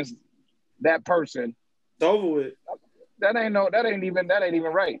play against that person, it's over with. That ain't even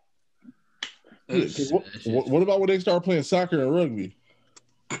right. What about when they start playing soccer and rugby?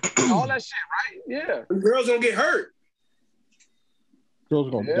 All that shit, right? Yeah. The girls gonna get hurt. Girls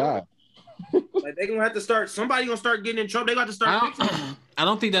are gonna die. Like they gonna have to start. Somebody gonna start getting in trouble. They got to start. I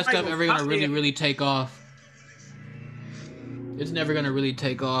don't think that stuff ever gonna really take off. It's never gonna really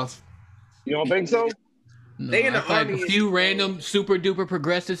take off. You don't think so? No, I feel like a few random super duper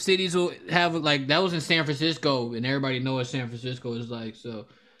progressive cities will have like that was in San Francisco, and everybody knows what San Francisco is like. So,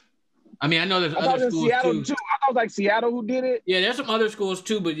 I mean, I know there's other schools Seattle too. I thought it was like Seattle who did it. Yeah, there's some other schools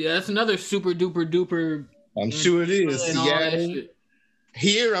too, but yeah, that's another super duper duper. I'm sure it is. Seattle.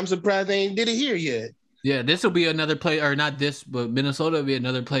 Here, I'm surprised they ain't did it here yet. Yeah, this will be another place, or not this, but Minnesota will be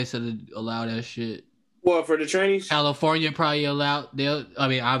another place that allow that shit. What, for the trainees? California probably allowed. I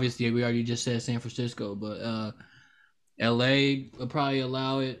mean, obviously, we already just said San Francisco, but LA will probably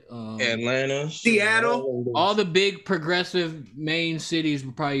allow it. Atlanta, Seattle, all the big progressive main cities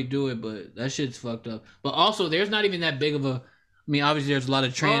will probably do it, but that shit's fucked up. But also, there's not even that big of a. I mean, obviously, there's a lot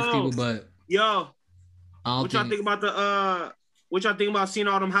of trans people, but what y'all think about the What y'all think about seeing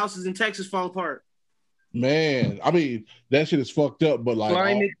all them houses in Texas fall apart? Man, I mean, that shit is fucked up, but like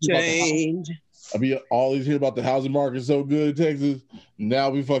climate change. I mean, always hear about the housing market so good in Texas. Now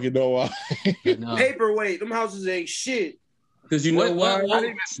we fucking know why. Paperweight, them houses ain't shit. Because you know why?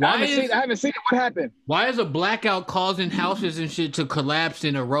 I haven't seen it. What happened? Why is a blackout causing houses and shit to collapse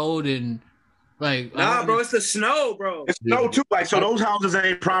in a road and like? Nah, bro, it's the snow, bro. It's snow too. Like, so those houses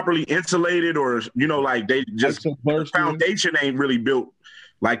ain't properly insulated, or like they just the foundation ain't really built.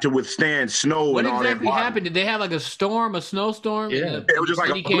 Like to withstand snow what and all that. What exactly happened? Did they have like a snowstorm? Yeah, it was just like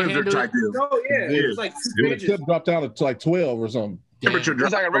a blizzard type deal. Oh yeah, it was like the tip dropped down to like 12 or something. Temperature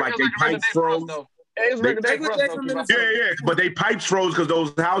dropped, like they pipes froze. Yeah, but they pipes froze because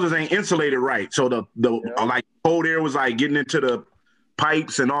those houses ain't insulated right. So the like cold air was like getting into the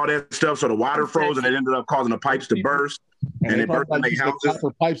pipes and all that stuff. So the water froze and it ended up causing the pipes to burst. And it burst in their houses.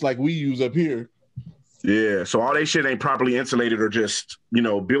 For pipes like we use up here. Yeah, so all they shit ain't properly insulated or just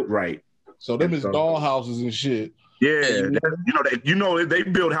built right. So them is doll houses and shit. Yeah, they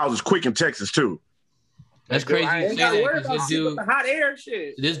build houses quick in Texas too. That's crazy. The hot air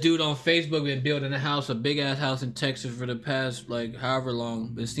shit. This dude on Facebook been building a big ass house in Texas for the past like however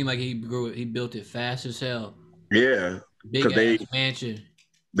long. It seemed like he built it fast as hell. Yeah, big ass mansion.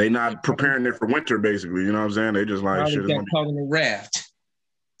 They not preparing it for winter, basically. You know what I'm saying? They just like shit. Got caught in the raft.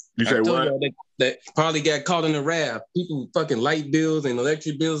 You say what? They probably got caught in the raft. People fucking light bills and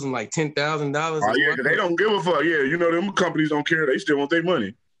electric bills and like $10,000. Oh yeah, because they don't give a fuck. Yeah, them companies don't care. They still want their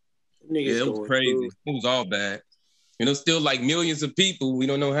money. Yeah, it was crazy. It was all bad. Still like millions of people. We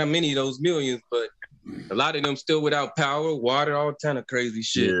don't know how many of those millions, but a lot of them still without power, water, all kind of crazy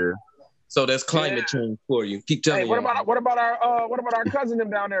shit. Yeah. So that's climate change for you. Keep telling me. What about our cousin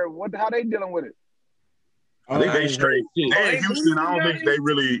them down there? How they dealing with it? I think they straight. They in Houston. I don't think they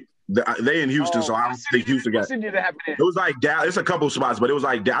really. They in Houston, so I don't think Houston got. It was like Dallas. It's a couple spots, but it was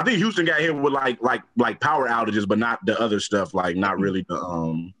like I think Houston got hit with like power outages, but not the other stuff. Like not really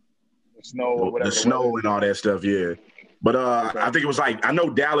the snow or whatever. The snow and all that stuff. Yeah, but I think it was like I know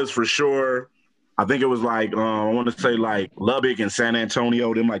Dallas for sure. I think it was like I want to say like Lubbock and San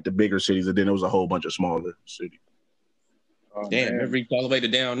Antonio, them like the bigger cities, and then it was a whole bunch of smaller cities. Damn, it reached all the way to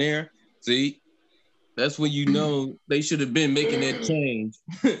down there. See, that's when you know they should have been making that change.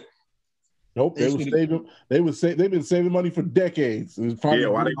 Nope, they've been saving money for decades. Why they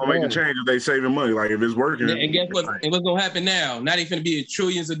gonna make the change if they saving money? Like if it's working. Yeah, and guess what? And what's gonna happen now? Not even gonna be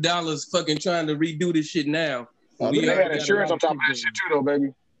trillions of dollars fucking trying to redo this shit now. They had insurance on top of that shit too, though,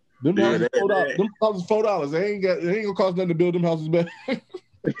 baby. Them houses $4. They ain't gonna cost nothing to build them houses back.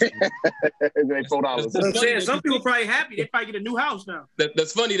 They $4. I'm saying some people probably happy. They probably get a new house now.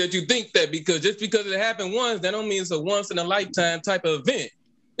 That's funny that you think that because just because it happened once, that don't mean it's a once in a lifetime type of event.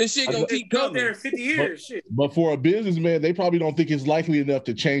 This shit gonna keep coming. There in 50 years. But for a businessman, they probably don't think it's likely enough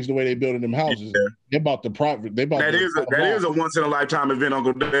to change the way they building them houses. Yeah. They're about the profit. That is a once in a lifetime event,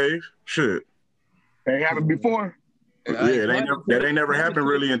 Uncle Dave. Shit. They happened before. Yeah, that ain't never happened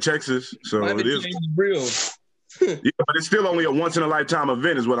really in Texas. So it is real. Yeah, but it's still only a once in a lifetime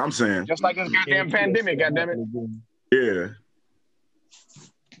event, is what I'm saying. Just like this goddamn pandemic, goddammit. Yeah.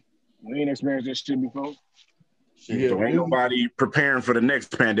 We ain't experienced this shit before. Yeah, so ain't nobody preparing for the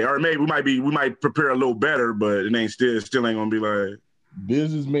next pandemic. Or maybe we might prepare a little better, but it ain't still ain't gonna be like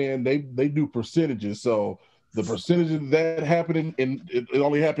businessmen. They do percentages. So the percentage that happening, and it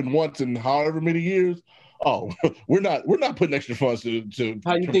only happened once in however many years. Oh, we're not putting extra funds to.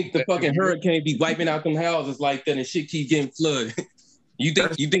 How you think the fucking hurricane be wiping out them houses like that and shit keep getting flooded? You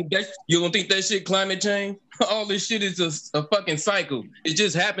don't think that shit climate change? All this shit is a fucking cycle. It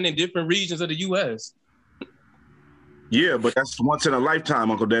just happened in different regions of the U.S. Yeah, but that's once in a lifetime,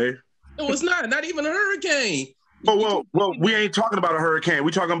 Uncle Dave. No, it's not even a hurricane. Well, we ain't talking about a hurricane. We're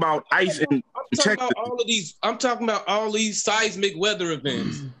talking about ice in Texas. I'm talking about all these seismic weather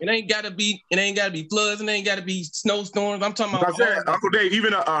events. It ain't gotta be floods. It ain't gotta be snowstorms. I'm talking about. Uncle Dave,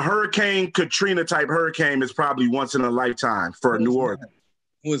 even a Hurricane Katrina type hurricane is probably once in a lifetime for New Orleans.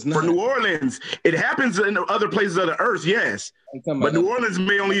 For New Orleans, it happens in other places of the earth, yes, but New Orleans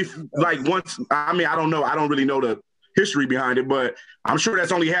may only like once. I mean, I don't know. I don't really know the history behind it, but I'm sure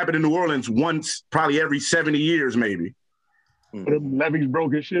that's only happened in New Orleans once, probably every 70 years, maybe. The levees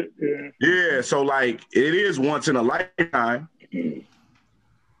broke and shit. Yeah, so like it is once in a lifetime.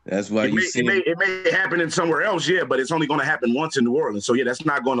 That's why it may happen in somewhere else, yeah, but it's only going to happen once in New Orleans. So yeah, that's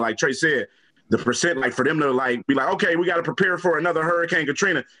not going to, like Trey said, the percent, like for them to like be like, okay, we got to prepare for another Hurricane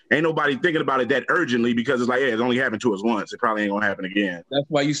Katrina. Ain't nobody thinking about it that urgently because it's like, yeah, it's only happened to us once. It probably ain't gonna happen again. That's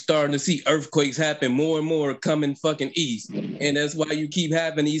why you starting to see earthquakes happen more and more coming fucking east, and that's why you keep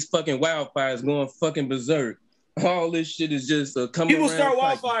having these fucking wildfires going fucking berserk. All this shit is just coming. People start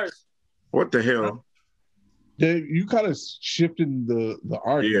wildfires. What the hell? Dave, you kind of shifting the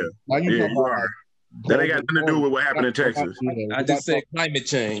argument. Yeah, you are. That ain't got nothing to do with what happened in Texas. I just said climate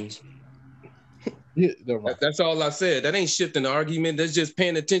change. Yeah, that's all I said. That ain't shifting the argument. That's just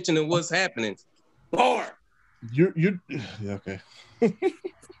paying attention to what's happening. Bar. You yeah, okay.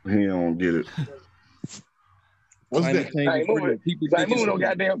 He don't get it. What's that? Moving on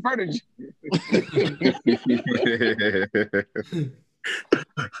goddamn furniture.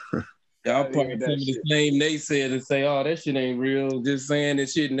 Y'all probably some of the same they said and say, oh, that shit ain't real. Just saying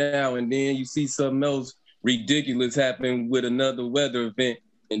this shit now, and then you see something else ridiculous happen with another weather event.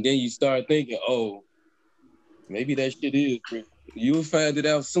 And then you start thinking, oh, maybe that shit is real. You'll find it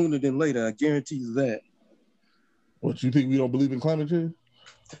out sooner than later. I guarantee you that. What, you think we don't believe in climate change?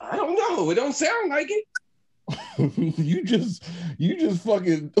 I don't know. It don't sound like it. you just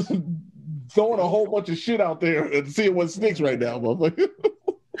fucking throwing a whole bunch of shit out there and seeing what sticks right now, motherfucker.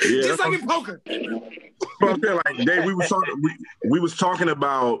 Yeah, just like in poker. But I feel like Dave, we was talking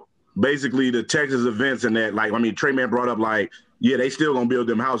about basically the Texas events and that, like, I mean, Trey Man brought up like, yeah, they still gonna build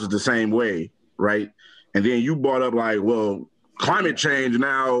them houses the same way, right? And then you brought up like, well, climate change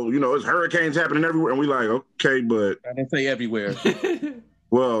now, you know, it's hurricanes happening everywhere, and we like, okay, but I didn't say everywhere.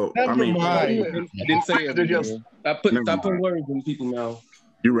 Well, I mean, I didn't say everywhere. Stop putting words in people's mouth.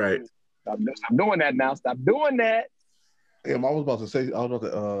 You're right. Stop doing that now. Stop doing that. Damn, I was about to say, what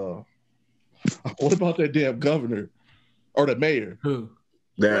about that damn governor or the mayor? Who?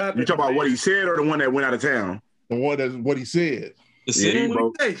 That you talking about what he said or the one that went out of town? The one that's what he said.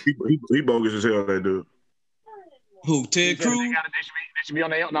 The he bogus as hell, that dude. Who? Ted Cruz? They should be on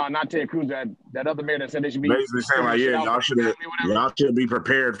their no, not Ted Cruz. That other mayor that said they should be basically saying like, yeah, y'all should be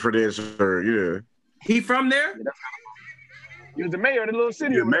prepared for this, or yeah. He from there? He was the mayor of the little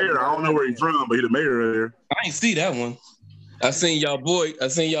city. He's the mayor. I don't know where he's from, but he's the mayor there. I ain't see that one. I seen y'all boy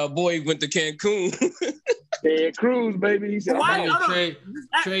went to Cancun. Ted Cruz, baby. He said,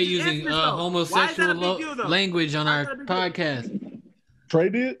 Trey using homosexual language on our podcast. Trey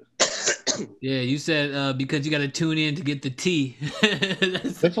did? Yeah, you said because you got to tune in to get the tea.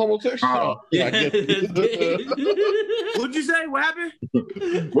 That's homosexual. Yeah. What'd you say? What happened?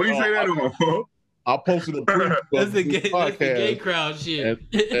 What do you say that on? I posted a that's the gay crowd shit.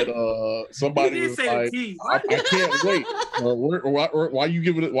 And somebody was like, I can't wait. Why you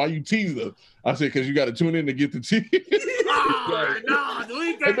giving it? Why you teasing us? I said, because you got to tune in to get the tea.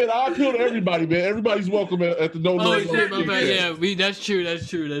 And then I appeal to everybody, man. Everybody's welcome at the No Oh shit, my bad. Yeah, that's true.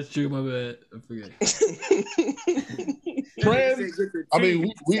 My bad. I forget. Trans. I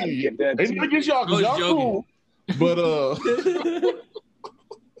mean, we ain't gonna get y'all because y'all cool. But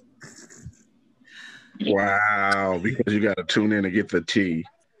wow, because you got to tune in to get the tea.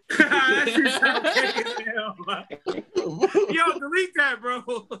 Yo, delete that, bro.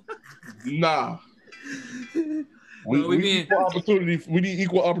 Nah. We need equal opportunity. We need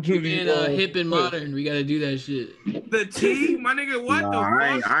equal opportunity. Being hip and modern, we gotta do that shit. The T, my nigga, what the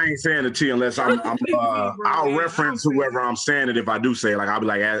fuck? I ain't saying the T unless I'll reference whoever I'm saying it if I do say it. Like I'll be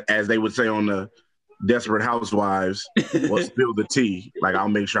like, as they would say on the Desperate Housewives or Spill the Tea. Like, I'll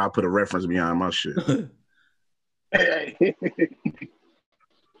make sure I put a reference behind my shit.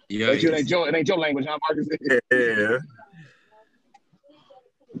 Yeah, it ain't your language, huh, Marcus? Yeah.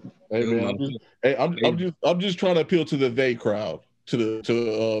 Hey man, I'm just trying to appeal to the they crowd, they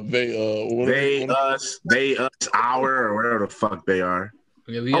us, our, or whatever the fuck they are.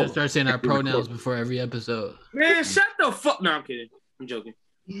 Yeah, we gotta start saying our pronouns before every episode. Man, shut the fuck. No, I'm kidding. I'm joking.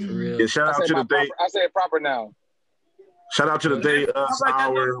 For real. Yeah, shout out to the they. I say it proper now. Shout out to the they, us,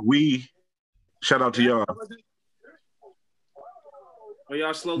 our, we. Shout out to y'all. Or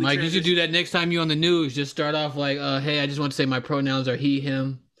y'all slowly. Mike, you should do that next time you're on the news. Just start off like, hey, I just want to say my pronouns are he,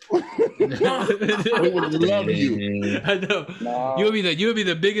 him. We would love you. I know. No. You'll be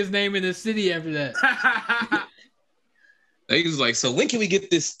the biggest name in the city after that. They was like, so when can we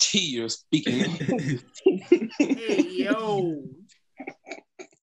get this tea you're speaking? Hey yo.